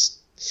 he just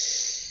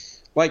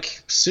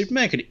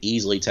Superman could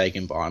easily take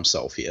him by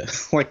himself here.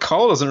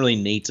 Kyle doesn't really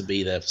need to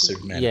be there for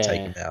Superman to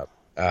take him out.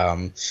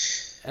 And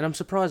I'm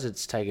surprised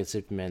it's taken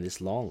Superman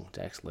this long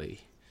to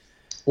actually.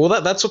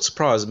 Well, that's what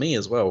surprised me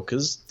as well,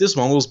 because this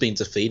Mongul's been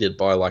defeated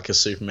by a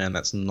Superman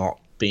that's not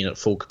been at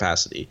full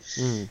capacity.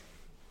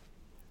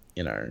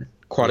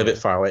 Quite a bit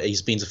far away.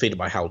 He's been defeated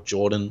by Hal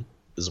Jordan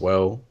as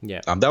well.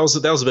 Yeah. That was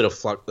a bit of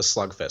a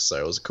slugfest, though.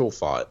 It was a cool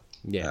fight.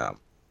 Yeah.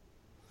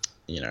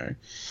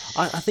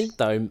 I think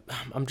though,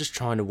 I'm just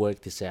trying to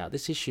work this out.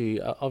 This issue,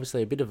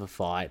 obviously, a bit of a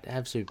fight.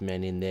 Have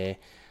Superman in there.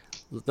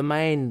 The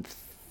main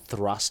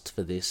thrust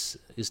for this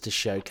is to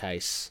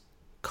showcase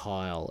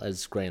Kyle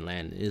as Green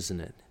Lantern, isn't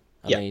it?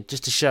 I mean,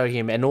 just to show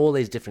him and all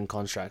these different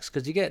constructs,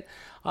 because you get,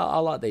 I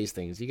like these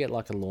things. You get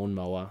a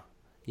lawnmower,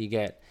 you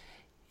get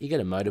a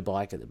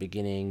motorbike at the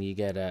beginning. You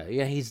get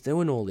he's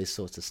doing all this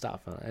sorts of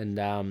stuff,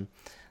 and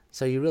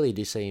so you really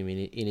do see him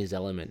in his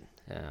element.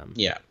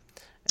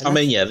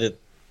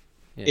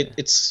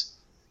 It's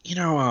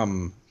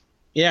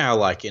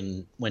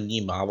when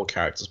new Marvel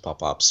characters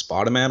pop up,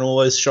 Spider-Man will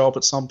always show up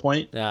at some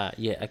point.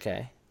 Because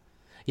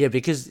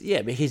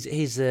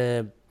he's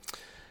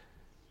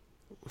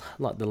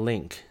like the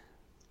link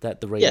that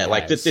the reader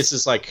has. This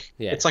is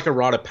it's like a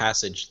rite of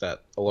passage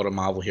that a lot of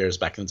Marvel heroes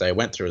back in the day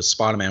went through. As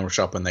Spider-Man will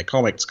show up in their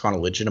comics, kind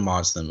of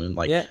legitimize them and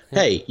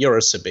hey, you're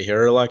a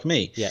superhero like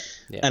me.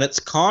 And it's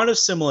kind of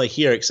similar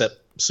here, except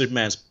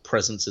Superman's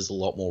presence is a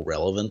lot more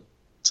relevant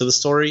to the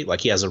story.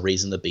 He has a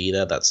reason to be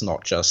there. That's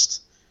not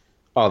just,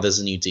 there's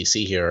a new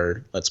DC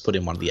hero, let's put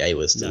him one of the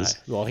A-listers.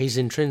 No. Well, he's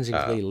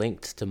intrinsically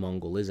linked to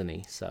Mongul, isn't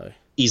he? So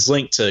he's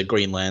linked to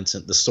Green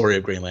Lantern, the story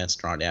of Green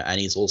Lantern right now,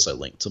 and he's also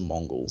linked to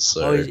Mongul.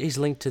 So he's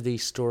linked to the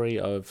story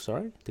of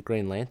the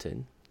Green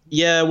Lantern.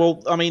 Yeah, well,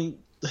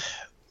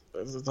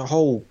 the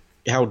whole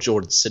Hal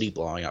Jordan city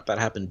blowing up, that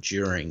happened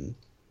during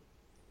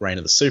Reign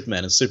of the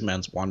Superman, and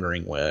Superman's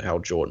wondering where Hal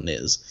Jordan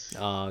is.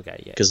 Oh,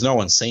 okay, yeah. Because no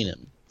one's seen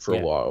him for a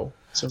while.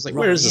 So I was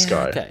where is this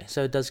guy? Okay,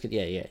 so it does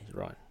get,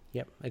 right.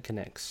 Yep, it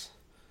connects.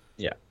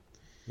 Yeah.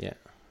 Yeah.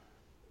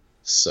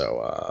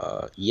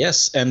 So,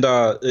 yes, and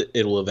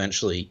it'll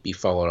eventually be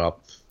followed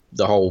up.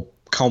 The whole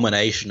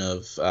culmination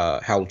of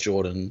Hal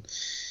Jordan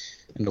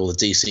and all the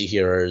DC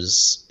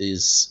heroes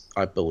is,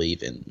 I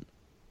believe, in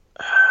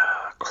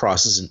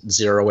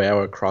Zero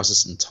Hour,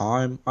 Crisis in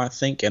Time, I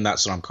think, and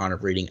that's what I'm kind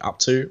of reading up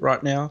to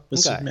right now with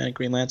Superman and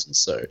Green Lantern.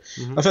 So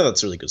I thought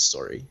that's a really good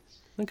story.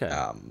 Okay.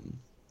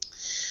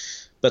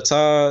 But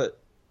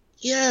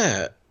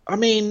yeah, I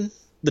mean,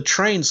 the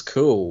train's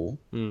cool.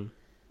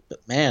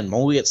 But man,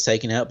 Mongul gets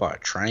taken out by a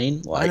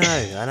train. Like,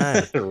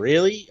 I know.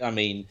 Really? I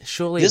mean,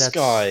 surely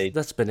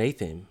that's beneath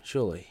him.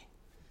 Surely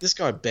this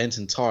guy bent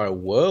entire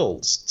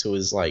worlds to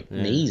his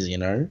knees. You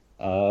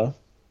know.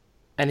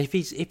 And if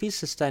he's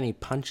sustaining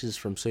punches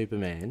from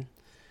Superman,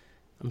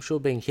 I'm sure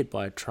being hit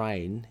by a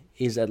train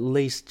is at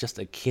least just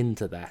akin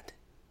to that.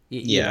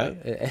 You know,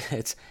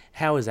 it's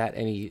how is that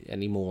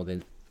any more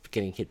than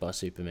getting hit by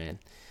Superman?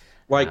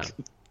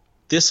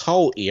 This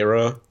whole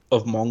era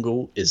of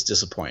Mongul is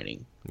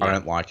disappointing. Yeah. I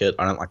don't like it.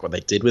 I don't like what they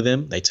did with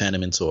him. They turned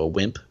him into a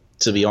wimp,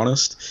 to be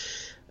honest.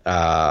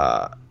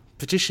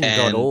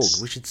 Petition.org.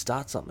 We should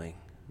start something.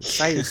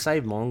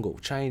 Save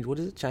Mongul. Change. What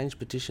is it? Change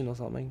petition or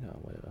something? Oh,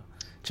 whatever.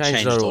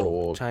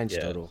 Change.org.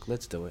 Change.org.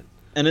 Let's do it.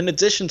 And in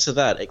addition to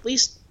that, at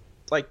least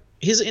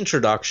his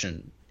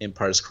introduction in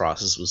Post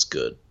Crisis was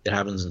good. It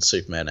happens in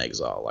Superman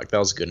Exile. That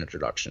was a good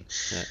introduction.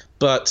 Yeah.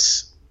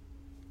 But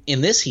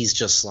in this, he's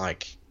just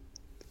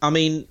I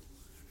mean,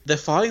 they're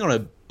fighting on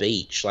a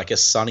beach, a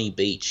sunny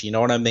beach. You know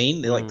what I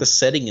mean? The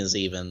setting is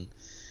even.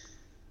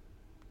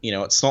 You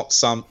know, it's not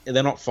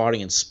they're not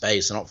fighting in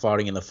space. They're not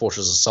fighting in the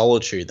Fortress of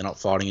Solitude. They're not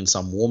fighting in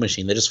some war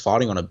machine. They're just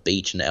fighting on a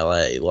beach in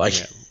LA.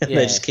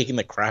 They're just kicking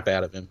the crap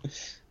out of him.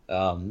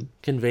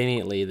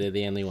 Conveniently, they're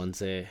the only ones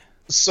there.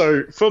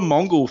 So for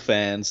Mongul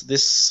fans,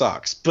 this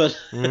sucks, but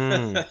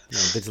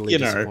bitterly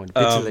disappointed.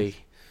 Bitterly,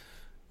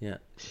 yeah.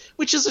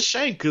 Which is a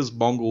shame because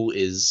Mongul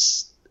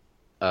is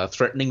a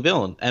threatening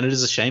villain, and it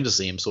is a shame to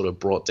see him sort of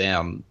brought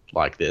down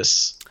like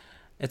this.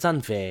 It's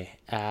unfair.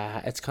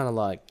 It's kind of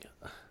like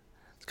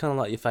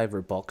your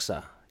favorite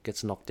boxer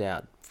gets knocked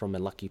out from a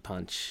lucky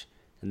punch,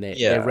 and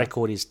their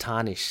record is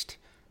tarnished.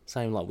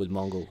 Same with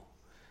Mongul.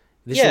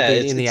 This will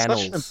be in the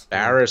annals. Such an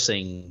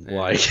embarrassing,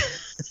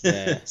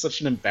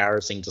 such an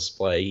embarrassing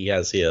display he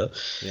has here.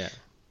 Yeah.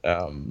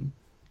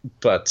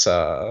 But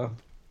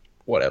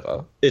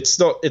whatever. It's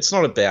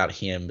not about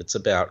him. It's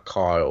about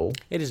Kyle.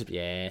 It is.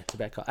 Yeah, it's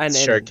about Kyle. And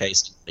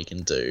showcasing what he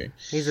can do.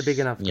 He's a big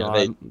enough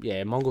guy.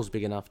 Mongul's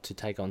big enough to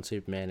take on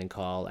Superman and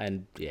Kyle.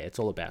 And it's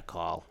all about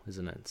Kyle,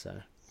 isn't it? So.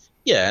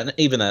 Yeah, and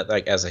even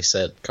as I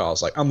said,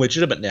 Kyle's I'm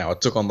legitimate now. I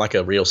took on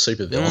a real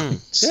supervillain.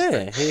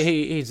 Yeah,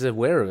 he's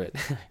aware of it.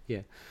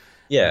 Yeah.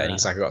 Yeah, and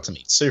he's got to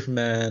meet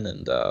Superman,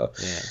 and you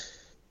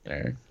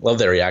know, love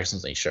their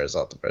reactions when he shows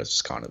up. But it's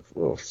just kind of,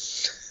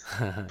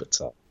 but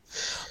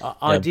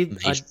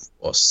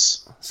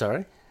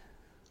Sorry.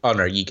 Oh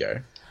no, you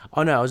go.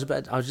 Oh no, I was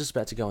just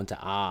about to go into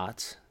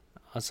art.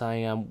 I was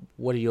saying,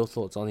 what are your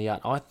thoughts on the art?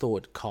 I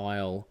thought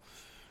Kyle.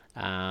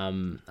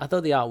 I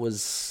thought the art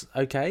was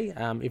okay.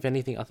 If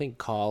anything, I think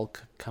Kyle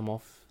come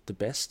off the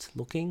best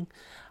looking.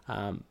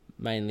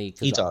 Mainly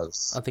because he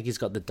does. I think he's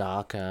got the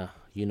darker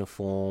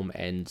uniform,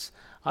 and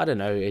I don't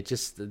know, it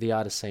just the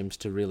artist seems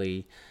to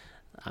really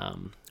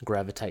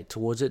gravitate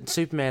towards it.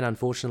 Superman,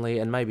 unfortunately,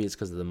 and maybe it's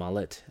because of the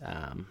mullet,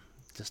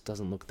 just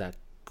doesn't look that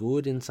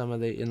good in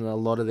a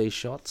lot of these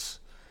shots.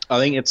 I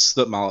think it's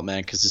the mullet,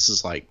 man, because this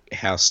is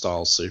house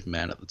style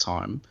Superman at the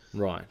time,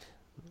 right?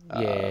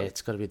 Yeah,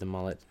 it's got to be the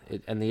mullet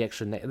and the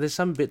extra neck. There's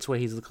some bits where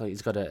he's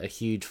got a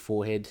huge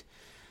forehead.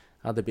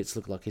 Other bits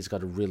look like he's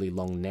got a really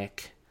long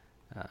neck.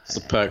 It's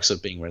the perks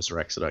of being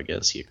resurrected, I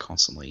guess. You're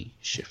constantly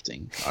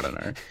shifting. I don't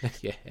know.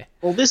 Yeah.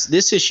 Well,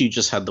 this issue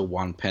just had the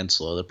one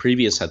penciler. The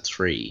previous had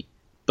three.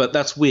 But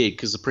that's weird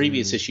because the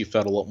previous issue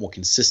felt a lot more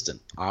consistent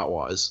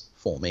art-wise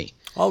for me.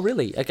 Oh,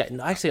 really? Okay.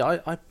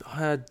 Actually,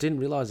 I didn't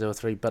realise there were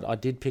three, but I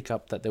did pick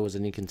up that there was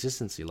an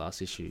inconsistency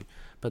last issue.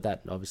 But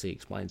that obviously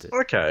explains it.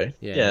 Okay.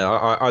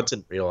 Yeah, I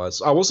didn't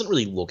realise. I wasn't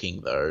really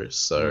looking, though,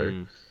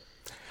 so...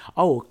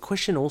 Oh,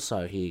 question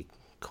also here,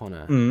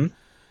 Connor.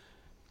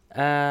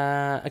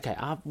 Okay,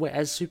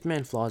 as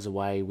Superman flies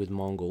away with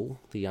Mongul,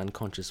 the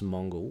unconscious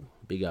Mongul,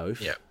 Big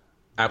Oaf. Yeah,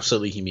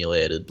 absolutely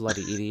humiliated.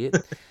 Bloody idiot.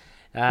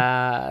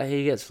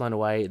 He gets flown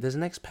away. There's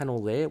an next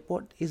panel there.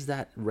 What is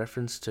that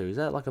reference to? Is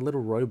that like a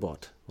little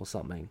robot or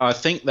something? I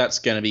think that's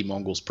going to be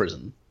Mongul's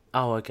prison.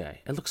 Oh, okay.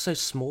 It looks so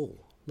small.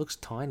 Looks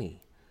tiny.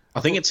 I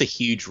think it's a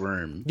huge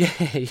room. Yeah,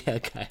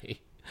 okay.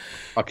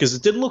 Because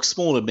it didn't look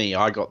small to me.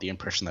 I got the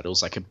impression that it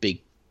was like a big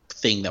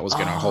thing that was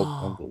going to hold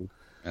Mongul.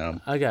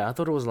 Okay, I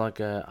thought it was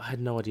I had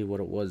no idea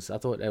what it was. I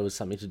thought it was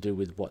something to do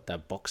with what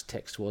that box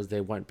text was.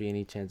 There won't be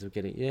any chance of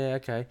getting... Yeah,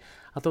 okay.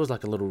 I thought it was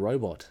like a little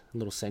robot, a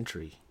little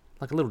sentry.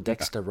 Like a little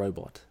Dexter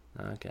robot.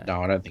 Okay.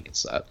 No, I don't think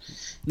it's that.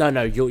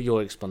 No,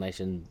 your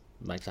explanation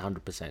makes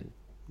 100%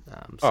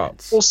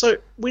 sense. Also,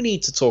 we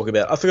need to talk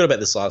about... I forgot about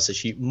this last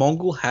issue.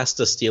 Mongul has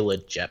to steal a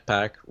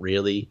jetpack,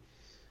 really?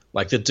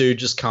 The dude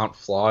just can't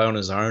fly on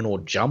his own or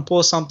jump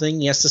or something?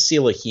 He has to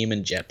steal a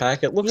human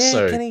jetpack? It looks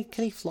so...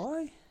 Can he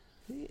fly?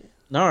 Yeah.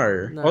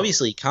 No,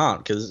 obviously he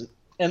can't,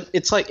 and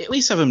it's at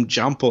least have him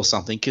jump or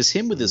something, because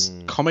him with his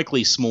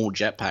comically small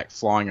jetpack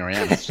flying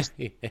around, it's just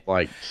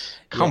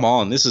come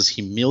on, this is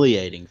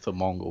humiliating for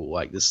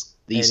Mongul.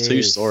 These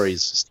two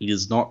stories, he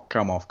does not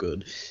come off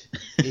good.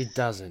 He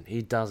doesn't.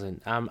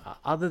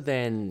 Other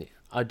than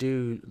I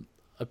do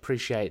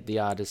appreciate the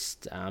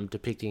artist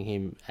depicting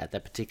him at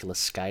that particular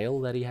scale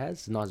that he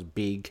has. Nice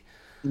big,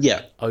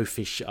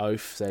 oafish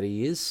oaf that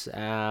he is.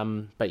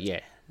 But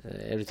yeah,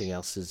 everything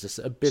else is just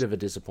a bit of a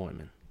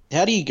disappointment.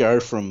 How do you go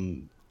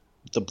from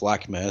the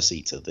Black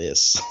Mercy to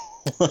this?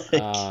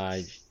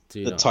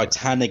 The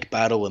Titanic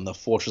battle in the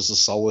Fortress of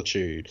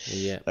Solitude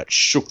that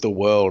shook the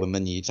world, and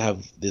then you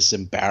have this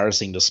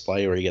embarrassing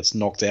display where he gets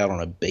knocked out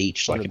on a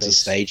beach like it's a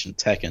stage in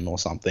Tekken or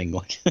something.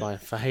 By a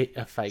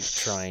fake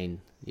train.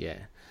 Yeah.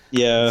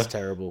 Yeah. It's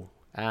terrible.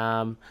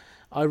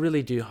 I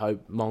really do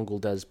hope Mongol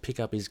does pick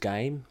up his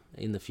game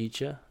in the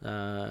future.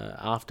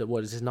 After,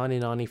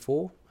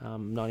 1994?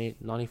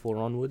 94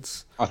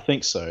 onwards? I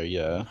think so,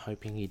 yeah. I'm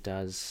hoping he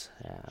does.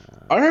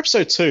 I hope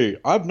so too.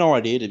 I have no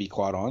idea, to be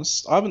quite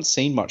honest. I haven't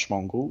seen much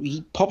Mongol.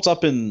 He popped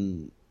up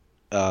in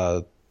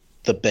the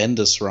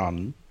Bendis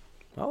run.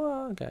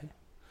 Oh, okay.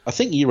 I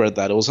think you read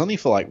that. It was only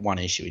for like one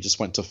issue. He just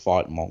went to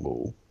fight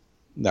Mongol.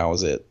 That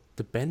was it.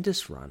 The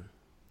Bendis run?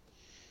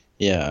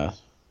 Yeah.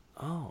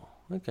 Oh,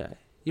 okay.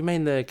 You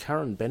mean the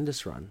current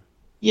Bendis run?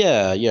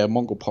 Yeah.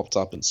 Mongol popped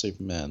up in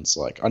Superman's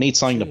like, I need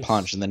something to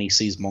punch, and then he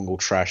sees Mongol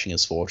trashing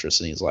his fortress,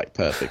 and he's like,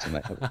 perfect, and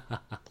they have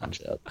a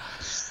punch out.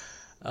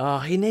 Oh,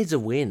 he needs a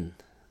win.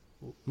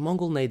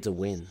 Mongol needs a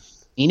win.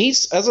 He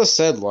needs, as I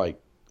said, like,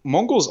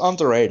 Mongol's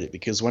underrated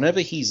because whenever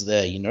he's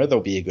there,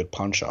 there'll be a good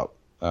punch up.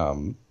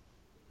 You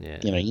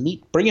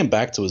bring him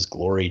back to his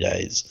glory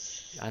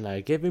days. I know,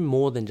 give him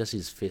more than just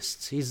his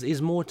fists.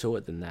 He's more to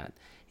it than that.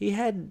 He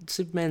had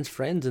Superman's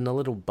friends in a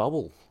little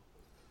bubble.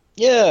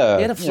 Yeah.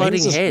 He had a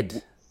floating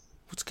head.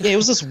 It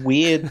was this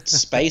weird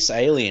space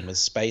alien with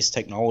space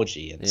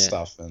technology and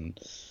stuff. And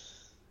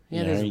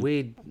there's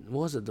weird.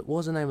 What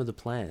was the name of the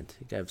plant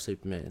he gave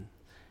Superman?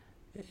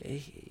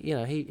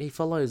 He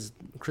follows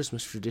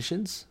Christmas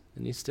traditions,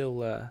 and he's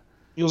still.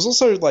 He was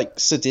also like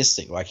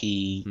sadistic. Like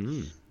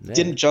he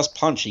didn't just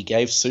punch; he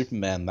gave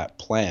Superman that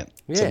plant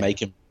to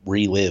make him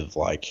relive.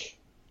 Like,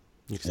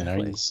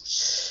 exactly.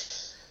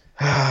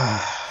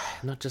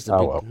 Not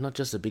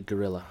just a big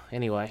gorilla.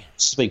 Anyway,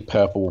 it's a big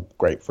purple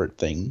grapefruit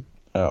thing.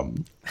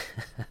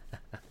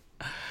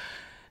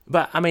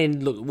 But I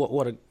mean, look,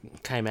 what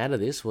came out of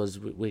this was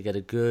we get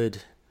a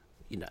good,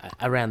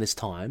 around this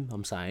time.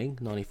 I'm saying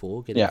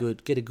 94. Get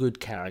a good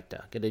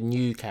character. Get a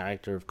new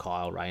character of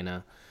Kyle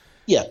Rayner.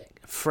 Yeah.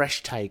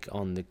 Fresh take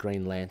on the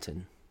Green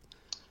Lantern.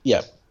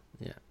 Yeah.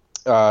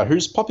 Yeah.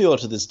 Who's popular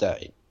to this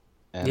day.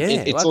 And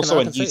it's also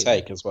a new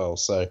take as well.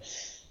 So,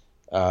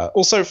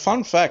 also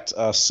fun fact: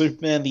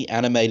 Superman the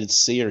animated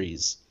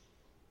series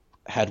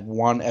had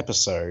one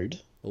episode.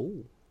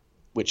 Ooh.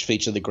 Which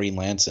featured the Green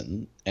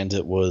Lantern, and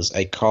it was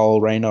a Kyle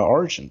Rayner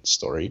origin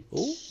story.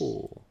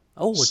 Ooh.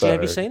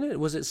 Have you seen it?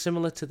 Was it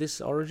similar to this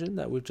origin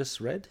that we've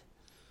just read?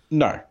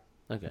 No.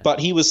 Okay. But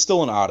he was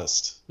still an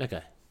artist.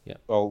 Okay, yeah.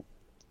 Well,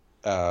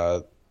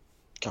 no,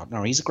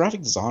 he's a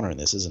graphic designer in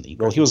this, isn't he?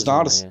 Well, he was an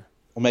artist. Yeah.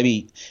 Or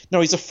maybe...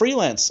 No, he's a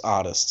freelance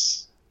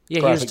artist. Yeah,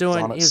 he was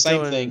doing...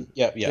 Same thing.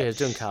 Yeah. Yeah, he was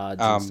doing cards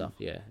and stuff,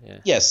 yeah.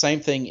 Yeah, same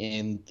thing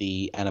in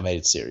the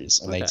animated series,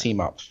 and they team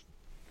up.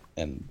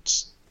 And...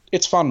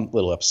 It's a fun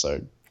little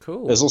episode.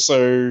 Cool. There's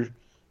also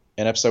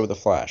an episode with the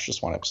Flash,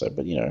 just one episode,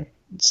 but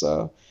it's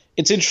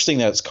interesting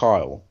that it's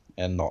Kyle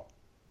and not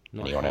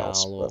anyone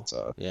else. But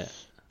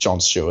John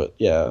Stewart,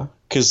 yeah,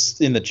 because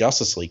in the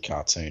Justice League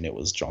cartoon, it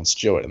was John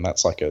Stewart, and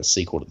that's like a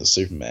sequel to the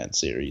Superman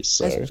series.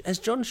 So as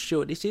John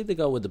Stewart, is he the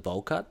guy with the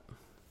bowl cut?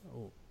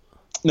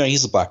 No,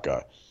 he's the black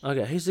guy.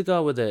 Okay, who's the guy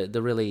with the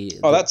really?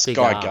 That's big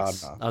Guy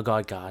arse? Gardner. Oh,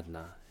 Guy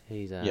Gardner.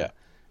 He's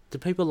Do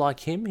people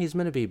like him? He's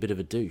meant to be a bit of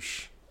a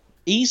douche.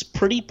 He's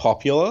pretty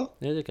popular.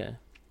 Yeah, okay.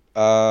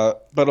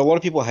 But a lot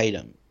of people hate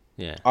him.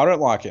 Yeah. I don't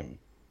like him.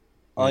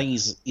 I think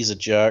he's a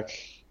jerk.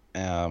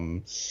 Yeah.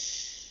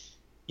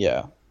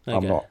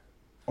 Okay.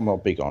 I'm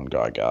not big on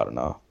Guy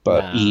Gardner,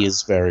 but he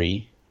is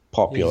very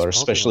popular,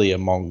 especially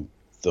among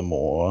the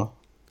more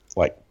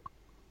like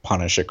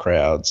Punisher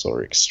crowds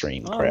or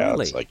extreme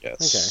crowds, really? I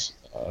guess.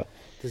 Okay.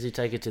 Does he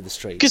take it to the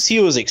streets? Because he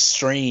was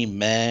extreme,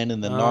 man,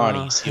 in the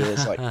 90s. He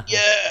was like,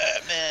 yeah,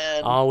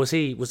 man. Oh, was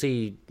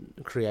he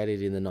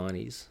created in the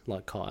 90s,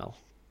 like Kyle?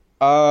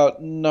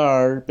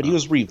 No, but he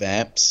was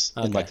revamped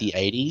in like the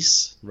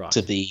 80s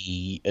to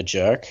be a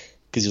jerk,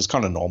 because he was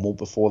kind of normal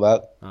before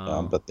that.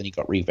 But then he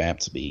got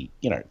revamped to be,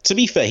 to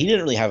be fair, he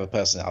didn't really have a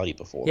personality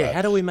before that. Yeah,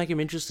 how do we make him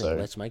interesting?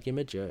 Let's make him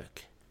a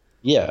jerk.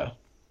 Yeah.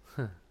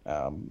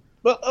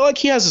 But like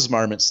he has his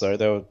moments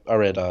though. I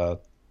read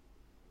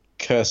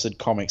Cursed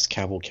Comics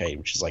Cavalcade,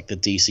 which is like the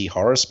DC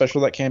horror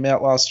special that came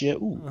out last year.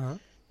 Ooh.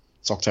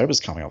 It's October's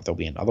coming up. There'll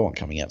be another one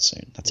coming out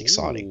soon. That's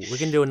exciting. We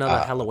can do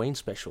another Halloween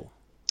special.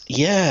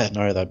 Yeah,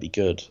 no, that'd be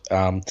good.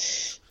 And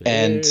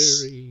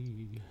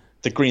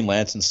the Green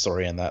Lantern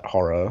story in that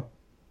horror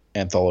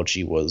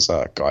anthology was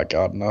Guy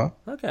Gardner.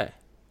 Okay.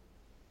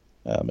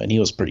 And he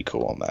was pretty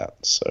cool on that.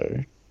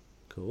 So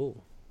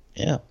cool.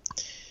 Yeah.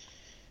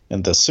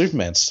 And the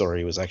Superman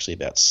story was actually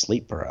about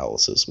sleep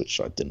paralysis,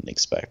 which I didn't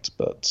expect,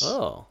 but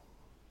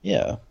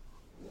yeah.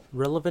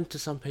 Relevant to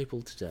some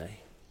people today.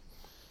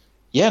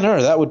 Yeah,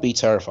 no, that would be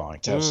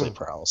terrifying to have sleep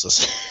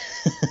paralysis.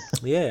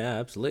 Yeah,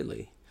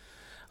 absolutely.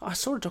 I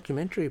saw a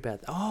documentary about.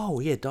 Oh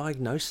yeah,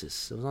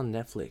 Diagnosis. It was on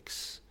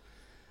Netflix.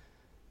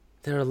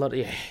 There are a lot.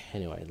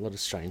 Anyway, a lot of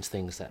strange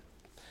things that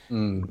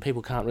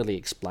people can't really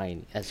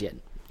explain as yet.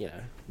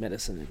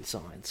 Medicine and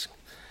science.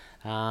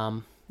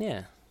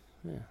 Yeah.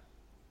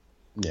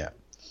 Yeah.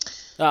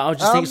 I was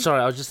just thinking.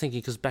 Sorry, I was just thinking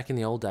because back in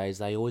the old days,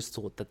 they always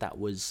thought that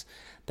was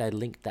they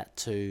linked that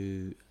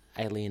to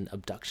alien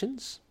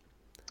abductions.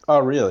 Oh,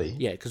 really?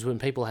 Yeah, because when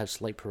people have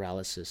sleep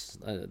paralysis,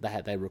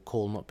 they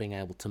recall not being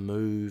able to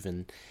move,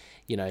 and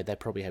they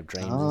probably have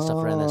dreams and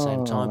stuff around the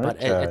same time. But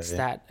it's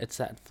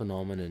that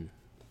phenomenon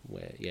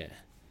where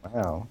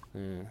Wow.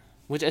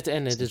 which it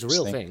is a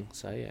real thing.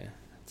 So yeah.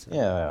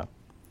 Yeah.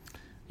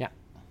 Yeah.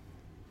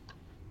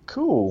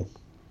 Cool.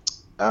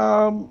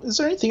 Is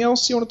there anything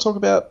else you want to talk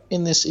about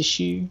in this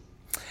issue?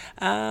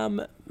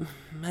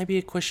 Maybe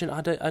a question.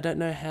 I don't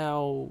know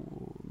how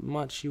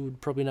much you would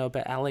probably know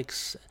about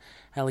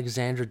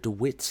Alexandra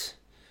DeWitt.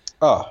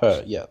 Oh,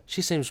 her. Yeah.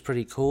 She seems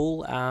pretty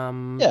cool.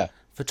 Yeah.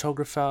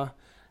 Photographer.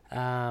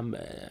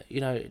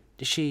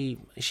 Is she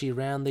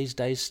around these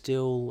days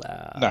still?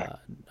 No.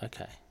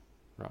 Okay.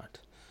 Right.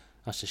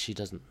 Oh, so she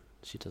doesn't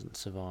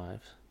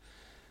survive.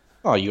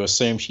 Oh, you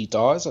assume she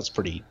dies? That's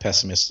pretty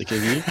pessimistic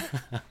of you.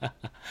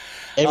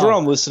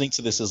 Everyone listening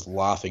to this is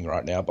laughing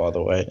right now, by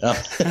the way.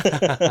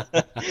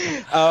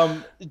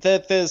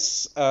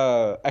 There's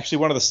actually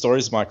one of the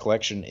stories of my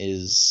collection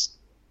is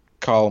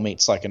Kyle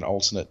meets like an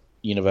alternate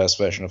universe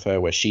version of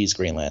her where she's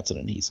Green Lantern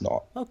and he's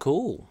not. Oh,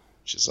 cool.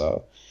 Which is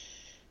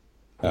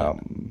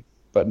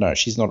but no,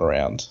 she's not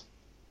around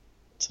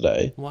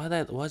today. Why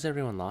is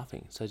everyone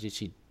laughing? So did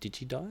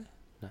she die?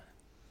 No.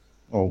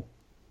 Well,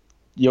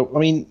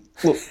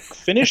 look,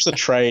 finish the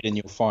trade and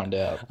you'll find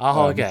out.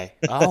 Oh, okay.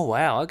 Oh,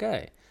 wow.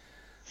 Okay.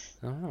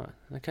 All right.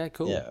 Okay.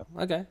 Cool. Yeah.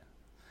 Okay.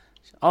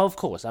 Oh, of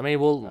course. I mean,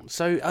 well.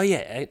 So, oh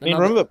yeah.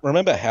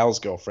 Remember, Hal's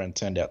girlfriend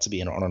turned out to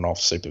be an on and off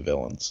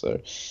supervillain.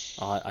 So,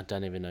 I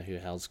don't even know who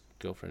Hal's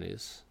girlfriend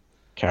is.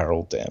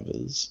 Carol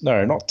Danvers.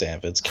 No, not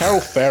Danvers. Carol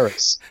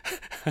Ferris.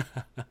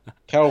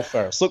 Carol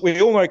Ferris. Look, we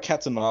all know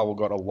Captain Marvel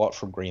got a lot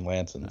from Green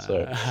Lantern.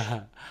 So,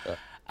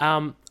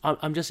 I'm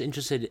just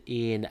interested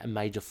in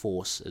Major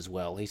Force as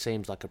well. He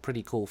seems like a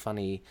pretty cool,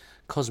 funny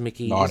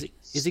Cosmic-y. Nice.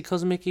 Is he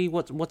Cosmic-y?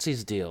 What's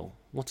his deal?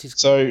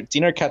 So, do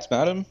you know Captain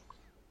Atom?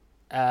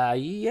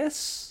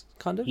 Yes,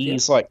 kind of.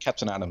 He's like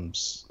Captain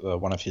Atom's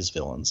one of his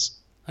villains.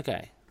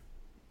 Okay.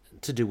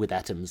 To do with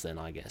atoms, then,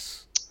 I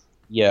guess.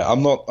 Yeah,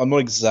 I'm not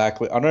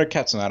exactly. I know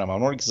Captain Atom.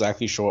 I'm not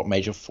exactly sure what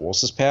Major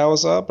Force's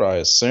powers are, but I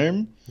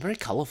assume very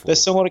colourful. They're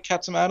similar to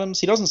Captain Atom's.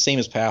 He doesn't seem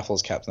as powerful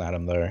as Captain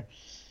Atom, though.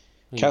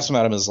 Yeah. Captain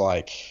Atom is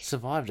like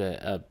survived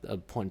a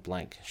point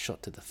blank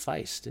shot to the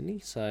face, didn't he?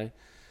 So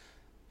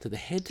to the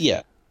head.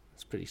 Yeah,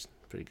 it's pretty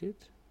good.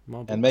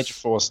 And Major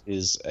Force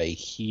is a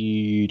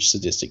huge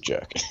sadistic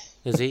jerk.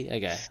 Is he?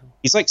 Okay.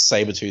 He's like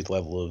Sabretooth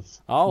level of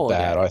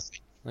bad, okay. I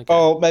think. Okay.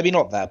 Oh, maybe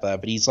not that bad,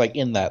 but he's like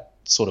in that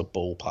sort of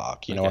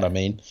ballpark. You know what I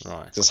mean?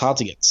 Right. It's hard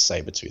to get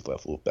Sabretooth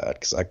level of bad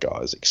because that guy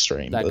is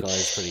extreme. That guy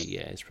is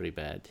it's pretty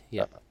bad.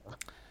 Yeah.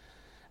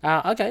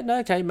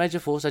 Okay. Major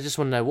Force. I just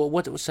want to know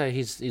what. So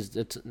he's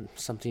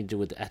something to do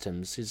with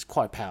atoms. He's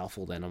quite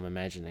powerful. Then I'm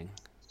imagining.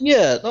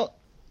 Yeah,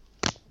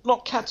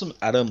 not Captain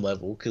Atom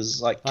level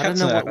because like I don't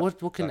know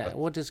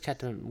what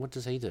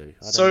does he do?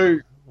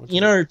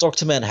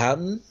 Dr.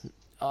 Manhattan.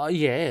 Oh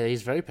yeah,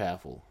 he's very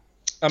powerful.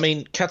 I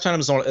mean, Captain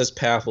Atom's not as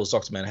powerful as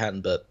Dr.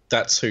 Manhattan, but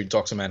that's who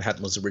Dr.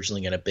 Manhattan was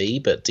originally going to be.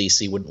 But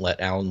DC wouldn't let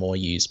Alan Moore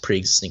use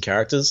pre-existing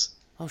characters.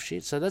 Oh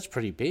shit! So that's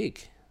pretty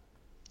big.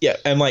 Yeah,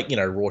 and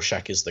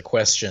Rorschach is the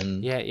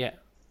Question. Yeah.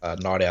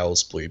 Night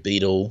Owl's Blue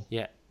Beetle.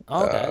 Yeah.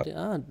 Oh, okay.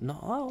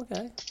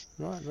 Okay.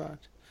 Right.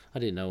 I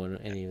didn't know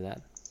any of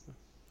that.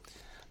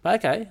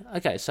 But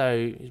okay.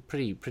 So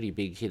pretty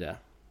big hitter.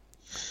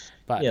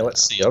 But yeah,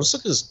 let's see. I'll just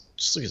look at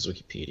his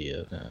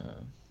Wikipedia.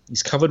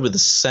 He's covered with the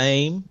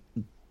same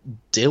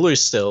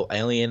Delucell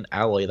alien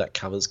alloy that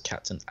covers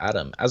Captain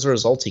Atom. As a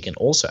result, he can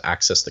also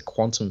access the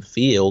quantum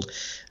field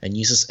and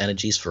uses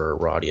energies for a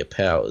variety of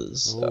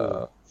powers.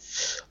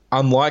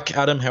 Unlike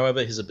Atom,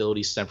 however, his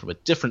abilities stem from a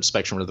different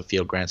spectrum of the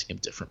field, granting him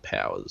different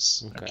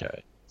powers.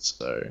 Okay.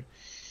 So,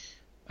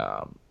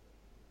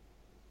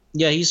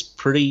 he's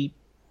pretty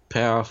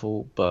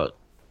powerful, but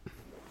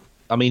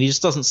I mean, he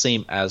just doesn't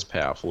seem as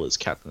powerful as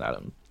Captain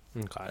Atom.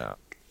 Okay.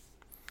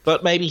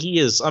 But maybe he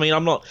is. I mean,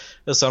 I'm not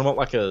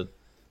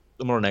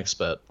an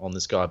expert on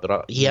this guy,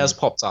 but he has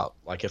popped up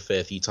like a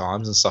fair few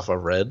times and stuff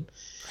I've read.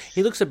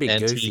 He looks a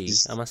bit goofy,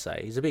 I must say.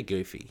 He's a bit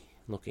goofy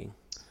looking.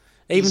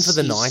 Even for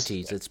the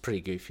 90s, it's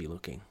pretty goofy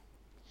looking.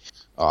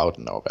 Oh, I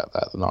wouldn't know about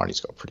that. The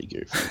 90s got pretty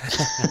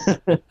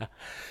goofy.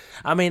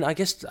 I mean, I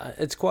guess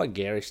it's quite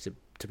garish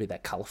to be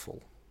that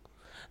colourful.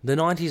 The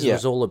 90s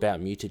was all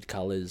about muted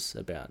colours,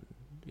 about,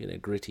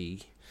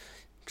 gritty,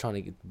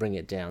 trying to bring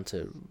it down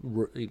to,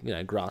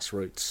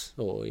 grassroots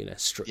or,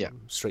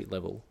 street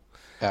level.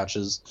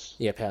 Pouches.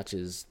 Yeah,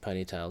 pouches,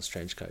 ponytails,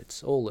 trench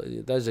coats. All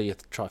those are your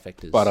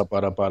trifectas.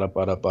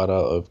 Butter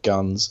of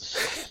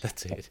guns.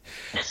 That's it.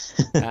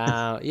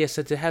 Yeah,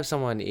 so to have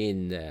someone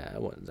in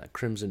what is that,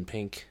 crimson,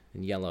 pink,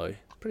 and yellow,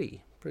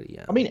 pretty.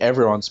 I mean,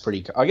 everyone's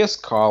pretty. I guess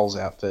Kyle's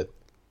outfit.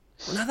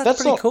 No,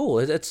 that's pretty cool.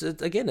 It's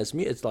again,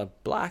 it's like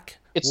black.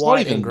 It's white,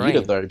 not even and green.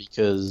 muted though,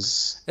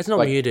 because it's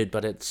not muted,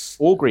 but it's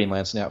all Green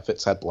Lantern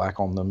outfits had black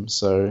on them.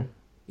 So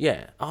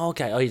yeah. Oh,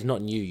 okay. Oh, he's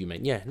not new. You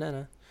mean? Yeah.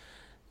 No.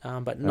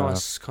 But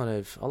nice kind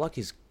of. I like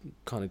his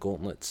kind of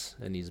gauntlets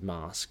and his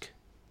mask.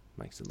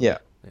 Makes it look, yeah.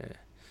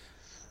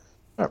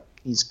 Oh,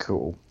 he's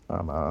cool.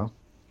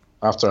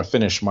 After I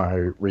finish my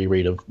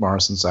reread of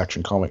Morrison's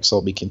Action Comics,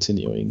 I'll be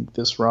continuing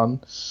this run.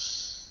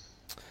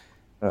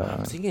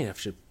 I'm thinking I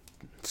should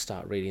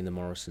start reading the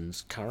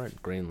Morrison's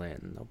current Green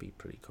Lantern. That'll be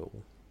pretty cool.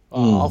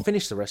 I'll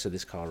finish the rest of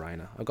this Kyle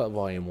Rayner. I got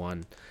Volume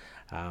 1.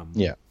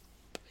 Yeah.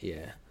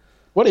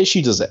 What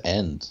issue does it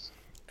end?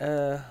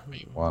 Let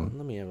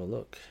me have a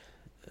look.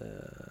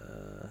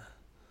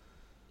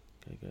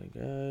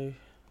 Go.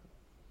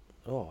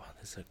 Oh,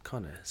 there's a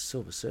kind of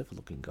Silver Surfer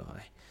looking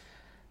guy.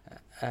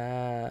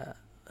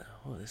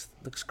 This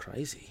looks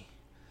crazy.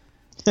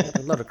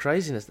 A lot of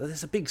craziness.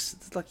 There's a big,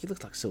 he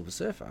looks like Silver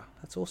Surfer.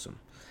 That's awesome.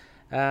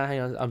 Hang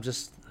on, I've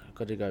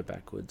got to go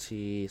backwards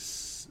here.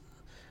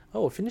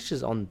 It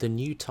finishes on The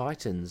New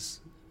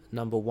Titans,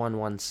 number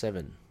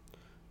 117,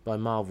 by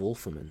Marv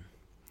Wolferman.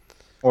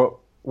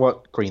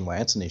 What Green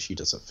Lantern issue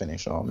does it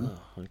finish on?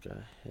 Oh,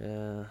 okay. I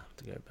have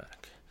to go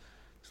back.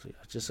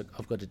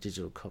 I've got a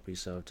digital copy,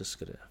 so I've just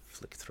got to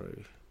flick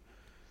through.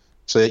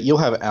 So you'll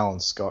have Alan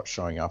Scott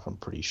showing up, I'm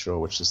pretty sure,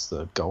 which is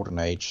the Golden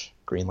Age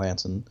Green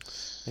Lantern.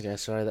 Okay,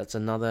 sorry, that's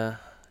another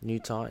New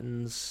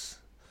Titans.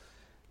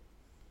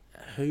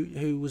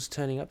 Who was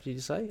turning up, did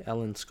you say?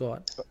 Alan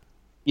Scott?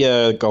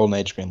 Yeah, Golden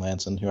Age Green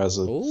Lantern, who has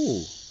a...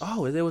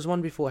 there was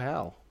one before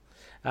Hal.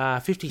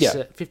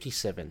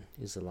 57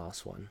 is the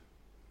last one.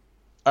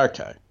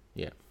 Okay.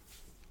 Yeah.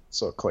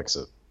 So it collects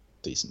a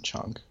decent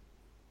chunk.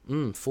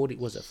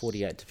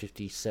 48 to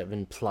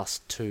 57 plus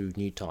 2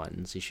 New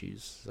Titans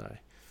issues, so...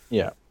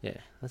 Yeah,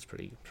 that's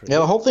pretty. Yeah,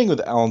 the whole thing with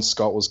Alan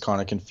Scott was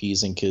kind of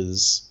confusing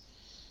because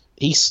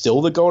he's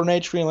still the Golden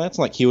Age Green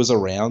Lantern. Like, he was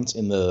around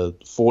in the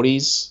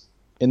 40s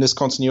in this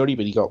continuity,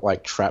 but he got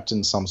trapped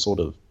in some sort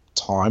of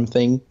time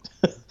thing,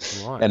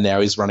 right. And now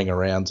he's running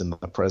around in the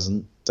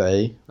present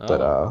day.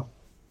 Oh.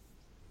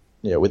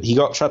 But he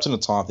got trapped in a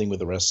time thing with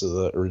the rest of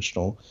the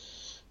original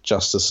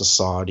Justice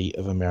Society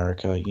of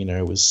America.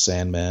 With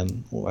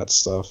Sandman, all that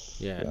stuff.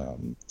 Yeah,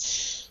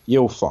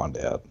 you'll find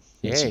out.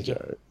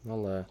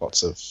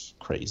 Lots of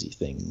crazy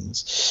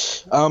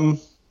things.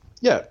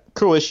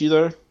 Cool issue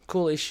though.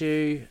 Cool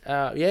issue.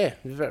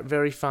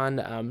 Very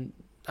fun.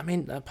 I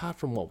mean, apart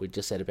from what we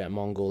just said about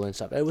Mongul and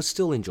stuff, it was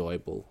still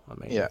enjoyable. I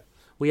mean,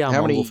 we are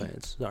Mongul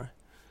fans. Sorry.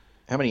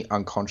 How many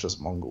unconscious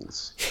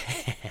Mongols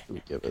do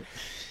we give it?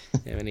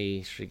 How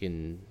many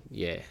freaking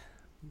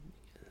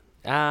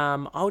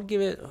I would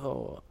give it.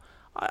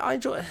 I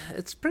enjoy it.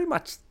 It's pretty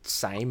much the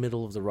same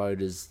middle of the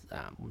road as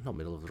not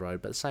middle of the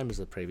road, but the same as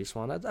the previous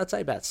one. I'd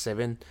say about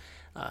 7,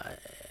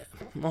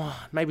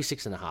 maybe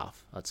 6.5.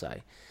 I'd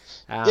say.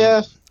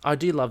 I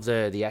do love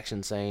the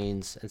action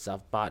scenes and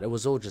stuff, but it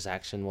was all just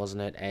action,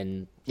 wasn't it?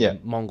 And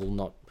Mongul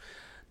not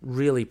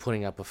really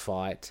putting up a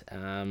fight.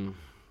 But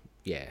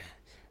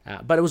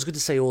it was good to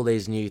see all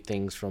these new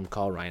things from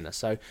Kyle Rayner.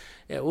 So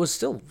it was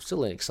still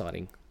an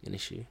exciting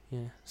issue.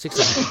 Yeah,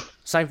 6.5.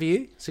 Same for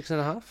you,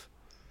 6.5.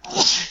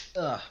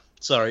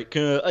 Sorry.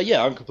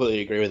 I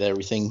completely agree with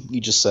everything you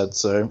just said.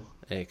 So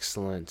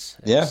excellent.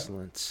 Yeah.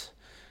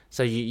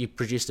 So you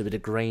produced a bit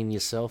of green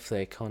yourself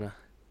there, Connor.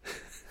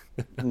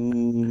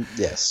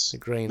 Yes. A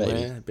green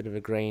there, a bit of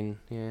a green,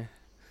 yeah.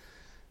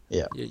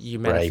 Yeah. You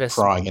manifest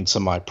prying into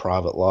my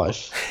private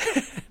life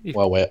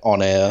while we're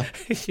on air.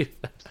 You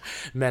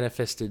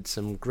manifested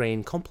some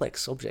green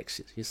complex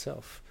objects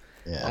yourself.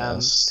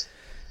 Yes.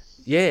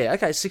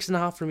 Okay,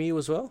 6.5 from you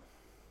as well.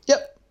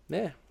 Yep.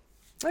 Yeah.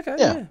 Okay.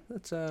 Yeah.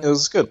 That's it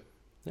was good.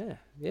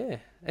 Yeah.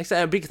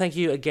 Excellent. A big thank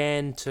you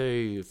again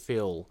to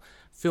Phil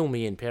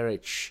Me and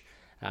Perich.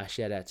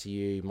 Shout out to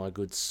you, my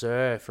good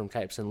sir, from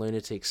Capes and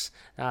Lunatics.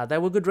 They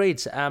were good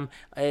reads.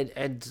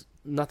 And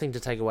nothing to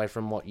take away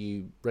from what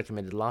you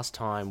recommended last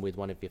time with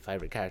one of your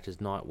favourite characters,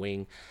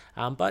 Nightwing.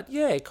 But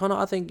yeah, Connor,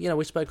 I think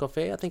we spoke off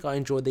air. I think I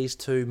enjoyed these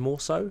two more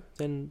so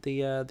than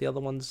the other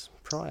ones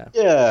prior.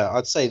 Yeah,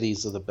 I'd say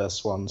these are the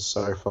best ones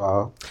so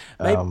far.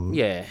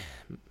 Yeah.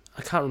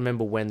 I can't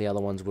remember when the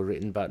other ones were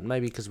written, but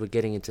maybe because we're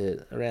getting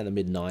into around the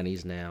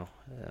mid-90s now.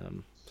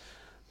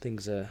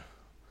 Things are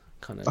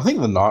kind of... I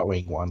think the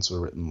Nightwing ones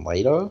were written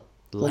later.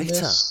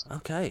 Later?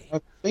 Okay.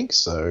 I think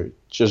so,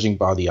 judging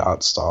by the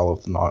art style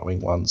of the Nightwing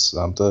ones.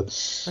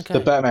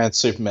 The Batman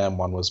Superman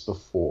one was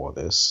before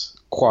this.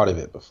 Quite a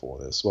bit before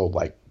this. Well,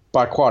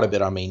 by quite a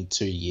bit, I mean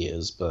 2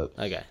 years, but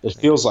it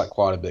feels like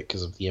quite a bit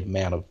because of the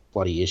amount of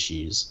bloody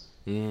issues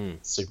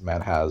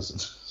Superman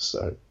has.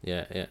 So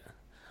Yeah.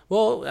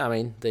 Well, I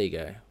mean, there you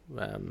go.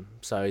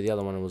 So the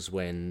other one was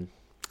when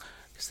I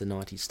guess the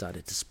 90s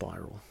started to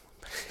spiral.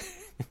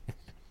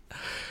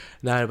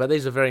 No, but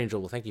these are very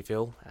enjoyable. Thank you,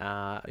 Phil.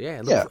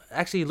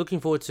 Actually looking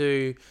forward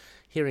to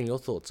hearing your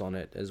thoughts on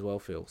it as well,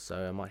 Phil.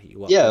 So I might hit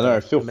you up. Yeah, no,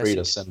 feel free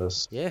to send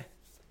us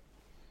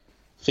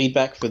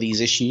feedback for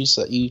these issues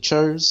that you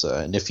chose.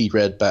 And if you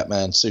read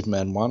Batman,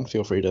 Superman 1,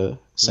 feel free to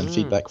send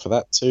feedback for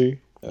that too.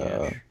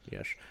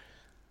 Yes.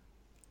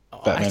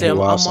 Batman Who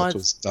Laughs, that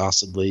was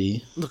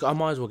dastardly. Look, I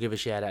might as well give a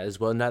shout out as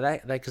well. No,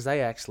 because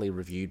they actually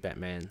reviewed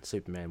Batman,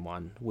 Superman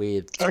 1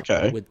 with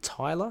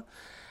Tyler.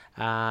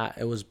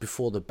 It was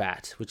Before the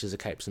Bat, which is a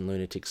Capes and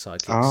Lunatics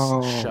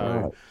Sidekicks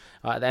show.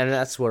 Right. And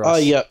that's where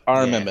I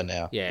remember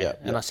now. Yeah,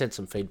 and I sent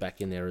some feedback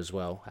in there as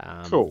well.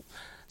 Cool.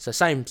 So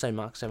same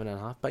mark,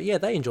 7.5. But yeah,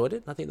 they enjoyed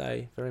it. I think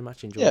they very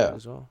much enjoyed it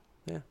as well.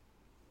 Yeah.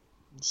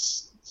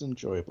 It's an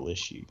enjoyable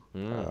issue.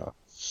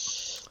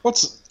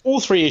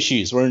 All 3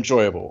 issues were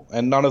enjoyable,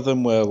 and none of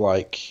them were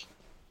like,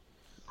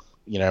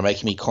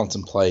 making me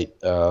contemplate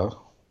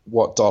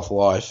what doth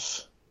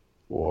life,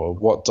 or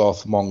what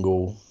doth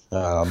Mongol,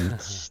 or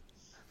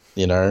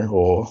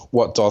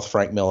what doth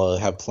Frank Miller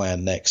have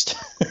planned next.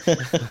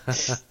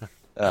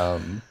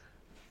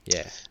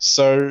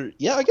 So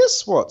I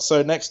guess what?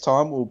 So next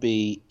time will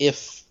be,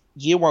 if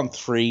Year 1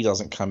 3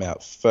 doesn't come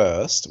out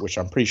first, which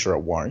I'm pretty sure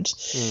it won't.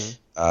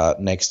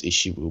 Next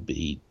issue will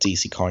be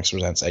DC Comics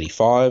Presents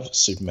 85,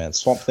 Superman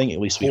Swamp Thing. At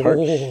least we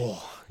hope.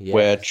 Yes.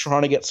 We're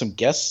trying to get some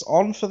guests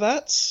on for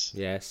that.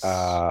 Yes.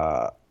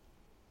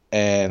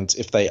 And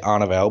if they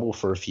aren't available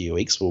for a few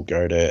weeks, we'll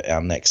go to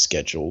our next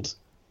scheduled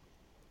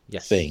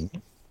thing.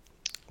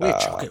 We're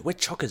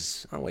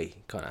chockers, aren't we?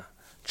 Kind of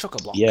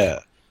chock-a-block. Yeah.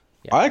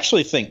 I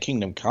actually think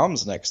Kingdom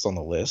Come's next on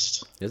the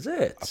list. Is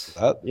it? After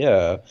that,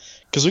 yeah.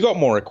 Because we got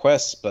more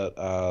requests,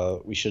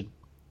 but we should...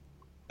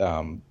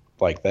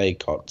 they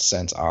got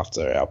sent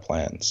after our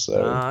plans.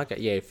 So. Okay.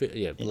 Yeah.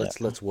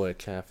 Let's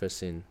work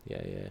first in.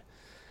 Yeah.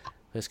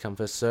 First come,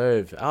 first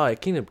serve. Oh,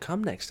 Kingdom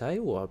Come next, eh?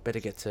 Well, I better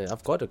get to...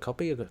 I've got a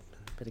copy.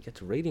 Better get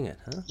to reading it,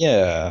 huh?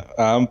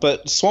 Yeah.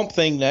 But Swamp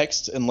Thing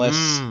next, unless...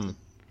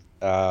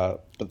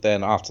 but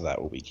then after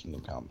that will be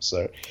Kingdom Come.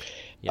 So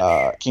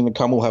Kingdom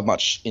Come will have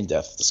much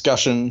in-depth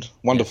discussion,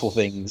 wonderful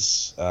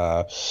things,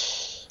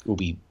 will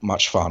be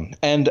much fun.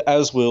 And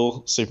as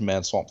will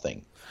Superman Swamp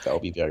Thing. That will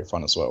be very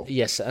fun as well.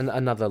 Yes, and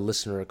another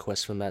listener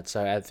request from that.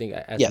 So I think,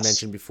 as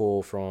mentioned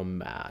before,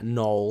 from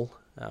Noel,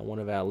 one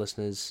of our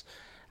listeners,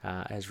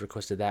 has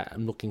requested that.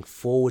 I'm looking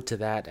forward to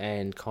that,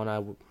 and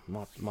Connor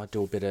might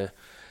do a bit of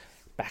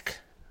back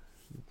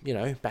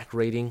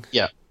reading.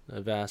 Yeah.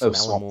 Of some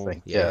Swamp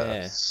Thing.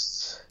 Yeah.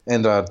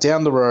 And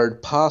down the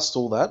road, past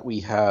all that,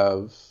 we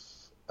have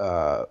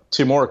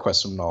 2 more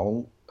requests from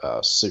Noel.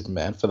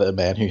 Superman, for the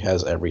Man Who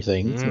Has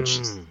Everything,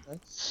 which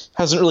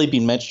hasn't really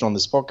been mentioned on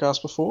this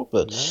podcast before,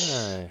 but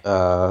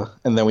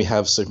and then we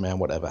have Superman,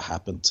 Whatever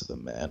Happened to the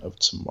Man of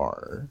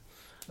Tomorrow.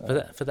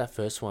 For that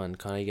first one,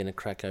 kind of gonna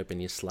crack open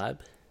your slab?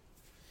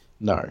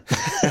 No.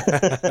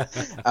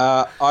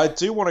 I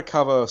do want to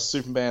cover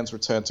Superman's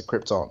Return to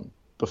Krypton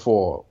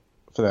before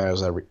For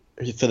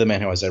the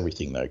Man Who Has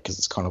Everything, though, because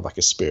it's kind of like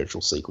a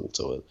spiritual sequel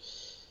to it.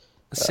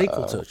 A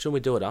sequel to it? Shouldn't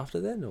we do it after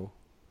then, or?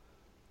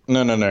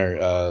 No.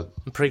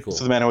 Prequel.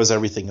 For the Man Who Has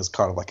Everything is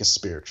kind of like a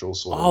spiritual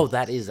sort of... Oh,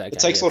 that is... Okay, it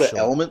takes sort of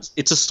elements.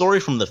 It's a story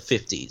from the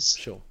 50s.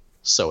 Sure.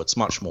 So it's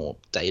much more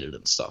dated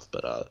and stuff,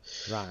 but...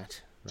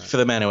 Right. For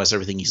the Man Who Has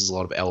Everything uses a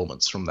lot of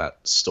elements from that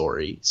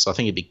story, so I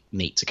think it'd be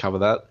neat to cover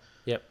that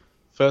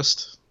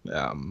first.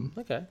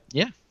 Okay.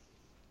 Yeah.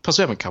 Plus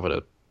we haven't covered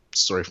a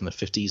story from the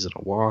 50s in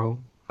a while.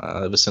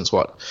 Ever since,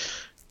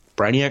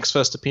 Brainiac's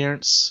first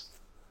appearance?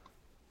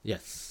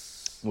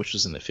 Yes. Which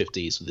was in the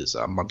 50s with his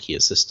monkey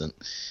assistant.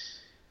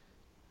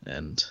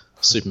 And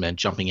Superman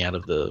jumping out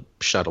of the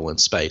shuttle in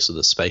space with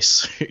a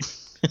spacesuit.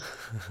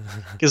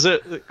 Because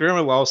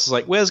Grandma Lois is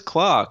like, "Where's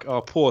Clark? Oh,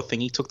 poor thing.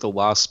 He took the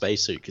last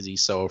spacesuit because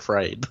he's so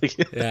afraid."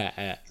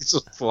 Yeah. He's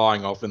just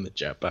flying off in the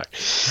jetpack.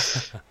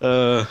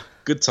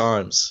 Good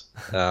times.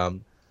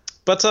 But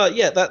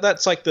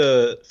that's like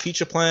the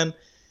future plan.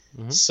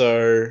 Mm-hmm.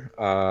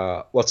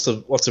 So lots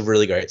of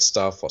really great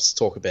stuff. Lots to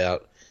talk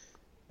about.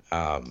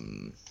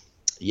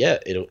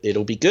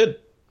 It'll be good.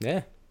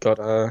 Yeah. Got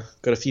a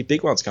few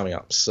big ones coming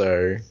up.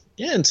 So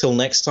yeah, until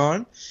next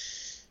time.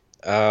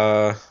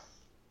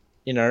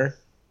 In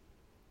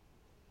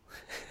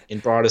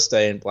brightest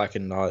day and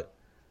blackest night.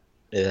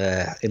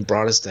 In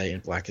brightest day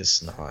and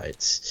blackest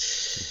night.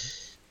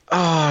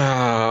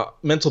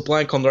 Mental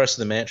blank on the rest of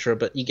the mantra,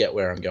 but you get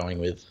where I'm going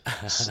with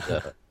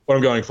what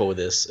I'm going for with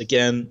this.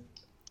 Again,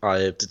 I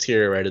have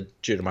deteriorated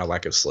due to my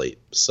lack of sleep.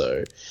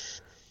 So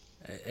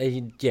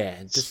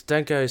just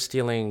don't go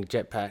stealing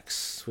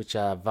jetpacks, which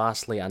are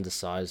vastly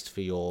undersized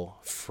for your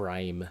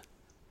frame.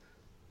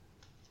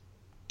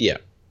 Yeah.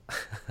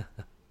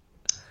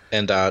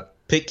 And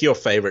pick your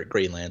favorite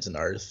Green Lantern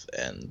oath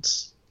and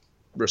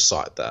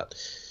recite that.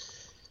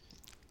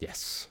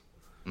 Yes.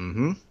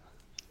 Mm-hmm.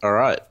 All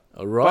right.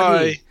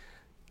 Bye.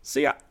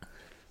 See ya.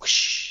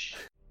 Whoosh.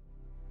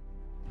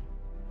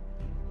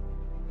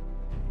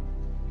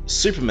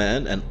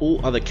 Superman and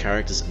all other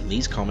characters in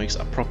these comics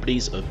are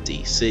properties of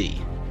DC.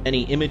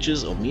 Any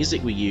images or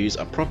music we use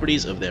are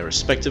properties of their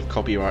respective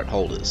copyright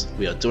holders.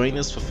 We are doing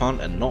this for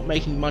fun and not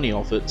making money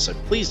off it, so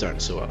please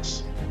don't sue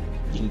us.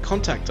 You can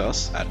contact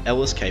us at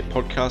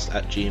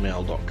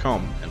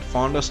lskpodcast@gmail.com and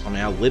find us on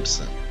our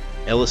Libsyn,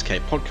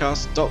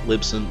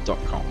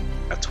 lskpodcast.libsyn.com,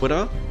 our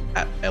Twitter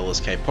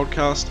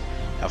 @lskpodcast,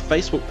 our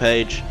Facebook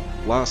page,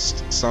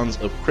 Last Sons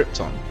of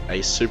Krypton,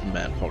 a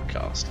Superman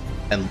podcast.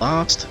 And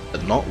last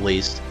but not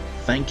least,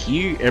 thank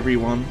you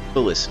everyone for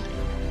listening.